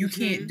 Like you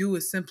can't Mm-hmm. do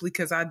it simply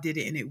because I did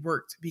it and it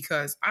worked.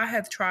 Because I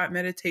have tried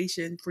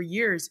meditation for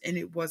years and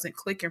it wasn't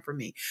clicking for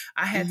me.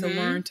 I had to Mm-hmm.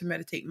 learn to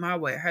meditate my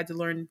way. I had to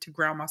learn to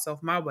ground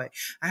myself my way.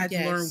 I had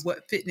to learn Yes.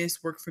 what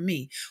fitness worked for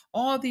me,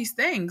 all these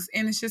things.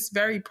 And it's just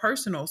very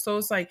personal. So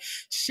it's like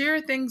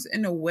share things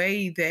in a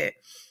way that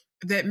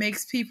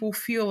makes people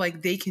feel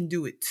like they can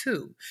do it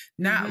too.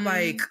 Not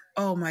like, Mm-hmm.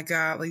 oh my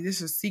God, like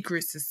this is a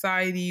secret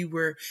society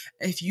where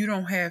if you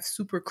don't have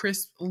super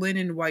crisp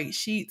linen white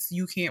sheets,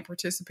 you can't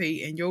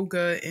participate in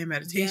yoga and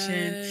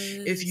meditation.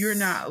 If you're Yes.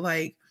 not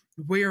like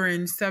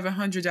wearing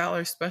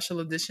 $700 special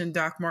edition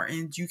Doc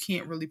Martens, you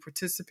can't really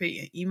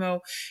participate in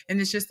emo. And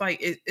it's just like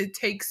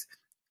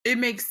it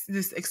makes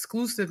this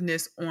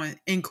exclusiveness on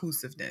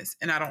inclusiveness.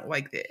 And I don't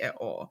like that at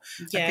all.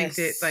 I think Yes.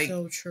 that like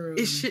So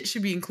it true.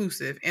 should be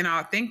inclusive. And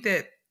I think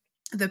that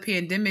the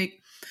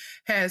pandemic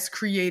has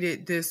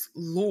created this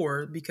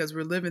lore because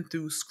we're living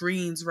through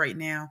screens right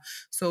now.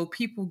 So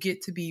people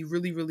get to be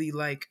really, really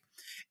like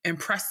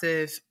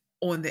impressive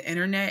on the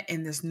internet,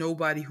 and there's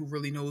nobody who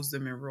really knows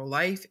them in real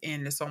life,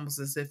 and it's almost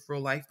as if real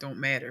life don't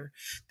matter.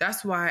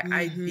 That's why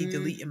I be Mm-hmm.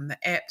 deleting the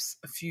apps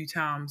a few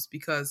times,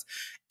 because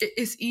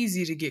it's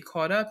easy to get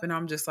caught up, and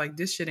I'm just like,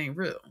 this shit ain't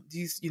real.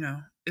 These,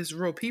 it's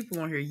real people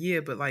on here,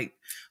 yeah, but like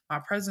my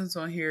presence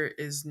on here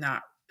is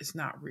not, it's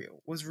not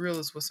real. What's real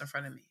is what's in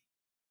front of me.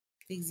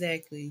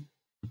 Exactly.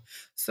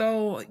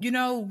 So,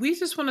 we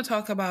just want to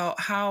talk about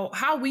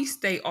how we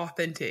stay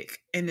authentic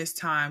in this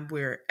time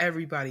where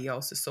everybody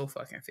else is so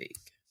fucking fake.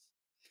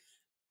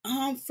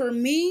 For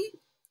me,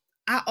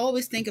 I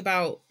always think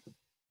about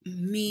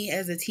me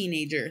as a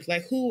teenager,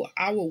 like who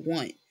I would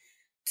want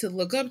to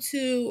look up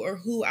to, or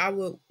who I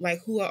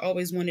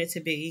always wanted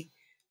to be.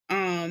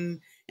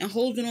 And and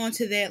holding on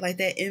to that, like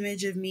that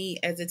image of me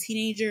as a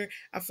teenager,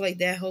 I feel like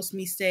that helps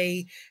me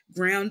stay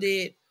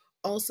grounded.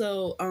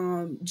 Also,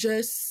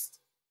 just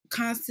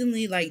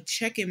constantly like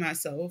checking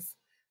myself.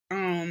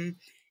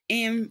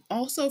 And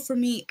also for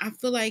me, I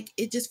feel like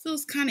it just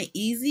feels kind of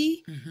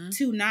easy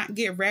to not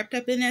get wrapped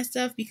up in that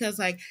stuff because,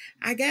 like,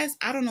 I guess,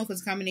 I don't know if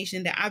it's a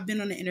combination that I've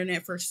been on the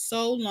internet for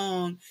so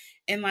long,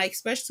 and like,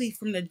 especially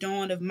from the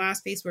dawn of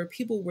MySpace where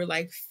people were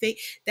like fake.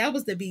 That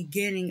was the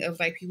beginning of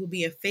like people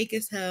being fake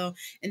as hell.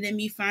 And then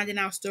me finding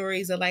out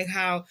stories of like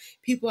how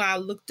people I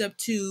looked up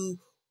to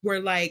were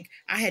like,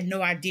 I had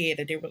no idea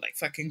that they were like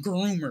fucking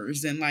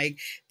groomers and like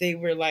they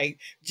were like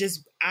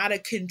just out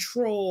of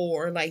control,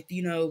 or like,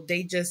 you know,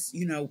 they just,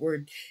 you know,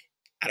 were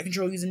out of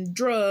control using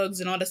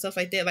drugs and all that stuff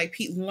like that. Like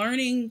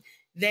learning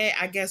that,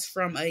 I guess,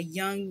 from a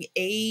young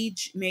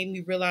age made me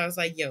realize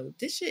like, yo,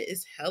 this shit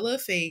is hella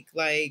fake.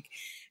 Like,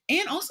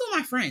 and also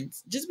my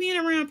friends, just being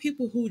around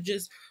people who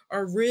just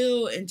are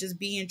real and just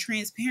being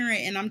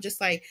transparent. And I'm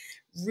just like,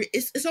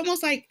 it's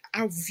almost like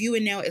I view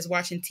it now as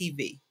watching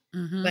TV.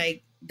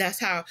 Like,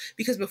 that's how,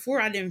 because before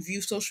I didn't view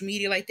social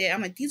media like that.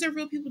 I'm like, these are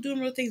real people doing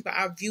real things, but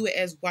I view it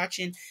as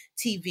watching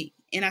TV.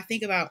 And I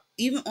think about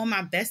even on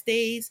my best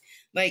days,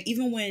 like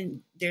even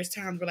when there's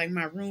times where like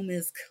my room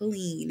is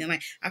clean and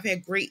like I've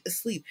had great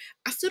sleep,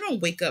 I still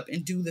don't wake up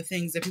and do the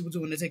things that people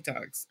do in the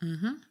TikToks.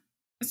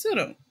 I still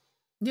don't.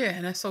 Yeah,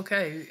 and that's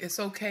okay. It's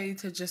okay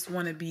to just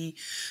want to be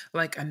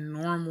like a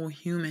normal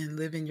human,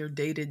 living your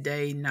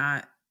day-to-day,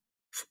 not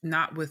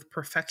with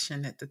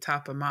perfection at the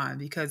top of mind,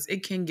 because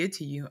it can get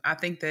to you. I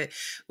think that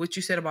what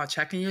you said about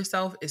checking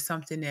yourself is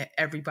something that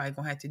everybody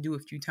gonna have to do a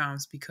few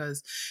times,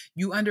 because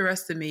you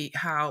underestimate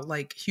how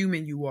like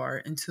human you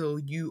are until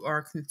you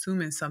are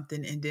consuming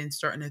something and then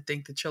starting to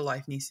think that your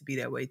life needs to be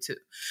that way too.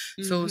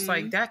 So it's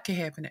like that can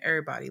happen to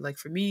everybody. Like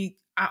for me,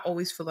 I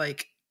always feel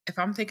like if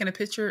I'm taking a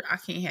picture, I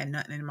can't have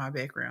nothing in my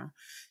background.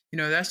 You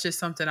know, that's just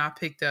something I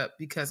picked up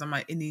because I'm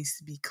like, it needs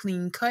to be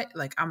clean cut.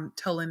 Like I'm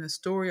telling the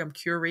story, I'm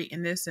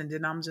curating this. And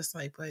then I'm just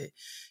like, but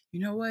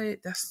you know what?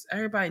 That's,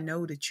 everybody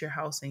know that your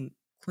house ain't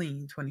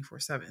clean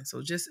 24/7.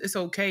 So just, it's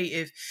okay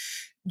if,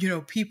 you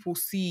know, people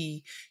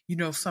see, you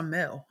know, some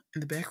mail in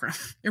the background.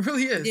 It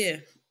really is. Yeah.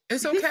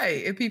 It's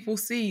okay if people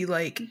see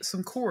like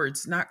some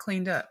cords not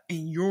cleaned up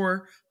in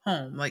your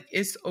home. Like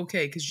it's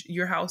okay because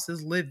your house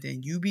is lived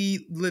in. You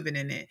be living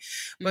in it.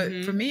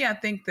 But for me, I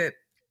think that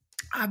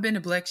I've been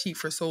a black sheep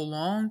for so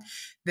long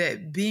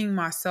that being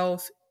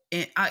myself,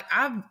 and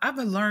I've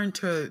learned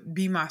to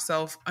be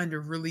myself under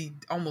really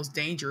almost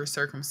dangerous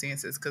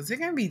circumstances, because it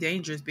can be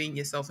dangerous being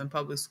yourself in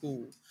public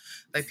school.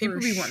 Like people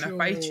be wanting to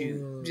fight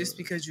you just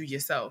because you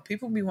yourself.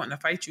 People be wanting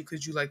to fight you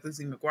because you like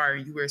Lizzie McGuire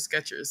and you wear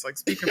Skechers. Like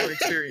speaking from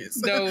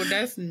experience. No,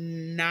 that's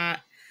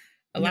not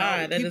a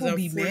lie. That people is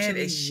be mad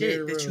as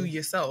shit that you real.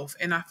 yourself.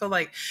 And I feel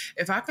like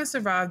if I can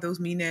survive those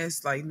mean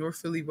ass like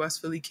North Philly,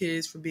 West Philly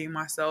kids for being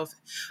myself,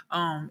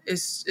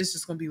 it's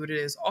just gonna be what it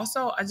is.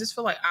 Also, I just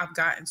feel like I've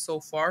gotten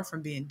so far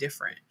from being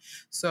different.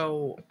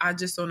 So I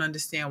just don't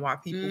understand why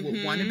people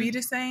would want to be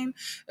the same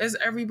as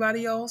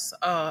everybody else.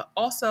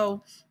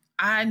 Also,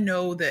 I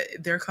know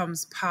that there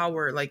comes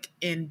power like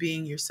in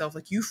being yourself.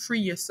 Like you free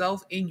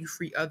yourself and you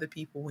free other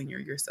people when you're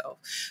yourself.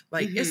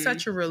 Like it's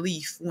such a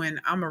relief when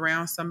I'm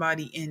around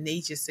somebody and they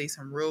just say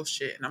some real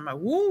shit and I'm like,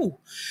 woo.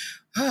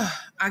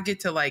 I get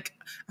to like,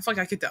 I feel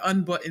like I get to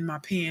unbutton my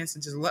pants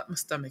and just let my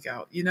stomach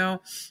out, you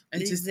know,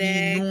 and just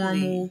be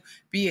normal,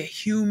 be a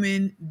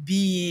human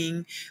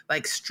being,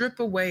 like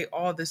strip away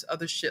all this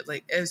other shit.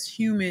 Like as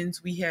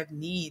humans, we have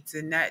needs,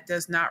 and that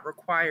does not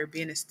require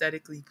being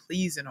aesthetically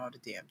pleasing all the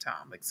damn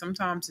time. Like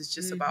sometimes it's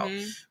just about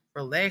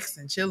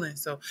relaxing, chilling.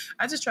 So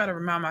I just try to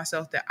remind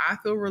myself that I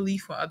feel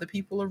relief when other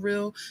people are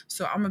real.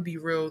 So I'm gonna be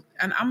real,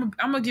 and I'm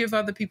gonna give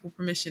other people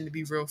permission to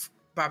be real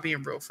by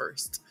being real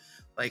first.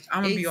 Like,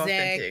 I'm going to be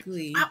authentic.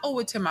 I owe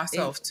it to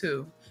myself,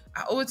 too.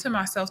 I owe it to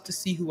myself to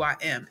see who I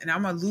am. And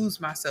I'm going to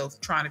lose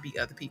myself trying to be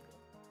other people.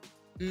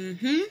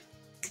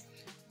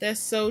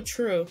 That's so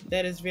true.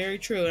 That is very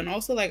true. And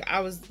also, like, I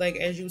was, like,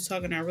 as you was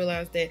talking, I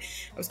realized that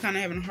I was kind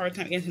of having a hard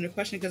time answering the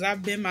question because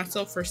I've been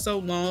myself for so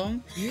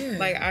long. Yeah.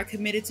 Like, I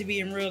committed to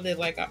being real that,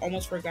 like, I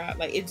almost forgot.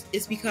 Like,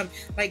 it's become,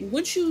 like,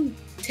 once you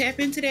tap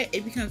into that,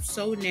 it becomes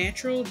so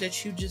natural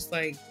that you just,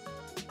 like,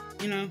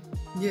 you know?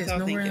 Yes,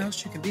 nowhere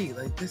else you can be.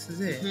 Like, this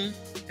is it.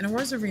 In the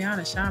words of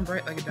Rihanna, shine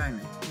bright like a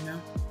diamond, you know?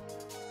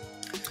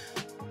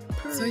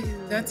 So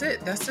that's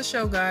it. That's the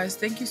show, guys.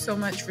 Thank you so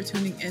much for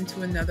tuning in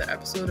to another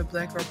episode of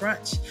Black Girl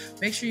Brunch.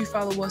 Make sure you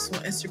follow us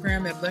on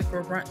Instagram at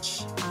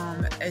blackgirlbrunch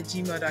at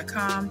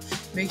gmail.com.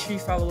 Make sure you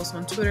follow us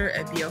on Twitter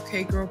at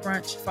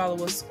BLKGirlBrunch.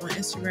 Follow us on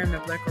Instagram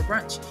at Black Girl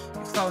Brunch.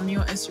 You can follow me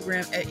on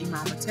Instagram at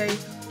Imam Mate.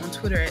 On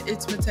Twitter at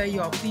It's Mate.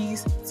 Y'all,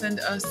 please send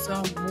us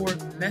some more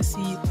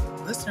messy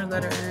listener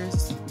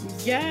letters.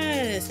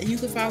 Yes. And you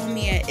can follow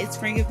me at It's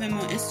FrankandFem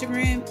on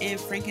Instagram and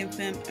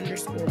FrankandFem_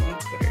 on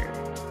Twitter.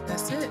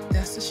 That's it.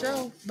 That's the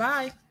show.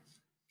 Bye.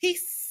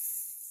 Peace.